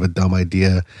that was kind of a dumb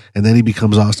idea. And then he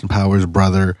becomes Austin Powers'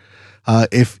 brother.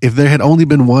 If there had only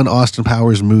been one Austin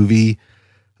Powers movie,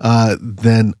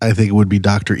 then I think it would be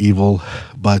Dr. Evil.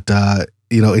 But,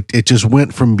 it just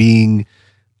went from being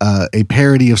a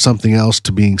parody of something else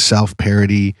to being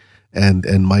self-parody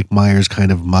and Mike Myers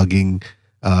kind of mugging.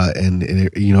 And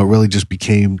it really just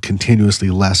became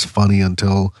continuously less funny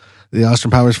until the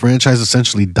Austin Powers franchise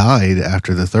essentially died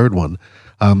after the third one.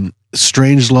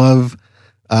 Strangelove,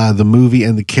 The movie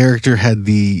and the character had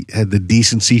the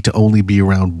decency to only be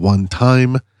around one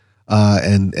time,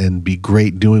 and be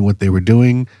great doing what they were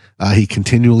doing. He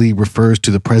continually refers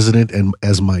to the president and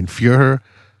as Mein Führer.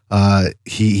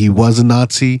 He was a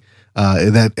Nazi.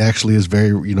 That actually is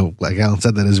very, like Alan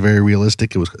said, that is very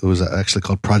realistic. It was actually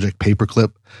called Project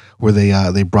Paperclip, where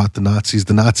they brought the Nazis.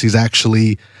 The Nazis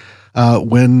actually,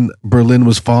 when Berlin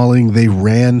was falling, they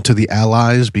ran to the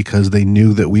Allies because they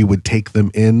knew that we would take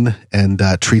them in and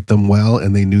treat them well,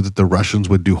 and they knew that the Russians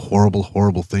would do horrible,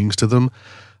 horrible things to them.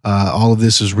 All of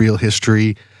this is real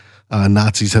history.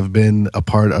 Nazis have been a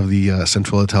part of the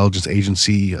Central Intelligence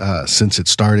Agency since it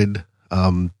started.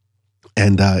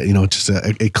 It's just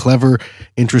a clever,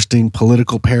 interesting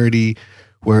political parody,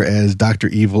 whereas Dr.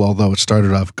 Evil, although it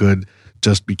started off good,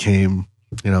 just became,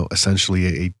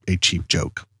 essentially a cheap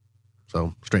joke.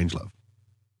 So, Strangelove.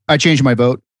 I changed my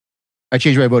vote. I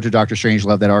changed my vote to Dr.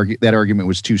 Strangelove. That argument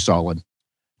was too solid.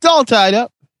 It's all tied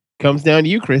up. Comes down to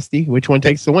you, Christy. Which one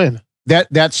takes the win?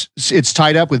 It's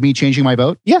tied up with me changing my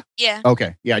vote? Yeah. Yeah.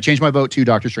 Okay. Yeah, I changed my vote to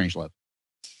Dr. Strangelove.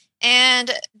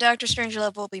 And Dr.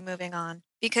 Strangelove will be moving on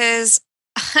because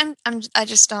I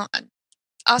just don't.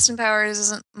 Austin Powers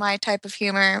isn't my type of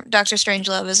humor. Dr.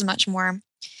 Strangelove is much more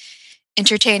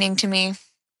entertaining to me.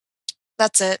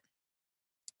 That's it.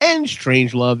 And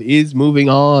Strangelove is moving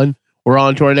on. We're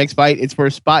on to our next fight. It's for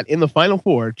a spot in the final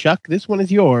four. Chuck, this one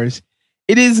is yours.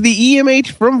 It is the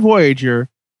EMH from Voyager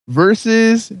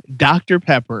versus Dr.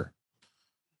 Pepper.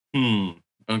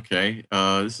 Okay.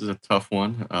 This is a tough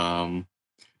one. Part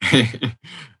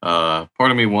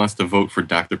of me wants to vote for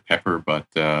Dr. Pepper, but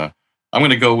I'm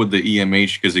going to go with the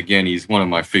EMH because, again, he's one of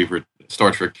my favorite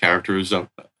Star Trek characters.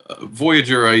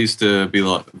 Voyager, I used to be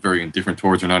very indifferent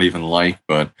towards or not even like,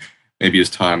 but maybe as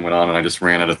time went on and I just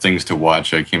ran out of things to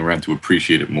watch, I came around to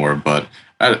appreciate it more. But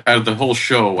out of the whole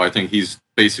show, I think he's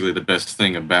basically the best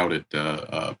thing about it.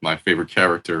 My favorite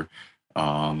character,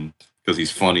 because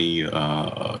he's funny,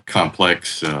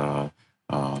 complex. The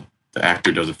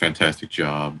actor does a fantastic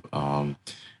job.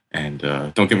 And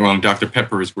don't get me wrong, Dr.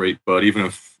 Pepper is great, but even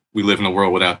if we live in a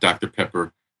world without Dr.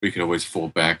 Pepper, we could always fall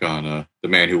back on the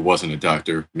man who wasn't a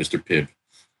doctor, Mr. Pibb.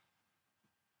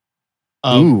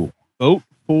 Vote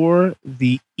for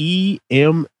the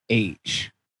EMH.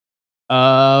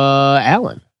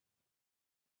 Alan.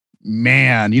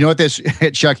 Man, you know what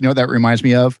Chuck, you know what that reminds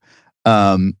me of?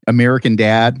 American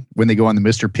Dad, when they go on the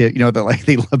Mr. Pibb,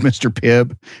 they love Mr.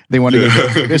 Pibb. They want to go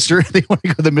to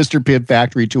the Mr. Pibb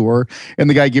factory tour, and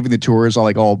the guy giving the tour is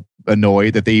all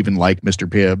annoyed that they even like Mr.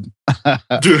 Pibb. I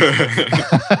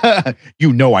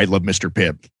love Mr.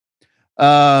 Pibb.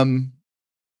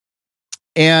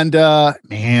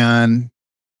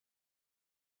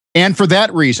 And for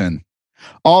that reason,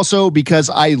 also because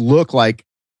I look like,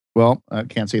 I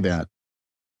can't say that.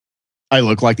 I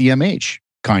look like the MH,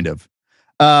 kind of.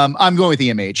 I'm going with the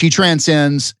MH. He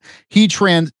transcends.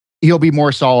 He'll be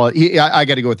more solid. I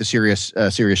got to go with the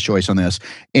serious choice on this.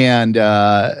 And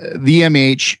the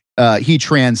MH, he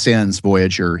transcends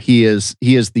Voyager. He is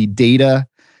the Data.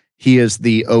 He is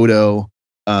the Odo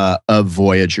of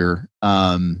Voyager.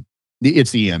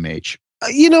 It's the EMH.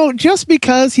 Just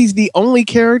because he's the only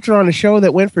character on a show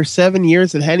that went for 7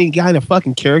 years and had any kind of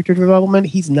fucking character development,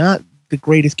 he's not the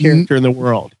greatest character in the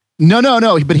world. No,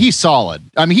 but he's solid.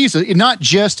 I mean, he's not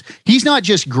just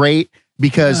great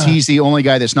because he's the only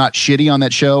guy that's not shitty on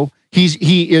that show.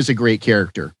 He is a great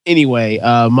character. Anyway,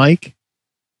 Mike.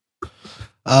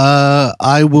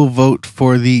 I will vote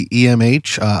for the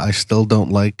EMH. I still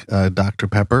don't like Dr.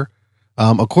 Pepper.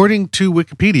 According to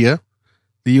Wikipedia,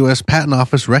 the U.S. Patent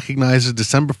Office recognizes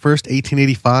December 1st,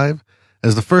 1885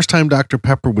 as the first time Dr.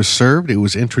 Pepper was served. It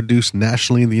was introduced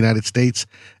nationally in the United States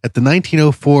at the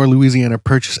 1904 Louisiana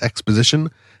Purchase Exposition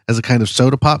as a kind of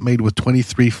soda pop made with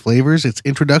 23 flavors. Its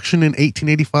introduction in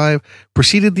 1885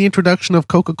 preceded the introduction of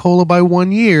Coca-Cola by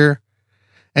 1 year,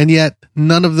 and yet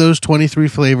none of those 23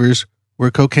 flavors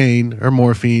were cocaine or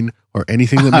morphine or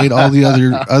anything that made all the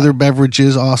other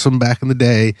beverages awesome back in the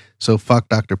day. So fuck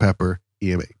Dr. Pepper,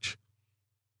 EMH.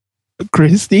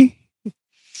 Christy?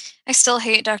 I still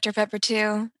hate Dr. Pepper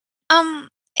too. And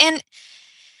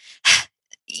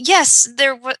yes,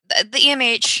 the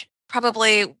EMH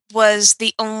probably was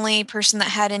the only person that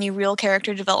had any real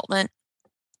character development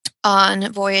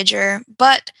on Voyager,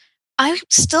 but I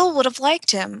still would have liked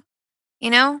him.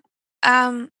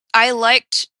 I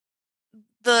liked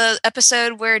the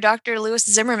episode where Dr. Lewis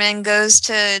Zimmerman goes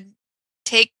to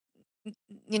take,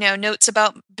 notes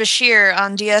about Bashir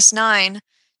on DS9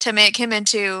 to make him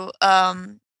into a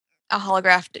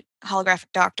holographic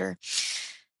doctor.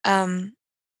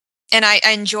 and I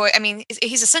enjoy. I mean,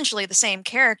 he's essentially the same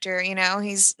character. You know,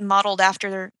 he's modeled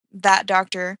after that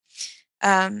Doctor.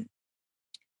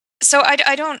 So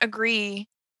I don't agree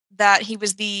that he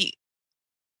was the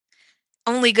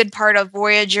only good part of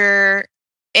Voyager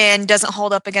and doesn't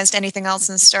hold up against anything else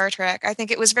in Star Trek. I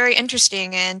think it was very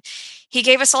interesting, and he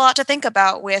gave us a lot to think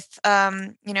about with,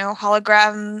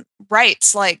 hologram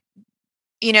rights. Like,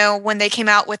 when they came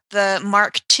out with the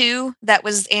Mark II, that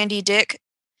was Andy Dick.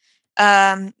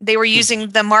 They were using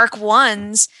the Mark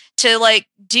I's to like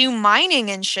do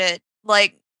mining and shit.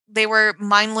 Like they were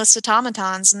mindless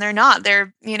automatons, and they're not.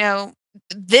 They're,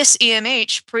 this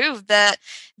EMH proved that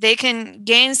they can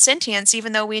gain sentience,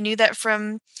 even though we knew that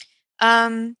from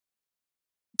TNG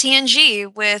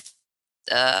with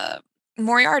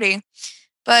Moriarty.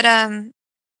 But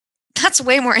that's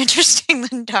way more interesting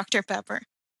than Dr. Pepper.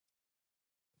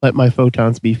 Let my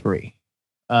photons be free.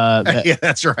 Yeah,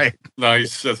 that's right.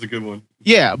 Nice. That's a good one.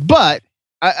 Yeah, but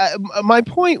my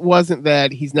point wasn't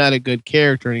that he's not a good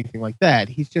character or anything like that.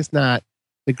 He's just not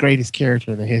the greatest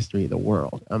character in the history of the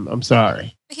world. I'm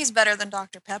sorry. He's better than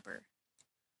Dr. Pepper.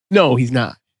 No, he's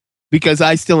not. Because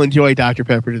I still enjoy Dr.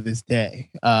 Pepper to this day.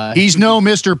 He's no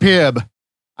Mr. Pibb.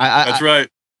 That's right.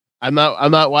 I'm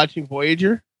not watching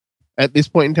Voyager at this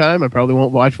point in time. I probably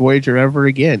won't watch Voyager ever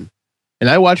again. And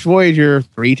I watched Voyager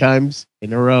 3 times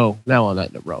in a row. Well,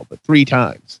 not in a row, but 3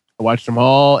 times. I watched them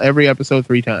all, every episode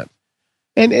 3 times.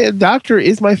 And Doctor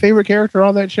is my favorite character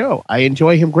on that show. I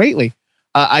enjoy him greatly.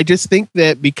 I just think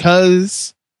that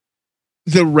because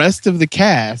the rest of the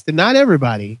cast, and not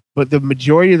everybody, but the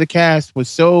majority of the cast was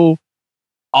so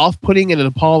off-putting and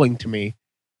appalling to me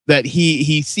that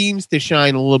he seems to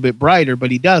shine a little bit brighter, but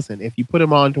he doesn't. If you put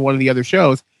him on to one of the other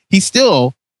shows, he's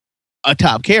still a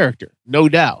top character, no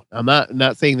doubt. I'm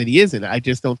not saying that he isn't. I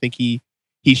just don't think he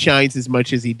shines as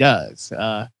much as he does.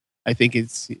 I think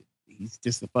he's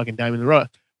just a fucking diamond in the rough.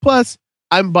 Plus,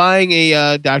 I'm buying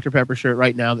a Dr. Pepper shirt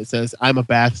right now that says, I'm a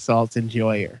bath salts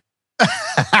enjoyer.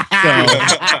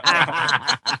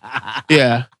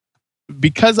 Yeah.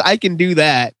 Because I can do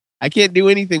that, I can't do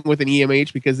anything with an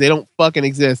EMH because they don't fucking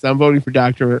exist. I'm voting for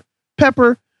Dr.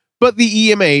 Pepper, but the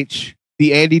EMH,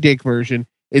 the Andy Dick version,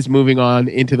 is moving on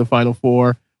into the final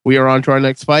 4. We are on to our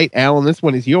next fight. Alan, this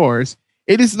one is yours.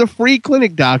 It is the Free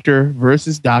Clinic Doctor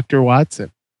versus Dr.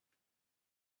 Watson.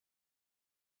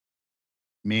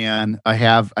 Man, I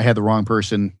had the wrong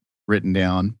person written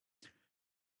down.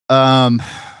 I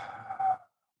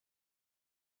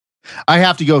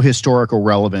have to go historical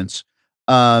relevance.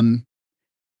 In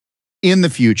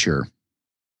the future,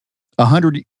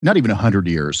 100, not even 100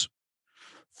 years,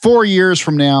 4 years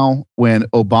from now, when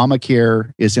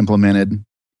Obamacare is implemented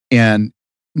and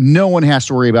no one has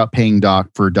to worry about paying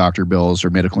for doctor bills or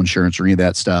medical insurance or any of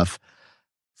that stuff,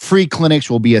 free clinics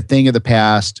will be a thing of the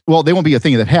past. Well, they won't be a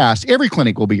thing of the past. Every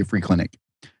clinic will be a free clinic.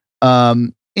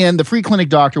 And the free clinic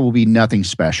doctor will be nothing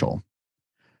special.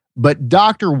 But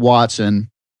Dr.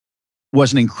 Watson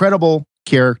was an incredible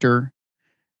character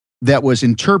that was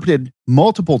interpreted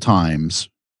multiple times,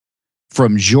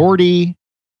 from Geordi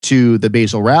to the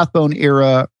Basil Rathbone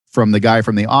era, from the guy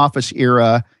from The Office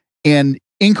era, and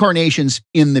incarnations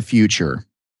in the future.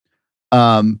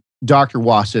 Dr.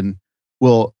 Watson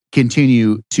will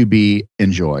continue to be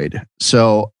enjoyed.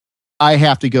 So I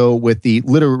have to go with the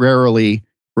literarily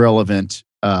relevant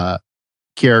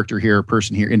character here,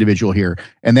 person here, individual here,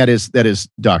 and that is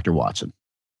Dr. Watson.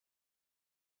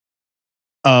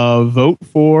 Vote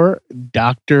for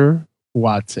Dr.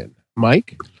 Watson.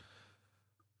 Mike?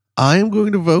 I am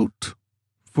going to vote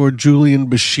for Julian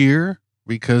Bashir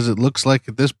because it looks like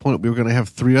at this point we were going to have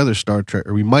 3 other Star Trek,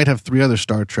 or we might have 3 other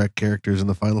Star Trek characters in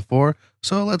the final 4.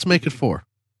 So let's make it 4.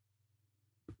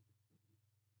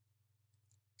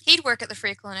 He'd work at the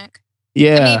free clinic.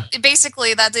 Yeah. I mean,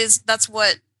 basically, that's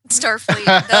what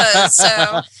Starfleet does.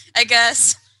 So I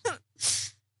guess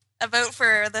a vote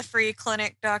for the free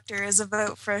clinic doctor is a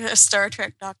vote for a Star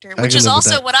Trek doctor, which is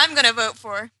also what I'm going to vote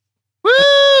for.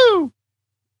 Woo!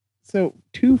 So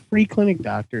 2 free clinic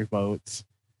doctor votes,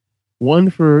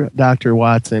 1 for Dr.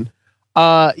 Watson.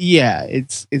 Yeah,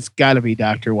 it's got to be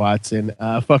Dr. Watson.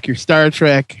 Fuck your Star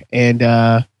Trek and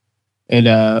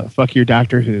fuck your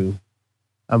Doctor Who.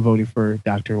 I'm voting for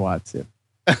Dr. Watson,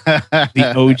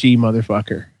 the OG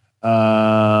motherfucker.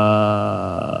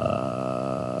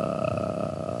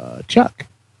 Chuck.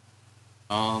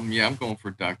 Yeah, I'm going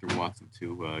for Dr. Watson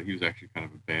too. He was actually kind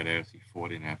of a badass. He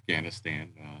fought in Afghanistan,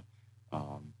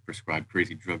 prescribed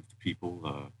crazy drugs to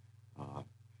people,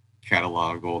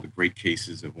 cataloged all the great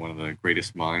cases of one of the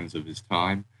greatest minds of his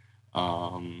time.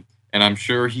 And I'm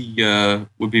sure he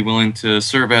would be willing to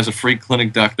serve as a free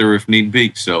clinic doctor if need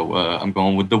be. So I'm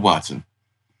going with the Watson.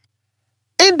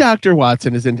 And Dr.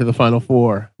 Watson is into the final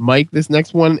four. Mike, this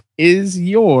next one is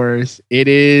yours. It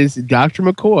is Dr.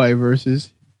 McCoy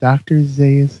versus Dr.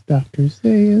 Zaius. Dr.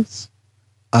 Zaius.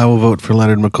 I will vote for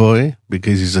Leonard McCoy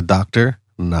because he's a doctor,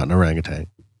 not an orangutan.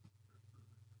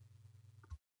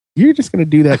 You're just going to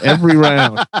do that every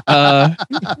round.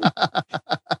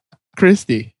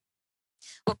 Christy.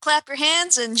 Well, clap your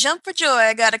hands and jump for joy.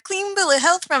 I got a clean bill of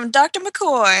health from Dr.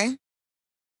 McCoy.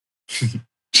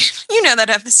 You know that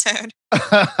episode.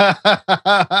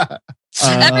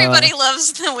 Everybody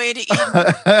loves the way to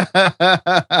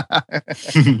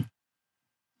eat.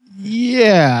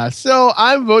 Yeah, so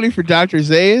I'm voting for Dr.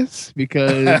 Zaius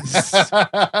because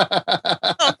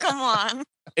Oh, come on.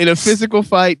 in a physical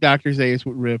fight, Dr. Zaius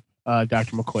would rip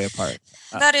Dr. McCoy apart.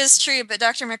 That is true, but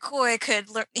Dr.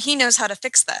 McCoy he knows how to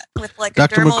fix that with like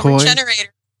Dr. a dermal McCoy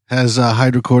regenerator. has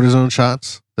hydrocortisone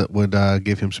shots that would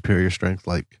give him superior strength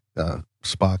like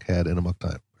Spock had in Amok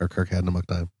Time, or Kirk had in Amok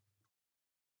Time.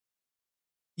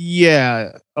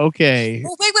 Yeah, okay.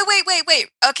 Well,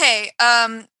 wait. Okay,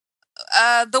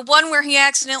 the one where he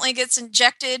accidentally gets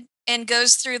injected and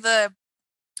goes through the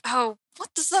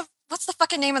what's the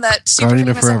fucking name of that super Guardian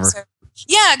of famous Forever. episode?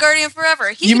 Yeah, Guardian of Forever.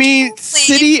 He You could mean totally-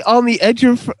 City on the Edge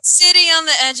of... City on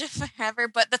the Edge of Forever,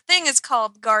 but the thing is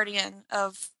called Guardian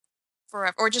of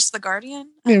Forever, or just the Guardian?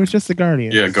 Yeah, it was just the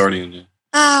Guardian. Yeah, Guardian. Yeah.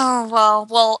 Oh,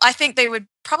 well, I think they would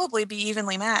probably be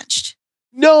evenly matched.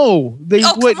 No, they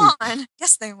wouldn't. Come on.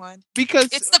 Yes, they would. Because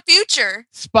it's the future.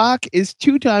 Spock is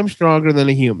 2 times stronger than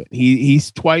a human.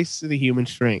 He's twice the human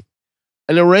strength.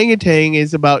 An orangutan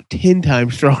is about 10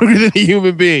 times stronger than a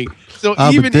human being. So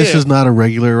even but this if is not a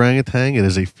regular orangutan. It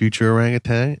is a future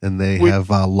orangutan, and they have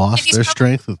lost their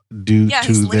strength due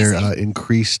to their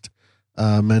increased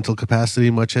mental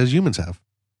capacity, much as humans have.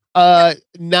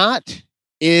 not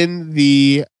in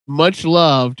the much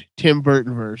loved Tim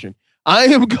Burton version. I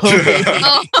am going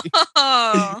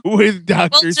with Dr.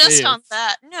 Well, just Zaius. on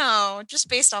that. No, just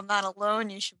based on that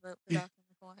alone, you should vote for Dr.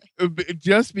 McCoy.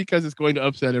 Just because it's going to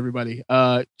upset everybody.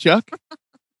 Chuck?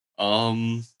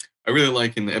 I really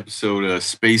like in the episode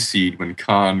Space Seed when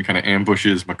Khan kind of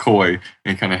ambushes McCoy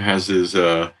and kind of has his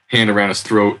hand around his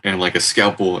throat and like a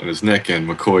scalpel in his neck, and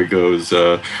McCoy goes,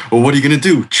 well, what are you going to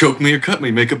do? Choke me or cut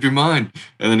me? Make up your mind.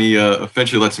 And then he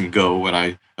eventually lets him go, and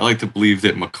I like to believe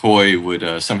that McCoy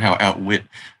would somehow outwit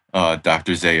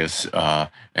Dr. Zaius.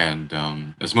 And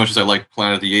as much as I like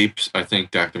Planet of the Apes, I think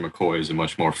Dr. McCoy is a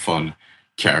much more fun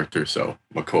character, so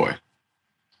McCoy.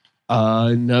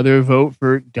 Another vote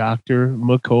for Dr.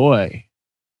 McCoy.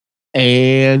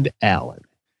 And Alan.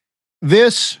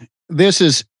 This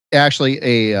is actually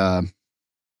a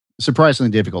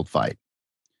surprisingly difficult fight.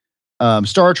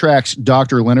 Star Trek's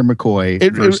Dr. Leonard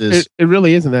McCoy versus... It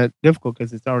really isn't that difficult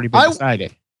because it's already been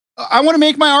decided. I want to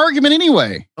make my argument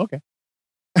anyway. Okay.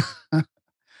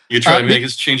 You try to make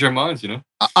us change our minds, you know?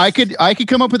 I could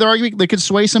come up with an argument that could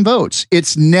sway some votes.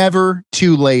 It's never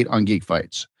too late on Geek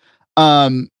Fights.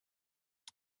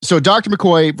 So Dr.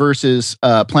 McCoy versus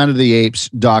Planet of the Apes,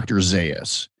 Dr.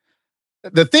 Zaius.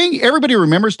 The thing, everybody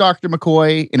remembers Dr.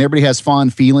 McCoy and everybody has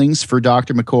fond feelings for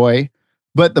Dr. McCoy.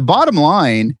 But the bottom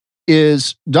line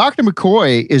is Dr.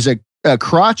 McCoy is a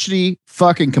crotchety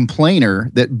fucking complainer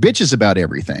that bitches about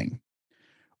everything,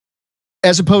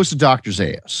 as opposed to Dr.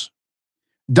 Zaius.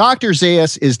 Dr.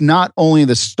 Zaius is not only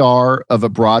the star of a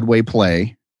Broadway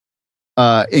play,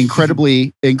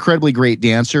 incredibly great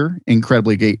dancer,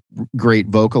 incredibly great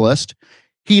vocalist.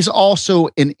 He's also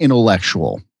an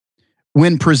intellectual.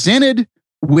 When presented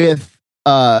with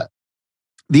the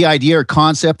idea or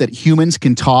concept that humans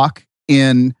can talk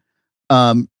in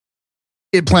Planet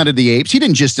of the Apes, he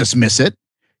didn't just dismiss it.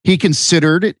 He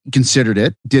considered it,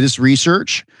 did his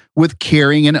research with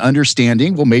caring and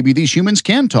understanding. Well, maybe these humans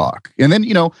can talk. And then,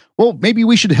 well, maybe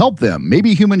we should help them.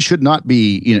 Maybe humans should not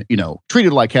be,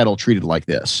 treated like cattle, treated like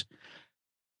this.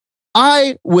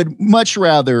 I would much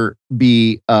rather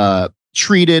be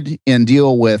treated and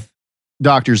deal with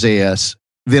Dr. Zaius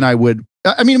than I would.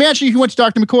 I mean, imagine if you went to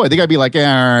Dr. McCoy, they got to be like,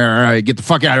 get the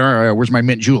fuck out. Where's my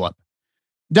mint julep?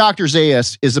 Dr.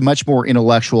 Zaius is a much more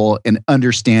intellectual and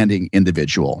understanding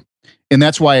individual. And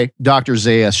that's why Dr.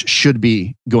 Zaius should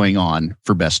be going on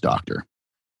for Best Doctor.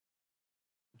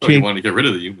 Oh, you want to get rid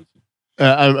of the humans.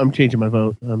 I'm changing my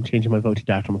vote. I'm changing my vote to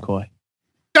Dr. McCoy.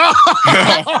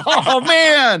 Oh,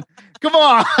 man. Come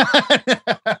on.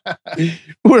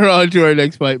 We're on to our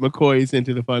next fight. McCoy is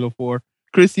into the final four.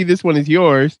 Christy, this one is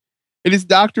yours. It is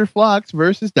Dr. Phlox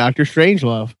versus Dr.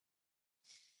 Strangelove.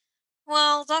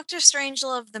 Well, Dr.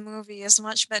 Strangelove, the movie, is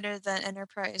much better than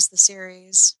Enterprise, the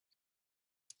series.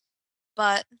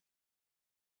 But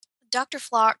Dr.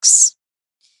 Phlox,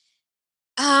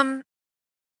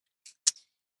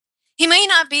 He may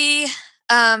not be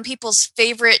people's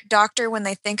favorite doctor when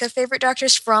they think of favorite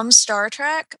doctors from Star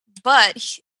Trek,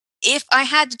 but if I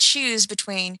had to choose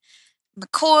between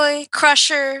McCoy,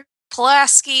 Crusher,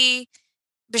 Pulaski,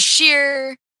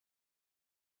 Bashir,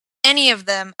 any of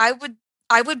them, I would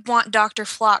want Dr.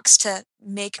 Phlox to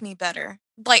make me better.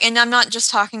 Like, and I'm not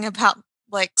just talking about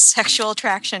like sexual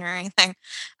attraction or anything.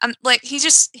 Like he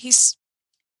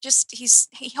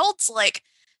holds like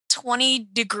 20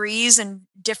 degrees in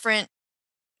different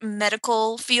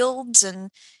medical fields, and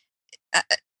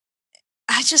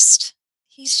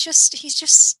he's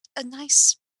just a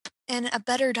nice and a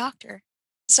better doctor.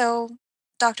 So,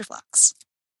 Dr. Phlox.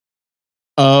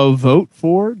 A vote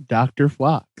for Dr.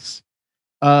 Phlox.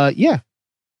 Yeah,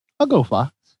 I'll go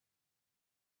Phlox.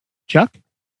 Chuck?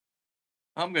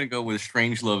 I'm going to go with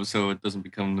Strangelove so it doesn't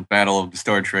become the battle of the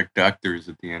Star Trek doctors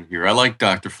at the end here. I like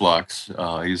Dr. Phlox.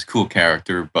 He's a cool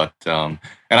character, but and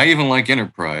I even like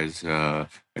Enterprise. I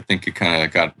think it kind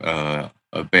of got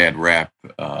a bad rap.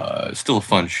 Still a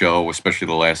fun show, especially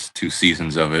the last 2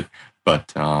 seasons of it. But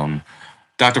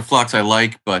Dr. Phlox I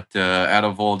like, but out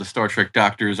of all the Star Trek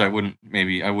doctors, I wouldn't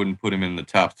put him in the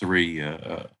top 3.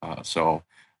 So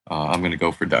I'm going to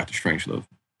go for Dr. Strangelove.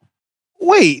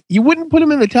 Wait, you wouldn't put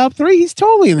him in the top 3? He's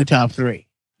totally in the top 3.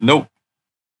 Nope.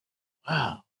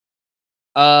 Wow.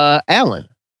 Alan.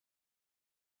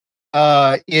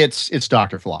 It's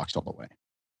Dr. Phlox all the way,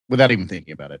 without even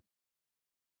thinking about it.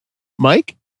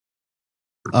 Mike?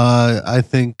 I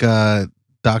think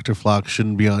Dr. Phlox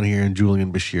shouldn't be on here and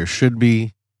Julian Bashir should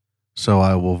be. So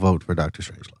I will vote for Dr.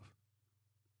 Strangelove.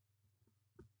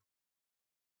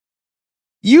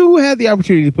 You had the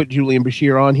opportunity to put Julian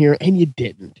Bashir on here, and you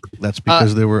didn't. That's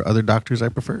because there were other doctors I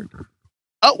preferred.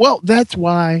 Oh, well, that's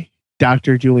why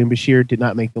Dr. Julian Bashir did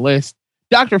not make the list.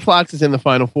 Dr. Phlox is in the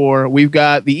final 4. We've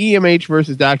got the EMH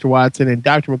versus Dr. Watson and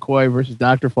Dr. McCoy versus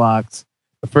Dr. Phlox.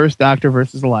 The first doctor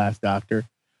versus the last doctor.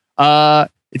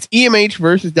 It's EMH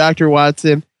versus Dr.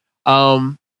 Watson.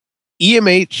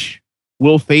 EMH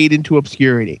will fade into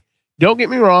obscurity. Don't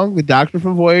get me wrong, the doctor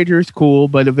from Voyager is cool,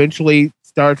 but eventually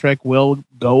Star Trek will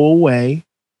go away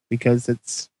because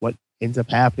it's what ends up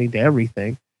happening to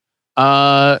everything.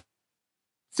 So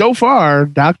far,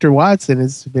 Dr. Watson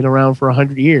has been around for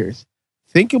 100 years.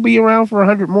 Think he'll be around for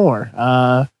 100 more.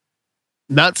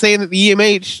 Not saying that the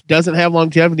EMH doesn't have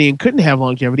longevity and couldn't have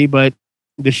longevity, but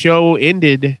the show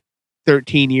ended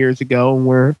 13 years ago, and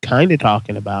we're kind of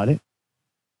talking about it.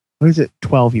 Or is it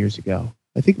 12 years ago?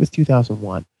 I think it was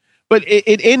 2001. But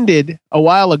it ended a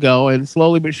while ago, and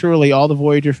slowly but surely all the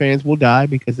Voyager fans will die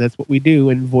because that's what we do,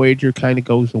 and Voyager kind of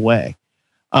goes away.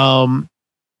 All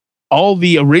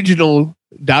the original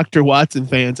Dr. Watson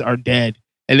fans are dead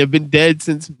and have been dead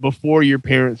since before your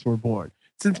parents were born,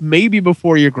 since maybe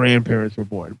before your grandparents were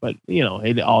born. But, you know,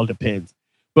 it all depends.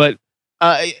 But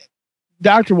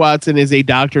Dr. Watson is a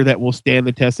doctor that will stand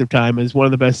the test of time as one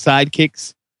of the best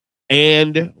sidekicks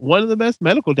and one of the best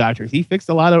medical doctors. He fixed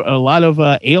a lot of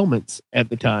ailments at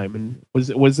the time, and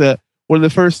was one of the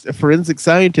first forensic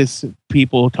scientists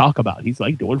people talk about. He's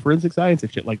like doing forensic science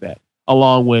and shit like that,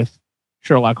 along with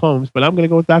Sherlock Holmes. But I'm going to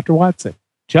go with Dr. Watson.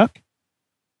 Chuck?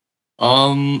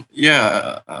 I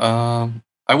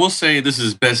will say this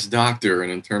is best doctor,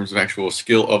 and in terms of actual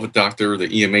skill of a doctor, the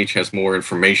EMH has more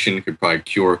information, could probably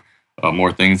cure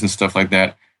more things and stuff like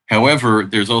that. However,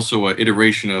 there's also an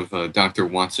iteration of Dr.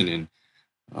 Watson in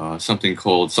something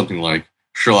like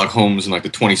Sherlock Holmes in like the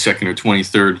 22nd or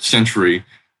 23rd century,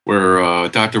 where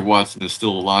Dr. Watson is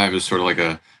still alive as sort of like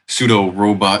a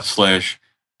pseudo-robot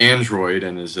 / android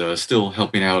and is still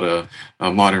helping out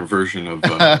a modern version of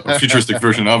a futuristic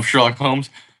version of Sherlock Holmes.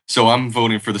 So I'm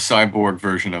voting for the cyborg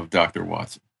version of Dr.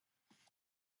 Watson.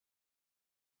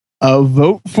 A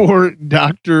vote for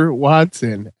Dr.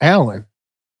 Watson. Alan?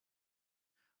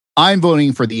 I'm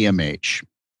voting for the EMH.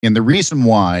 And the reason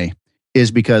why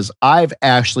is because I've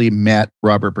actually met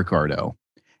Robert Picardo.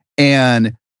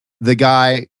 And the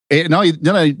guy, not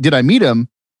only did I meet him,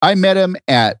 I met him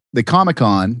at the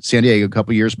Comic-Con San Diego a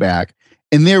couple years back,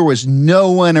 and there was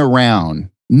no one around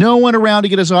to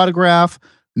get his autograph,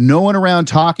 no one around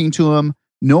talking to him,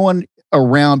 no one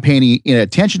around paying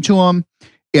attention to him.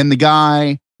 And the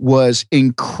guy was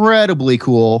incredibly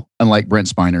cool, unlike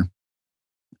Brent Spiner.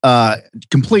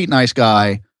 Complete nice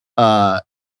guy. I'm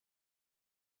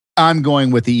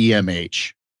going with the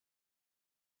EMH.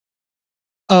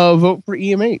 Vote for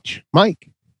EMH. Mike?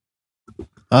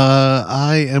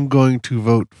 I am going to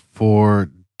vote for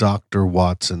Dr.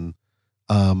 Watson.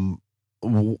 I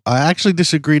actually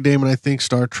disagree, Damon. I think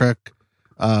Star Trek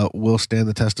will stand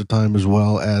the test of time as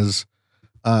well as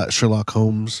Sherlock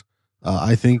Holmes.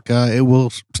 I think it will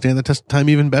stand the test of time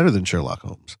even better than Sherlock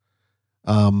Holmes.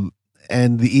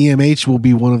 And the EMH will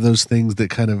be one of those things that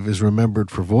kind of is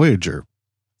remembered for Voyager.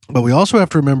 But we also have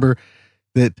to remember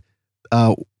that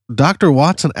Dr.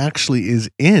 Watson actually is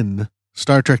in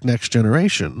Star Trek Next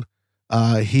Generation.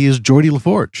 He is Geordi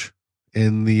LaForge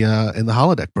in the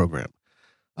holodeck program.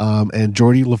 And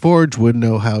Geordi LaForge would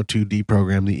know how to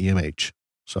deprogram the EMH.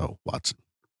 So Watson.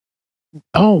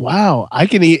 Oh wow! I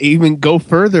can even go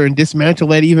further and dismantle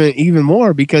that even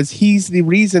more, because he's the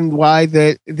reason why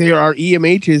that there are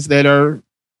EMHs that are.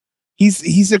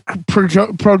 He's a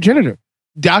progenitor.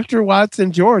 Dr.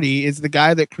 Watson Geordi is the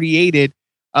guy that created.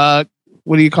 What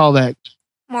do you call that?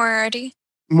 Moriarty.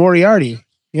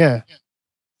 Yeah.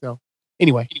 So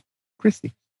anyway,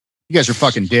 Christy, you guys are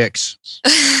fucking dicks.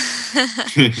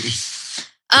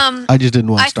 I just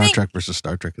didn't want Star Trek versus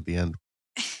Star Trek at the end.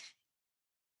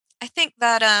 I think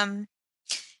that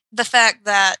the fact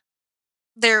that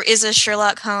there is a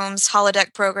Sherlock Holmes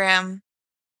holodeck program,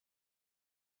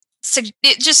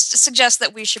 it just suggests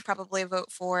that we should probably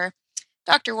vote for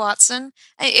Dr. Watson.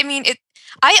 I mean,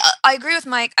 I agree with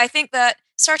Mike. I think that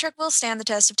Star Trek will stand the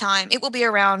test of time. It will be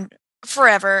around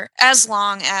forever, as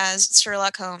long as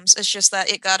Sherlock Holmes. It's just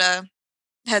that it got a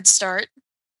head start.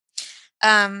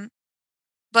 But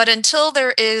until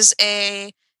there is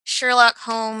a Sherlock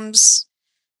Holmes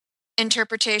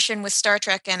interpretation with Star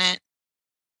Trek in it,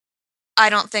 I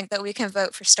don't think that we can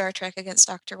vote for Star Trek against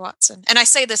Dr. Watson. And I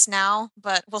say this now,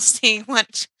 but we'll see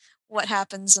what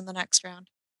happens in the next round.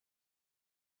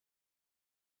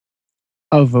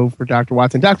 A vote for Dr.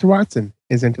 Watson. Dr. Watson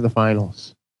is into the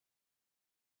finals.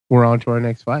 We're on to our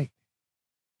next fight.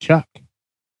 Chuck,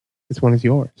 this one is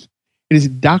yours. It is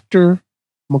Dr.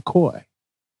 McCoy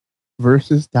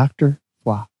versus Dr.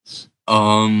 Phlox.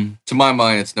 To my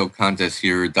mind, it's no contest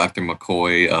here. Dr.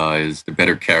 McCoy is the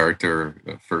better character,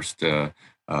 first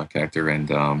character,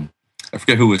 and I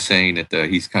forget who was saying that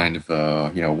he's kind of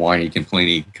whiny,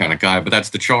 complainy kind of guy, but that's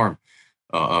the charm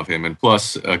of him. And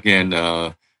plus, again,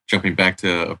 jumping back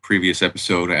to a previous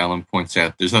episode, Alan points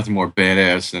out there's nothing more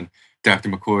badass than Dr.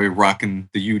 McCoy rocking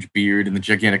the huge beard and the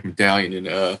gigantic medallion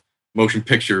in motion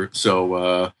picture.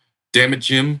 So, damn it,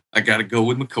 Jim, I got to go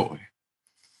with McCoy.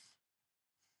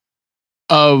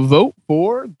 A vote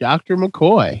for Dr.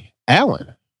 McCoy.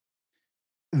 Alan.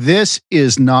 This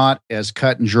is not as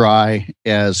cut and dry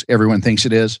as everyone thinks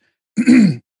it is.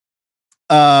 Dr.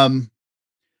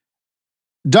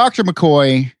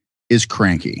 McCoy is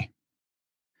cranky.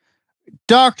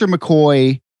 Dr.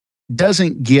 McCoy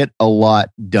doesn't get a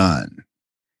lot done.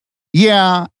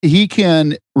 Yeah, he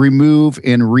can remove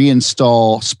and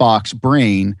reinstall Spock's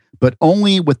brain, but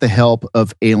only with the help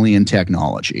of alien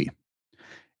technology.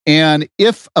 And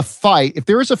if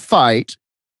there is a fight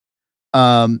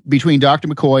between Dr.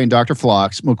 McCoy and Dr.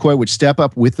 Phlox, McCoy would step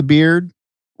up with the beard,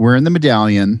 wearing the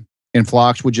medallion, and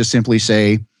Phlox would just simply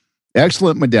say,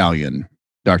 "Excellent medallion,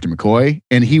 Dr. McCoy,"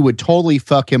 and he would totally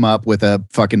fuck him up with a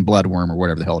fucking bloodworm or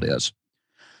whatever the hell it is.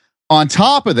 On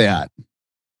top of that,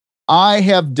 I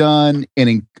have done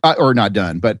you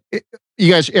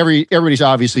guys, everybody's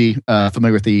obviously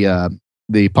familiar with the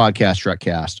podcast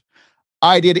Trekcast.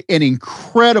 I did an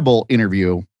incredible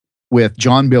interview with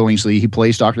John Billingsley. He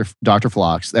plays Dr.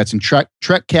 Phlox. That's in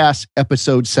Trekcast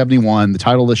episode 71. The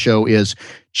title of the show is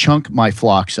Chunk My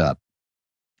Phlox Up.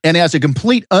 And as a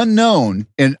complete unknown,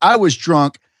 and I was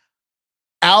drunk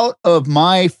out of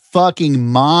my fucking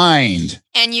mind.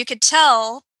 And you could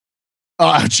tell.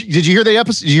 Did you hear the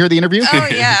episode? Did you hear the interview? Oh,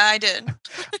 yeah, I did.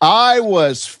 I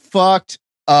was fucked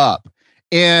up.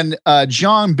 And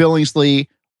John Billingsley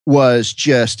was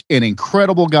just an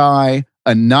incredible guy,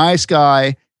 a nice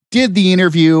guy, did the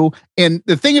interview. And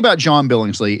the thing about John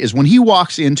Billingsley is when he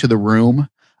walks into the room,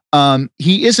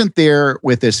 he isn't there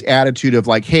with this attitude of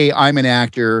like, "Hey, I'm an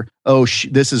actor. Oh,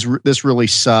 this really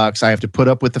sucks. I have to put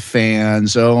up with the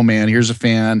fans. Oh man, here's a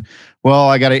fan. Well,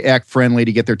 I got to act friendly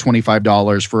to get their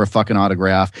 $25 for a fucking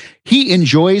autograph." He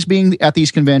enjoys being at these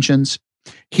conventions.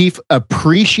 He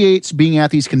appreciates being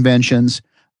at these conventions.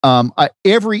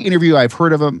 Every interview I've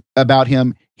heard of him about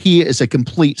him, he is a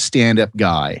complete stand-up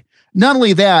guy. Not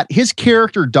only that, his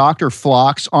character, Dr.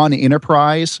 Phlox on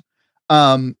Enterprise,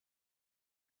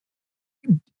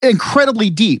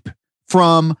 incredibly deep,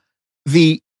 from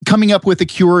the coming up with a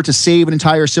cure to save an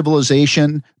entire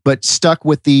civilization, but stuck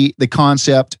with the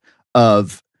concept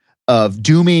of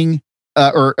dooming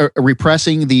or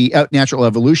repressing the natural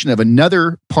evolution of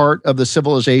another part of the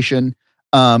civilization.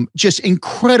 Just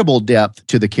incredible depth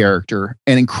to the character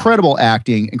and incredible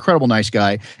acting, incredible nice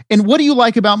guy. And what do you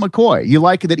like about McCoy? You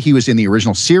like that he was in the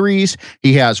original series.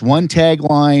 He has one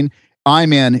tagline,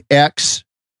 "I'm an X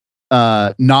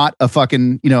not a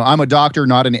fucking, I'm a doctor,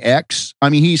 not an X. I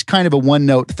mean, he's kind of a one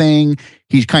note thing.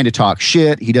 He's kind of talk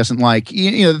shit. He doesn't like,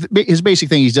 his basic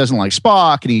thing, he doesn't like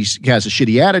Spock, and he has a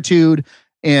shitty attitude.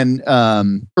 And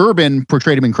Urban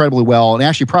portrayed him incredibly well, and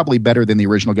actually probably better than the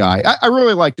original guy. I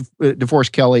really liked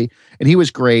DeForest Kelley, and he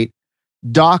was great.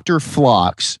 Dr.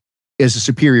 Phlox is a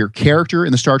superior character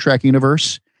in the Star Trek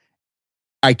universe.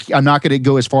 I'm not going to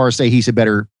go as far as say he's a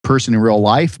better person in real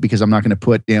life, because I'm not going to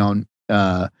put down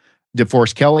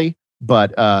DeForest Kelley,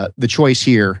 but the choice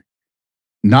here,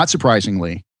 not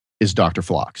surprisingly, is Dr.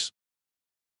 Phlox.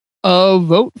 A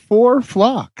vote for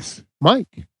Phlox.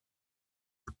 Mike.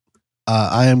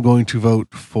 I am going to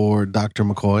vote for Dr.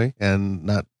 McCoy, and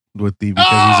not with the because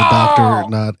he's a doctor,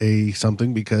 not a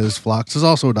something, because Phlox is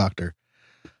also a doctor.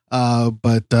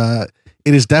 But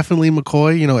it is definitely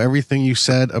McCoy. Everything you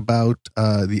said about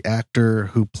the actor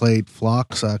who played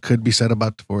Phlox could be said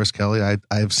about DeForest Kelley. I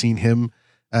have seen him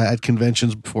at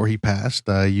conventions before he passed.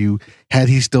 Had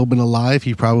he still been alive,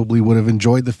 he probably would have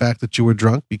enjoyed the fact that you were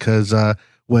drunk, because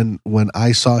when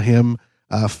I saw him,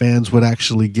 fans would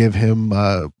actually give him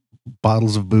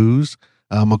bottles of booze.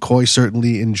 McCoy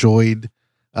certainly enjoyed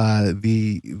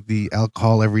the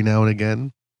alcohol every now and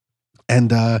again.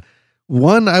 And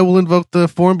one, I will invoke the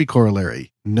Formby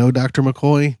corollary. No Dr.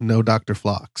 McCoy, no Dr.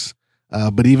 Phlox.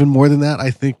 But even more than that, I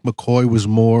think McCoy was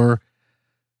more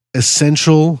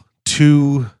essential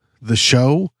to the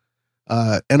show.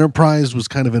 Enterprise was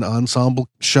kind of an ensemble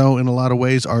show in a lot of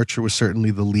ways. Archer was certainly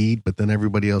the lead, but then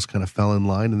everybody else kind of fell in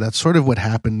line. And that's sort of what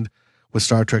happened with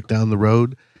Star Trek Down the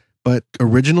Road. But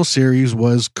original series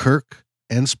was Kirk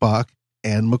and Spock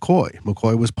and McCoy.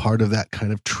 McCoy was part of that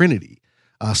kind of trinity.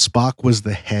 Spock was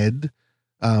the head,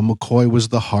 McCoy was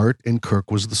the heart, and Kirk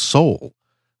was the soul.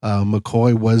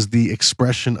 McCoy was the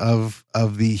expression of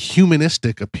the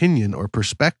humanistic opinion or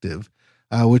perspective,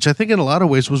 which I think in a lot of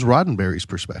ways was Roddenberry's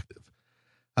perspective.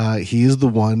 He is the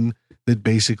one that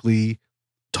basically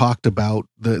talked about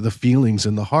the feelings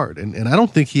in the heart. And I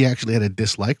don't think he actually had a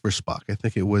dislike for Spock. I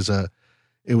think it was a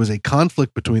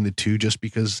conflict between the two, just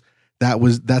because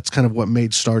that's kind of what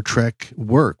made Star Trek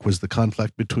work, was the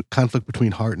conflict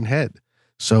between heart and head.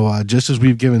 So just as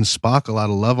we've given Spock a lot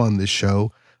of love on this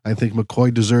show, I think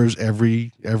McCoy deserves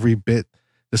every bit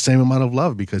the same amount of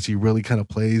love, because he really kind of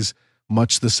plays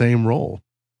much the same role.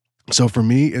 So for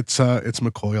me, it's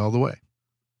McCoy all the way.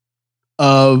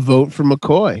 Vote for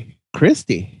McCoy.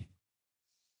 Christy.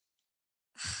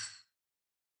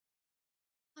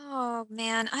 Oh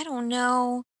man, I don't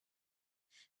know.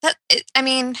 I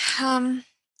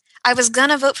was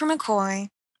gonna vote for McCoy,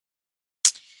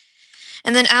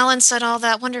 and then Alan said all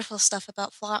that wonderful stuff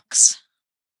about Phlox,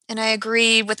 and I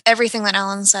agree with everything that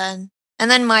Alan said. And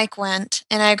then Mike went,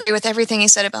 and I agree with everything he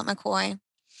said about McCoy.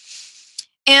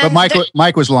 And but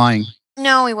Mike was lying.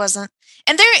 No, he wasn't.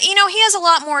 And there, he has a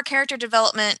lot more character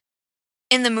development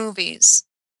in the movies.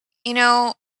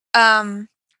 Remember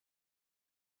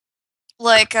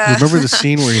the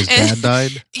scene where his dad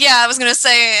died? Yeah, I was gonna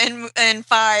say in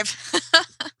 5,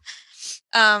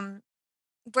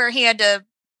 where he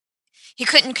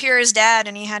couldn't cure his dad,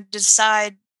 and he had to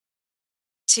decide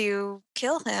to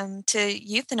kill him, to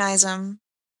euthanize him,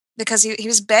 because he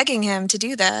was begging him to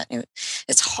do that.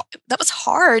 That was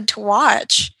hard to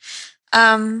watch,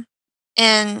 and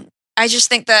I just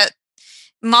think that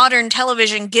modern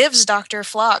television gives Dr.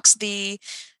 Phlox the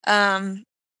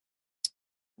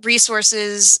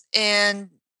resources and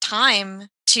time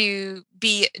to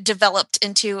be developed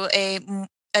into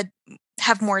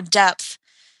have more depth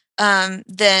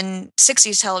than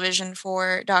 60s television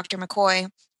for Dr. McCoy.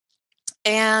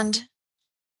 And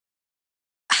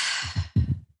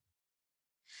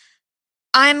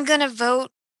I'm going to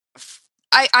vote.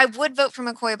 I would vote for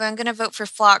McCoy, but I'm going to vote for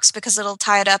Phlox, because it'll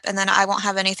tie it up, and then I won't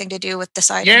have anything to do with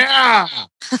deciding. Yeah.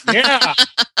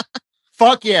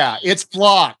 Fuck yeah. It's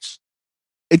Phlox.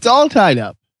 It's all tied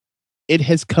up. It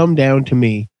has come down to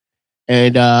me.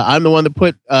 And I'm the one that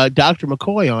put Dr.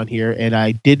 McCoy on here, and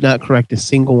I did not correct a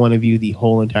single one of you the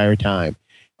whole entire time.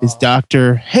 It's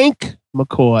Dr. Hank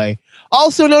McCoy,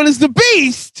 also known as the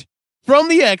Beast from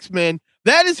the X-Men.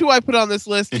 That is who I put on this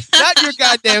list, not your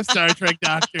goddamn Star Trek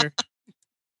doctor.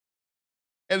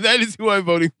 And that is who I'm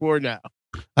voting for now.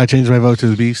 I changed my vote to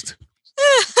the Beast.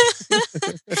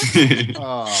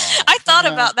 I thought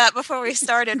about that before we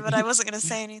started, but I wasn't going to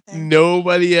say anything.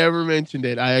 Nobody ever mentioned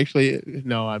it.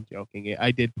 No, I'm joking.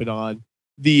 I did put on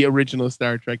the original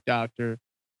Star Trek doctor,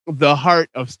 the heart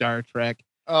of Star Trek.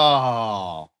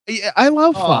 Oh, I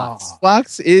love Phlox.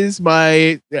 Phlox is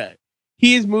my.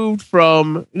 He has moved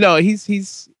from. No,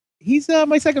 he's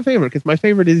my second favorite, because my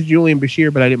favorite is Julian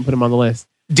Bashir, but I didn't put him on the list.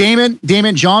 Damon,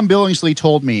 John Billingsley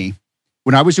told me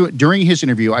when I was during his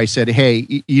interview, I said,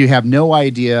 "Hey, you have no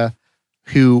idea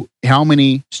how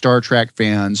many Star Trek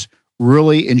fans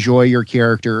really enjoy your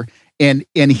character," and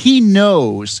he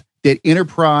knows that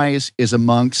Enterprise is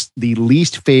amongst the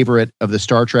least favorite of the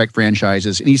Star Trek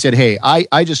franchises. And he said, "Hey,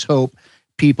 I just hope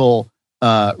people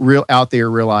out there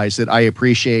realize that I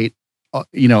appreciate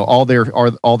all their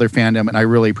fandom, and I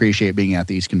really appreciate being at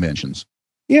these conventions."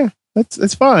 Yeah,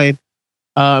 that's fine.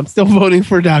 I'm still voting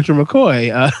for Dr.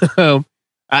 McCoy.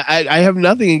 I have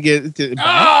nothing against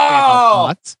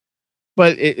thoughts,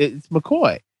 but it's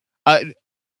McCoy.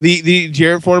 The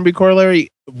Jared Formby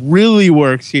corollary really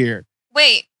works here.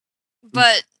 Wait,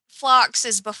 but Phlox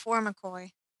is before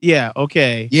McCoy. Yeah.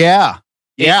 Okay. Yeah.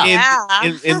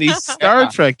 In the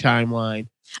Star Trek timeline,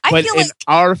 but in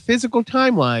our physical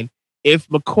timeline, if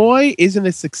McCoy isn't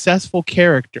a successful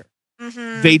character,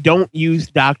 they don't use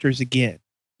doctors again.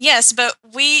 Yes, but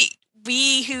we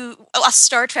who us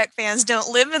Star Trek fans don't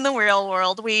live in the real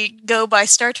world. We go by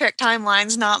Star Trek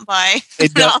timelines, not by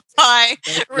real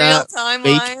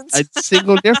timelines. Make a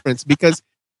single difference because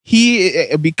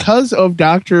of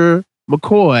Dr.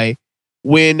 McCoy,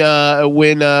 when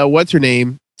what's her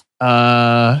name,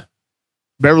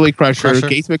 Beverly Crusher.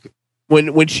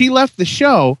 When she left the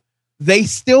show, they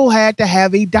still had to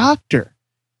have a doctor.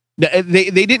 They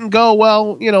didn't go,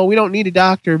 well, we don't need a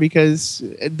doctor because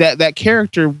that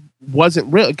character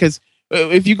wasn't real. Because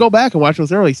if you go back and watch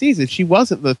those early seasons, she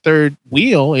wasn't the third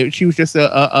wheel. She was just an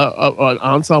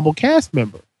ensemble cast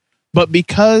member. But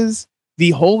because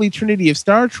the holy trinity of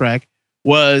Star Trek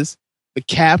was the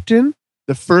captain,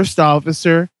 the first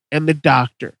officer, and the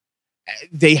doctor,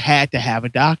 they had to have a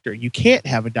doctor. You can't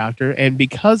have a doctor. And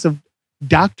because of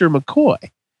Dr. McCoy,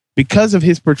 because of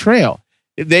his portrayal,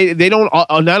 they don't.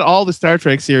 Not all the Star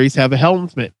Trek series have a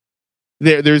helmsman.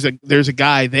 There's a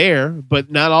guy there,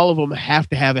 but not all of them have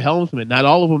to have a helmsman. Not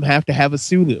all of them have to have a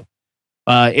Sulu.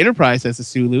 Enterprise has a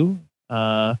Sulu.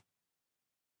 I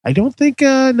don't think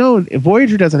no.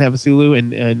 Voyager doesn't have a Sulu,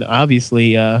 and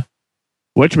obviously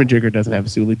Whatchamajigger doesn't have a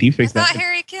Sulu. Deep Space I thought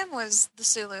Harry Kim was the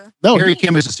Sulu. No, Harry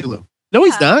Kim is a Sulu. No,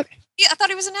 he's not. Yeah, I thought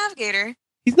he was a navigator.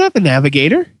 He's not the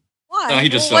navigator. Why? No, he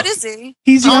just what is he?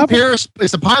 He's Tom Paris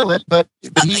is the pilot, but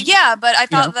yeah, but I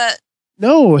thought that.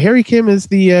 No, Harry Kim is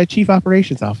the chief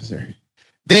operations officer.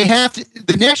 They have to,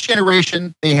 the next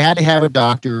generation. They had to have a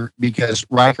doctor because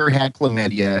Riker had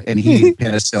chlamydia and he needed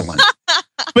penicillin.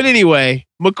 But anyway,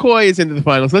 McCoy is into the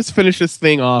finals. Let's finish this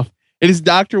thing off. It is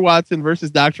Dr. Watson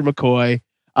versus Dr. McCoy.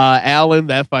 Alan,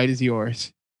 that fight is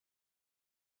yours.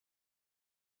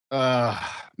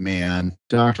 Man,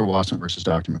 Dr. Watson versus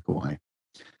Dr. McCoy.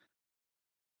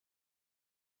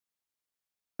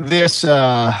 This,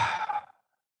 I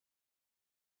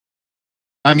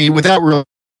mean, without real,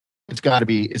 it's got to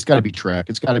be Trek.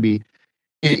 It's got to be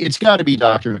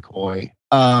Dr. McCoy.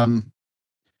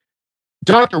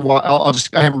 Dr.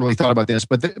 Watson, I haven't really thought about this,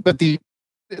 but the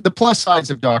plus sides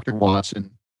of Dr.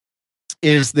 Watson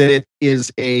is that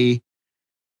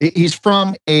he's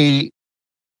from a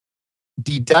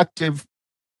deductive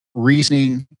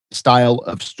reasoning style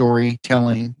of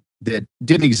storytelling that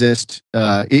didn't exist.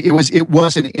 It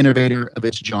was an innovator of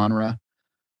its genre.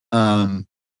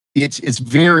 It's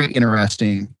very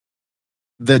interesting.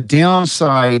 The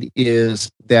downside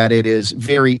is that it is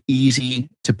very easy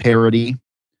to parody.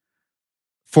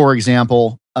 For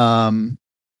example,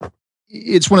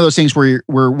 it's one of those things where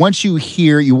once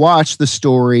you watch the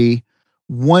story,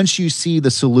 once you see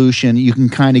the solution, you can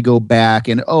kind of go back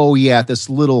and, oh yeah, this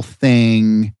little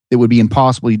thing that would be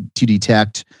impossible to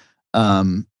detect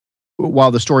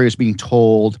while the story is being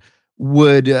told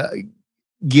would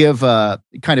give a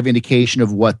kind of indication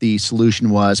of what the solution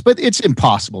was, but it's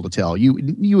impossible to tell. You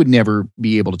would never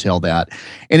be able to tell that.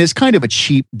 And it's kind of a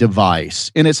cheap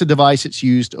device, and it's a device that's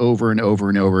used over and over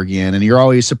and over again. And you're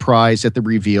always surprised at the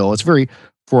reveal. It's very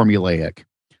formulaic.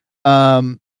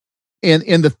 And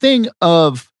the thing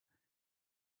of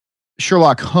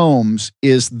Sherlock Holmes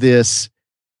is this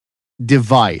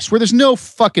device where there's no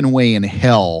fucking way in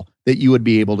hell that you would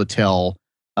be able to tell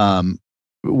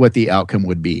what the outcome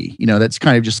would be. That's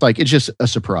kind of just like, it's just a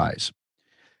surprise.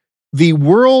 The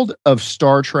world of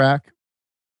Star Trek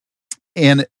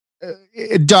and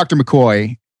Dr.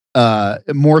 McCoy,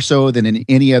 more so than in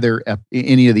any of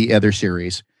the other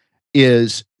series,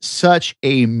 is such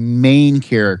a main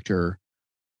character.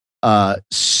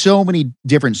 So many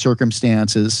different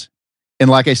circumstances. And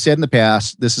like I said in the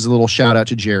past, this is a little shout out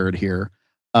to Jared here.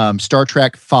 Star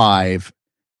Trek V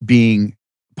being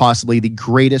possibly the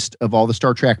greatest of all the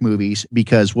Star Trek movies,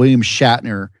 because William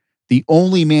Shatner, the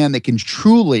only man that can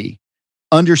truly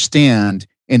understand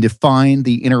and define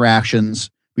the interactions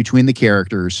between the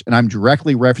characters, and I'm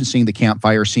directly referencing the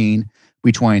campfire scene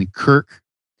between Kirk,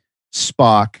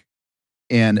 Spock,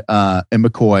 and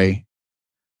McCoy,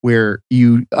 where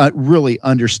you really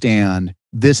understand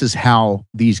this is how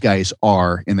these guys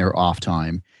are in their off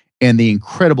time, and the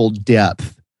incredible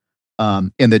depth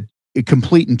and the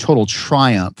complete and total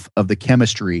triumph of the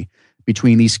chemistry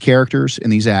between these characters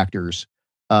and these actors,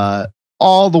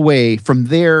 all the way from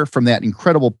that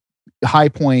incredible high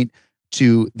point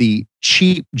to the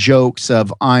cheap jokes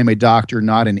of "I'm a doctor,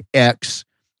 not an X,"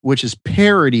 which is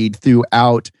parodied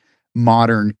throughout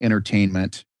modern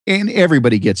entertainment. And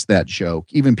everybody gets that joke,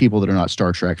 even people that are not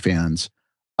Star Trek fans.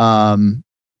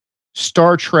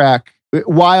 Star Trek,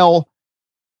 while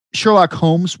Sherlock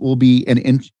Holmes will be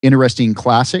an interesting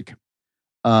classic,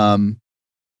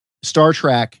 Star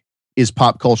Trek is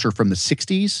pop culture from the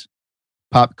 60s,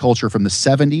 pop culture from the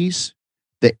 70s,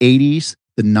 the 80s,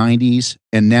 the 90s,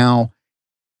 and now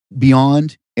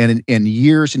beyond, and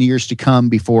years and years to come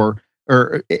before,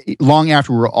 or long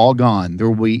after we're all gone, there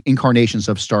will be incarnations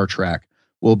of Star Trek,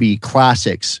 will be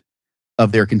classics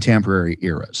of their contemporary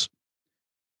eras.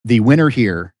 The winner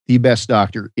here, the best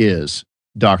doctor, is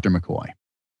Dr. McCoy.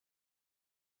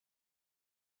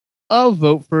 I'll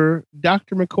vote for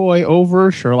Dr. McCoy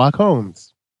over Sherlock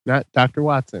Holmes, not Dr.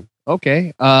 Watson.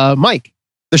 Okay. Mike.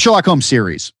 The Sherlock Holmes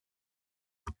series.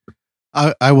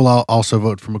 I will also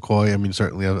vote for McCoy. I mean,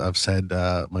 certainly I've said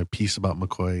my piece about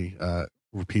McCoy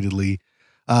repeatedly.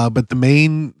 But the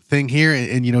main thing here,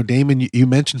 and you know, Damon, you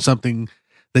mentioned something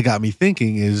that got me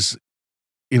thinking is,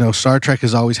 you know, Star Trek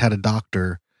has always had a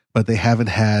doctor, but they haven't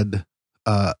had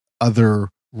other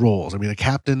roles. I mean, a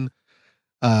captain,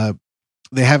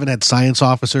 they haven't had science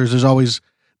officers. There's always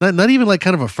not even like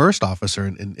kind of a first officer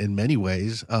in many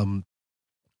ways. And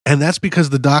that's because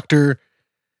the doctor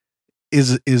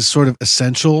is sort of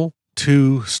essential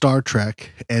to Star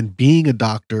Trek, and being a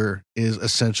doctor is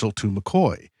essential to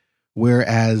McCoy.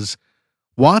 Whereas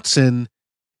Watson,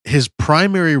 his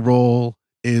primary role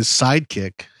is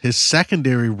sidekick. His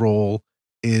secondary role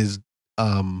is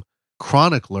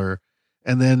chronicler.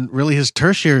 And then really his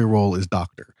tertiary role is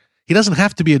doctor. He doesn't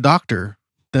have to be a doctor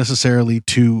necessarily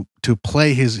to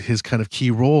play his kind of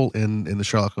key role in the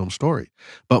Sherlock Holmes story.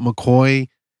 But McCoy,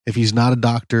 if he's not a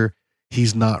doctor,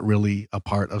 he's not really a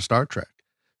part of Star Trek.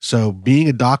 So being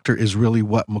a doctor is really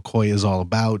what McCoy is all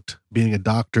about. Being a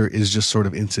doctor is just sort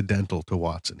of incidental to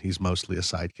Watson. He's mostly a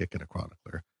sidekick and a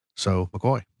chronicler. So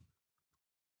McCoy.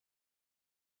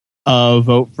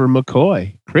 Vote for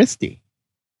McCoy. Christy.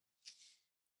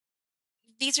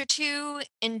 These are two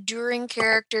enduring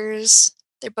characters.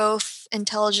 They're both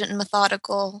intelligent and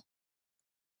methodical.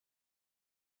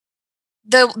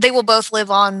 They will both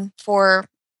live on for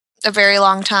a very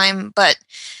long time, but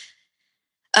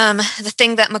the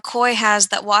thing that McCoy has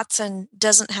that Watson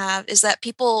doesn't have is that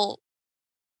people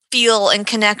feel and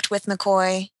connect with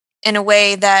McCoy in a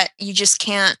way that you just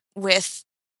can't with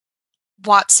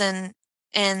Watson.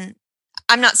 And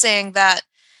I'm not saying that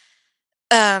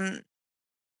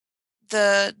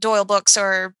the Doyle books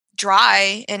are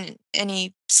dry in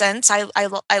any sense.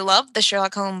 I love the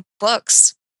Sherlock Holmes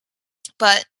books,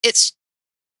 but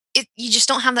you just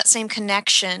don't have that same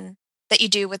connection that you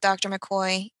do with Dr.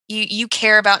 McCoy. You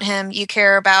care about him. You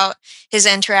care about his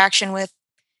interaction with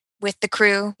the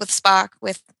crew, with Spock,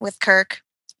 with Kirk.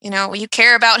 You know, you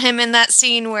care about him in that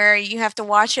scene where you have to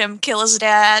watch him kill his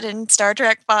dad in Star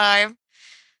Trek V.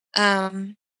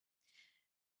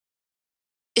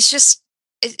 It's just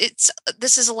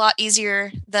this is a lot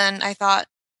easier than I thought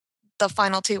the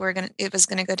final two was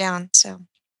gonna go down. So,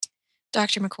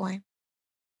 Dr. McCoy.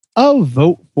 I'll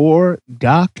vote for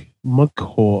Doc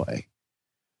McCoy.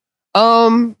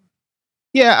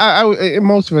 Yeah, I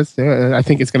most of us, I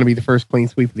think it's going to be the first clean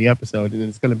sweep of the episode, and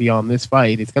it's going to be on this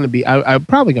fight. It's going to be, I'm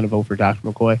probably going to vote for Dr.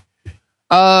 McCoy.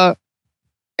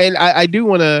 And I do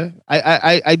want to,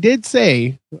 I did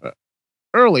say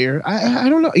earlier, I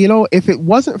don't know, you know, if it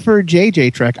wasn't for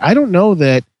JJ Trek, I don't know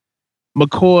that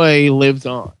McCoy lives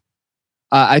on.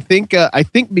 I think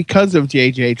because of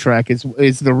JJ Trek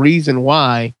is the reason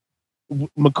why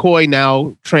McCoy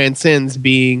now transcends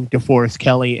being DeForest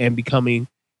Kelley and becoming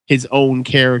his own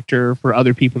character for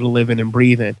other people to live in and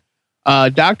breathe in.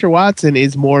 Dr. Watson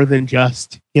is more than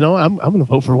just, you know, I'm going to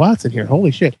vote for Watson here.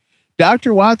 Holy shit.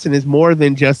 Dr. Watson is more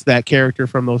than just that character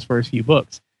from those first few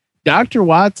books. Dr.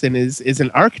 Watson is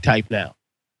an archetype now,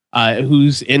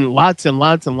 who's in lots and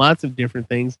lots and lots of different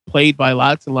things, played by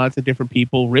lots and lots of different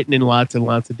people, written in lots and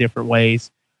lots of different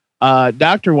ways.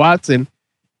 Dr. Watson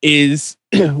is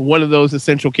one of those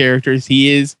essential characters.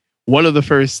 He is one of the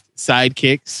first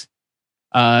sidekicks.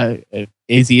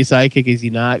 Is he a sidekick? Is he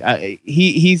not?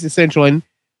 He's essential. And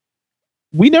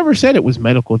we never said it was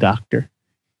medical doctor.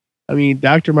 I mean,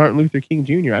 Dr. Martin Luther King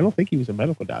Jr., I don't think he was a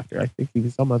medical doctor. I think he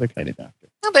was some other kind of doctor.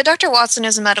 No, but Dr. Watson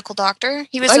is a medical doctor.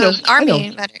 He was I know, an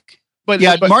army medic. But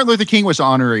Martin Luther King was an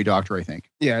honorary doctor, I think.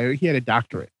 Yeah, he had a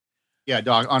doctorate. Yeah,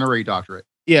 honorary doctorate.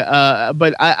 Yeah,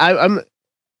 but I'm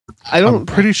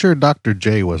pretty sure Dr.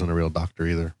 J wasn't a real doctor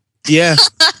either. Yeah.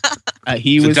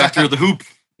 He was the doctor of the hoop.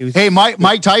 Hey,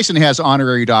 Mike Tyson has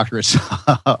honorary doctorates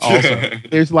also.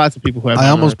 There's lots of people who have I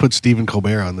almost put Stephen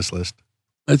Colbert on this list.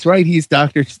 That's right. He's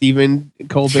Dr. Stephen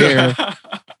Colbert,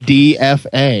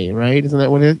 DFA, right? Isn't that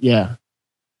what it is? Yeah.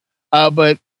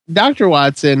 But Dr.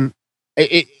 Watson,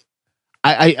 I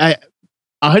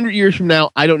 100 years from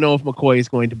now, I don't know if McCoy is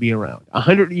going to be around.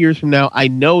 100 years from now, I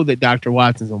know that Dr.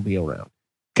 Watson's going to be around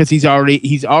because he's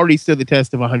already stood the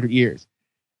test of 100 years.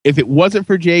 If it wasn't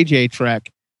for JJ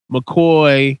Trek,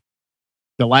 McCoy,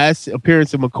 the last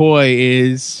appearance of McCoy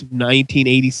is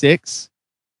 1986,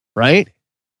 right?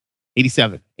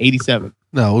 87.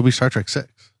 No, it would be Star Trek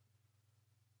 6.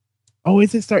 Oh,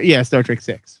 is it Star Trek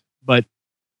 6. But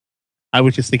I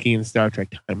was just thinking in the Star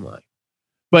Trek timeline.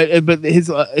 But his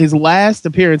last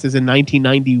appearance is in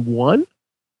 1991.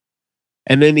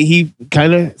 And then he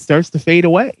kind of starts to fade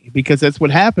away because that's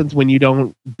what happens when you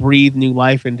don't breathe new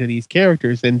life into these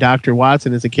characters. And Dr.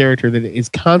 Watson is a character that is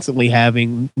constantly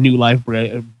having new life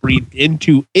breathed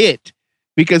into it.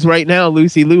 Because right now,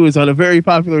 Lucy Liu is on a very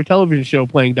popular television show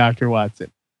playing Dr.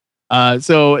 Watson.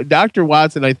 So Dr.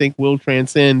 Watson, I think, will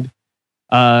transcend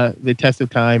the test of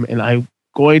time. And I'm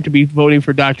going to be voting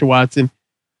for Dr. Watson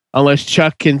unless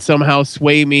Chuck can somehow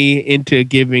sway me into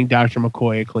giving Dr.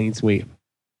 McCoy a clean sweep.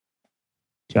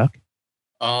 Chuck?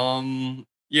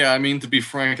 Yeah, I mean, to be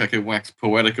frank, I could wax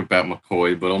poetic about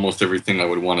McCoy, but almost everything I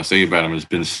would want to say about him has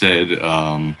been said.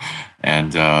 I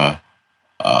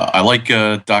like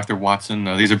Dr. Watson.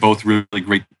 These are both really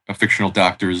great fictional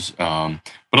doctors. But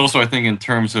also, I think in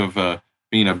terms of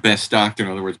being a best doctor, in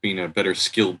other words, being a better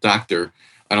skilled doctor,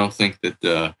 I don't think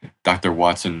that Dr.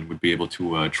 Watson would be able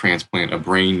to transplant a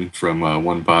brain from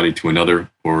one body to another,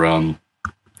 or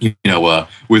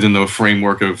within the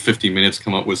framework of 50 minutes,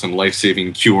 come up with some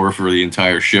life-saving cure for the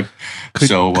entire ship. Could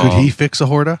he fix a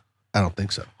Horta? I don't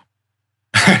think so.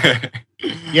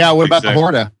 Yeah, what about the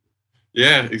Horta?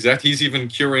 Yeah, exactly. He's even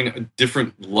curing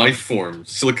different life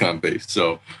forms, silicon-based.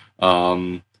 So,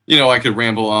 I could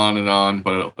ramble on,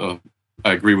 but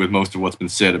I agree with most of what's been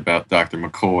said about Dr.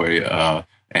 McCoy.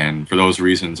 And for those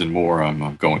reasons and more,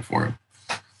 I'm going for him.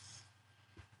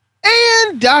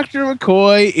 And Dr.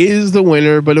 McCoy is the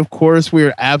winner, but of course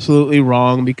we're absolutely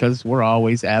wrong because we're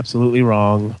always absolutely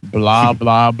wrong. Blah,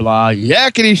 blah, blah.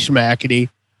 Yakety schmackety.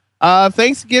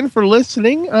 Thanks again for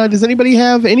listening. Does anybody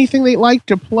have anything they'd like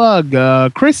to plug?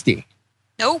 Christy?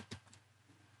 Nope.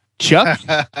 Chuck?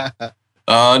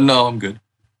 No, I'm good.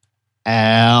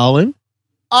 Alan?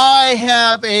 I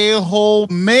have a whole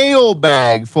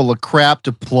mailbag full of crap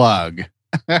to plug.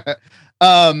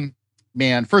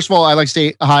 Man, first of all, I'd like to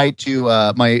say hi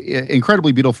to my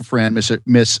incredibly beautiful friend,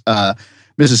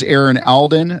 Mrs. Erin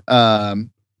Alden,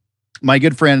 my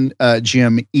good friend,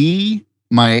 Jim E.,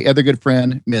 my other good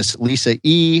friend, Miss Lisa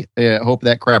E. Hope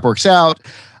that crap works out.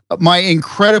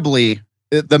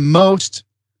 The most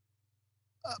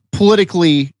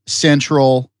politically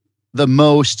central, the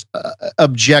most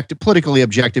politically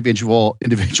objective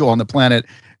individual on the planet,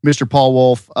 Mr. Paul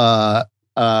Wolf.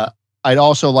 I'd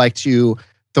also like to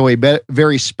throw a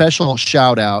very special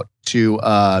shout out to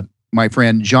my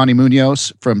friend Johnny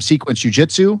Munoz from Sequence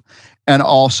Jiu-Jitsu, and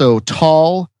also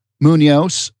Tal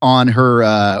Munoz on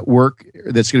her work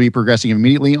that's going to be progressing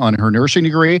immediately on her nursing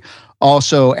degree.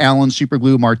 Also, Alan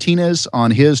Superglue Martinez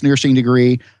on his nursing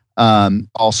degree.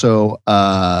 Also,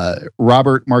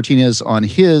 Robert Martinez on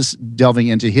his delving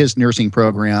into his nursing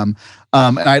program.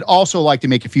 And I'd also like to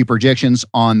make a few predictions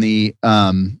on the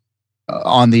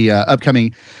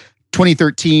upcoming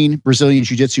 2013 Brazilian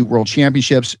Jiu-Jitsu World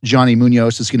Championships. Johnny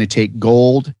Munoz is going to take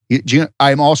gold.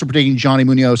 I'm also predicting Johnny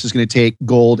Munoz is going to take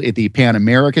gold at the Pan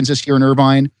Americans this year in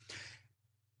Irvine.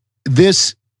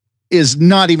 This is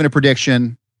not even a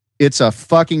prediction. It's a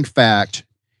fucking fact.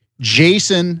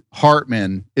 Jason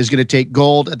Hartman is going to take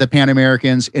gold at the Pan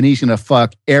Americans, and he's going to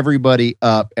fuck everybody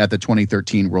up at the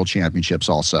 2013 World Championships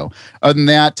also. Other than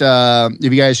that,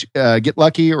 if you guys get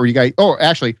lucky, or if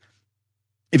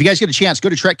you guys get a chance, go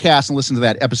to TrekCast and listen to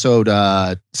that episode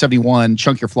 71,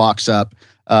 Chunk Your Flocks Up.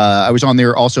 I was on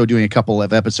there also doing a couple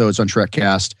of episodes on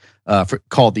TrekCast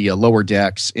called the Lower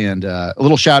Decks. And a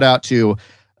little shout out to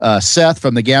Seth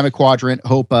from the Gamma Quadrant.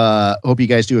 Hope you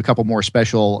guys do a couple more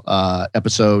special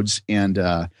episodes. And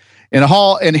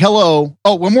hello.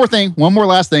 Oh, one more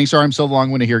last thing. Sorry, I'm so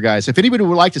long-winded here, guys. If anybody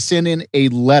would like to send in a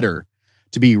letter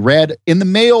to be read in the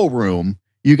mail room,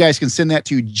 you guys can send that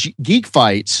to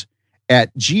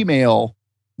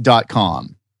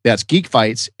geekfights@gmail.com. That's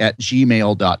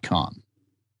geekfights@gmail.com.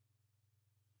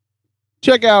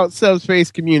 Check out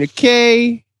Subspace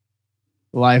Communique,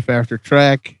 Life After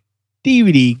Trek,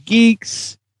 DVD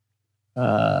Geeks,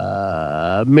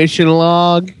 Mission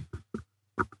Log,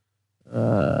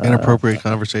 Inappropriate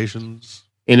Conversations.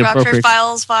 Rockford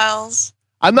Files.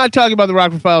 I'm not talking about the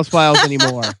Rockford Files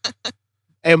anymore.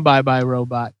 And Bye Bye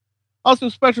Robot. Also,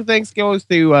 special thanks goes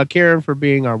to Karen for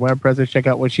being our web president. Check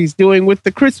out what she's doing with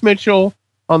the Chris Mitchell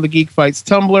on the Geek Fights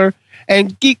Tumblr.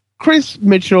 And Chris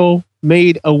Mitchell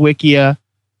made a Wikia.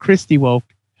 Christy Wolf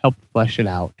helped flesh it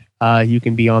out. You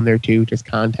can be on there too. Just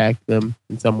contact them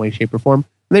in some way, shape, or form.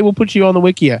 And they will put you on the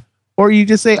Wikia. Or you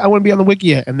just say, I want to be on the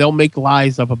Wikia, and they'll make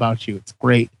lies up about you. It's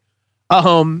great.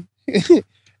 And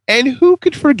who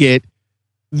could forget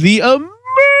the amazing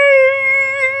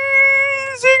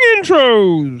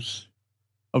intros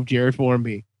of Jared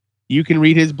Formby? You can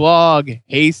read his blog,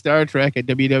 Hey Star Trek, at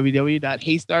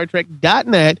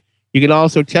www.heystartrek.net. You can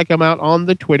also check him out on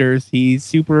the Twitters. He's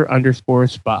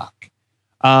super_Spock.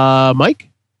 Mike?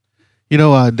 You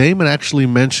know, Damon actually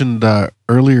mentioned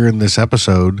earlier in this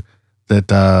episode that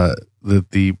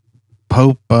the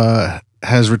Pope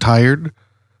has retired,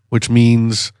 which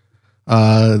means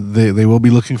they will be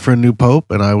looking for a new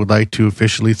Pope, and I would like to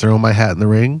officially throw my hat in the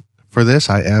ring for this.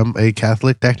 I am a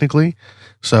Catholic, technically,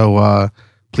 so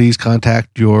please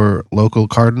contact your local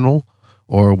cardinal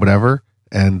or whatever,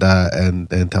 and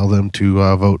tell them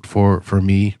to vote for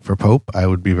me for Pope. I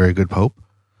would be a very good Pope.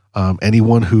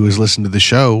 Anyone who has listened to the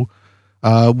show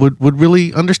would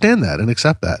really understand that and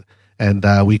accept that, and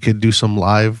we could do some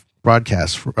live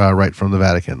broadcasts right from the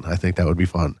Vatican. I think that would be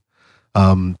fun.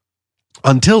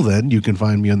 Until then, you can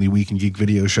find me on the Week in Geek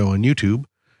video show on YouTube,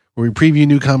 where we preview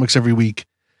new comics every week.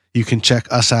 You can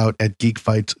check us out at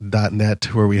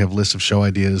geekfights.net, where we have lists of show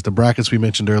ideas, the brackets we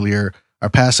mentioned earlier, our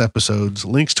past episodes,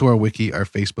 links to our wiki, our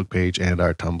Facebook page, and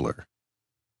our Tumblr.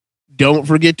 Don't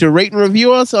forget to rate and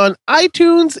review us on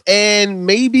iTunes and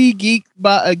maybe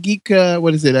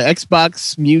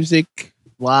Xbox Music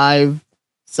Live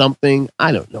something.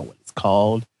 I don't know what it's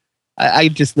called. I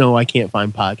just know I can't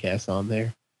find podcasts on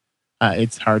there.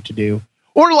 It's hard to do.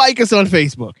 Or like us on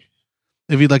Facebook.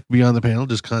 If you'd like to be on the panel,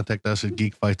 just contact us at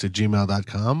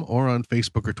geekfights@gmail.com or on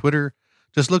Facebook or Twitter.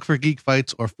 Just look for Geek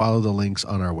Fights or follow the links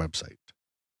on our website.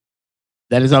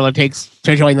 That is all it takes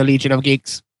to join the Legion of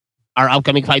Geeks. Our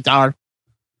upcoming fights are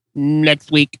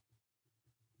next week,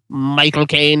 Michael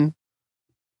Caine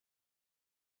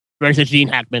versus Gene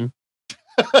Hackman.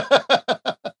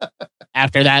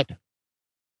 After that,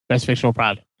 Best Fictional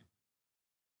Product.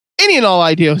 Any and all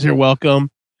ideas are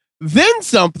welcome. Then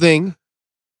something.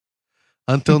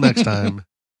 Until next time.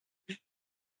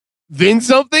 Then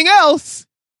something else.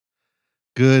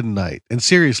 Good night. And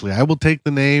seriously, I will take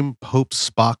the name Pope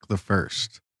Spock the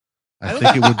First. I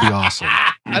think it would be awesome.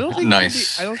 I don't think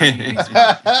nice. I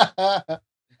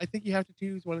think you have to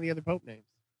choose one of the other Pope names.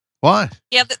 Why?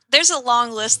 Yeah, there's a long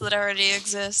list that already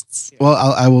exists. Well,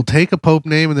 I will take a Pope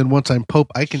name, and then once I'm Pope,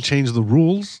 I can change the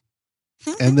rules,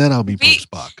 and then I'll be Pope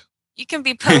Spock. You can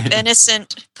be Pope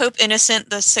Innocent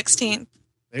the 16th.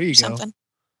 There you something. go.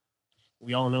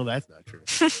 We all know that's not true.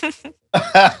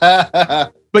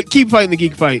 But keep fighting the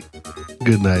geek fight.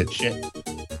 Good night. Shit.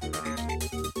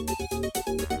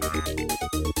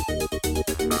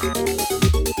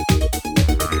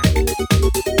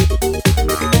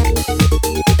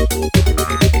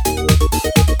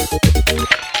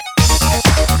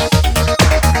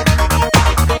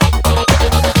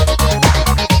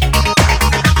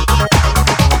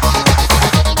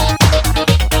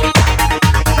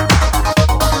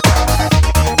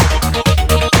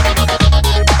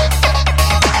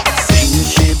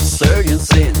 Steamship surgeons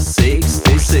in 6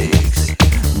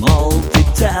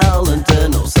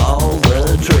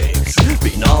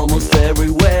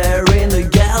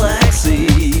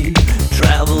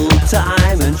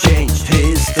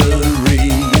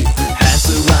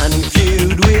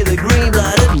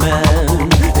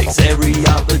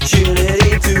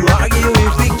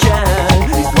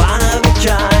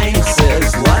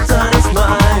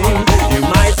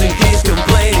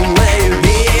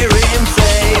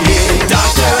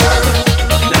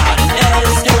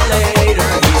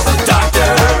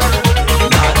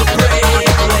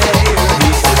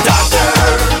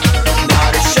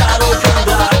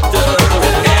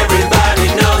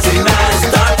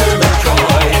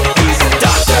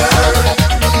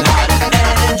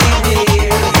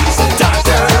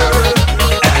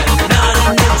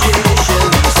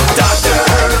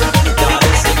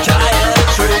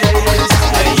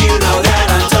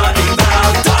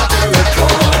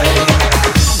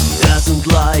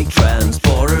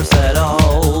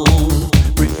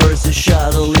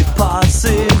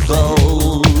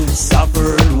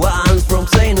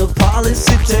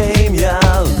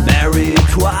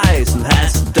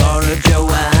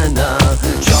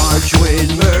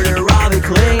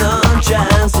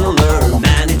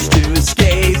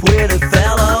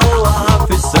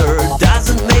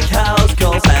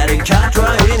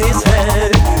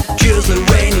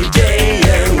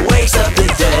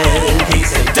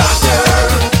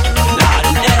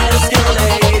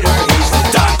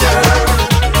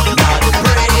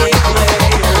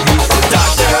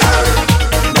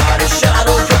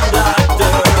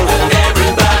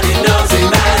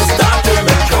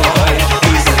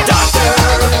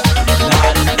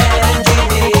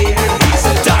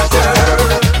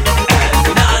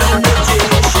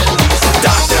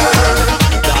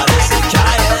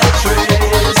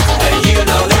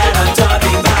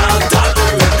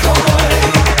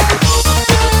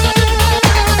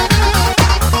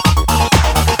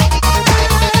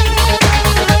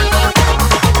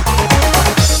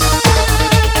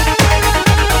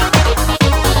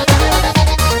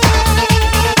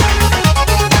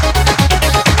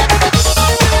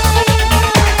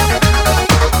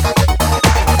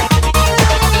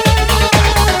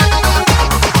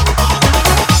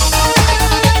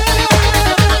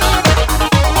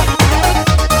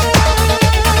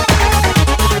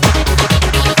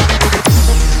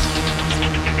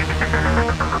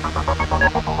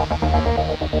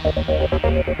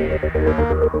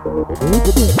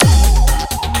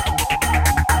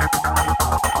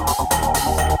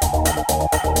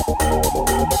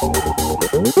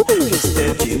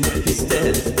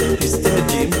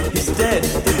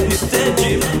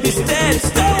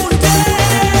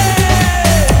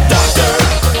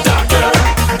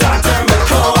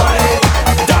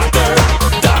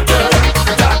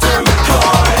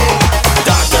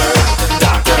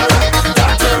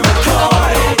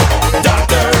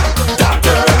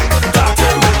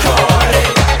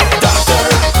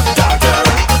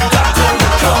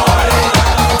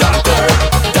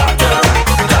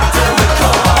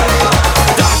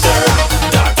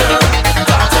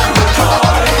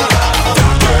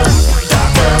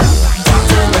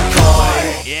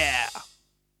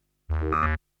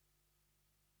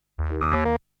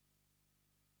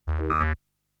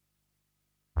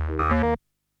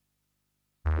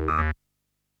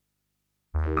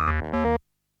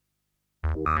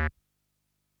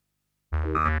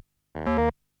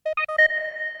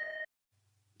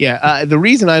 Yeah, the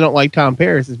reason I don't like Tom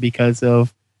Paris is because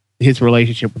of his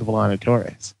relationship with Lana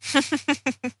Torres.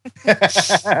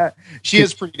 She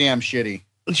is pretty damn shitty.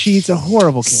 She's a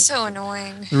horrible kid. So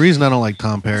annoying. The reason I don't like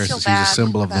Tom Paris feel is he's a bad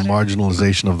symbol of the about it.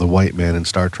 marginalization of the white man in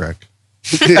Star Trek.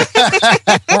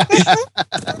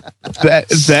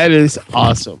 That is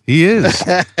awesome. He is.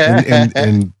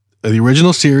 In the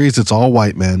original series, it's all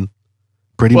white men,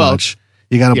 pretty much.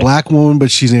 You got a yeah. black woman,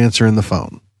 but she's answering the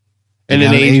phone. And you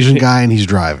an got an Asian Asian guy, and he's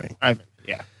driving.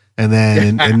 Yeah. And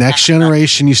then in Next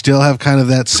Generation, you still have kind of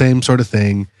that same sort of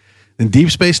thing. In Deep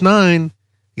Space Nine,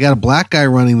 you got a black guy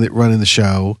running the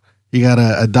show. You got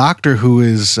a doctor who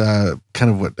is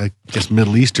kind of what I guess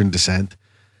Middle Eastern descent.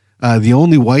 The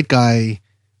only white guy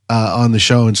on the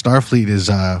show in Starfleet is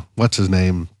what's his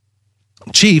name,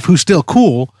 Chief, who's still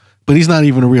cool, but he's not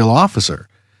even a real officer.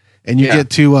 And you get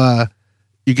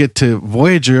to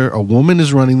Voyager. A woman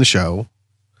is running the show.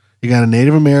 You got a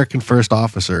Native American first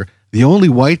officer. The only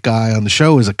white guy on the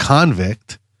show is a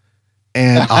convict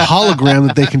and a hologram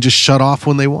that they can just shut off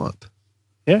when they want.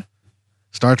 Yeah.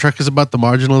 Star Trek is about the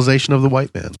marginalization of the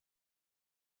white man.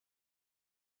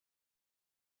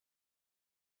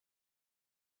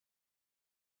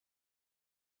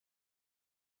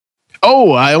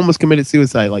 Oh, I almost committed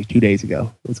suicide like 2 days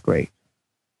ago. It was great.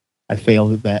 I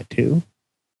failed at that too.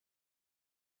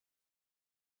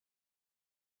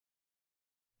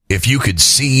 If you could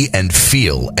see and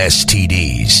feel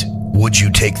STDs, would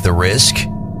you take the risk?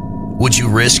 Would you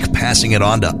risk passing it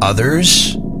on to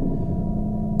others?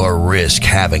 Or risk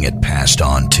having it passed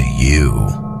on to you?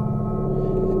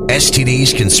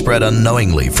 STDs can spread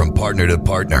unknowingly from partner to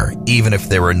partner, even if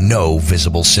there are no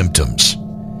visible symptoms.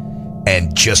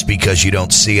 And just because you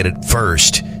don't see it at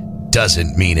first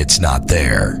doesn't mean it's not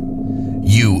there.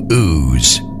 You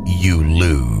ooze, you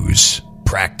lose.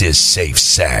 Practice safe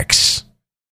sex.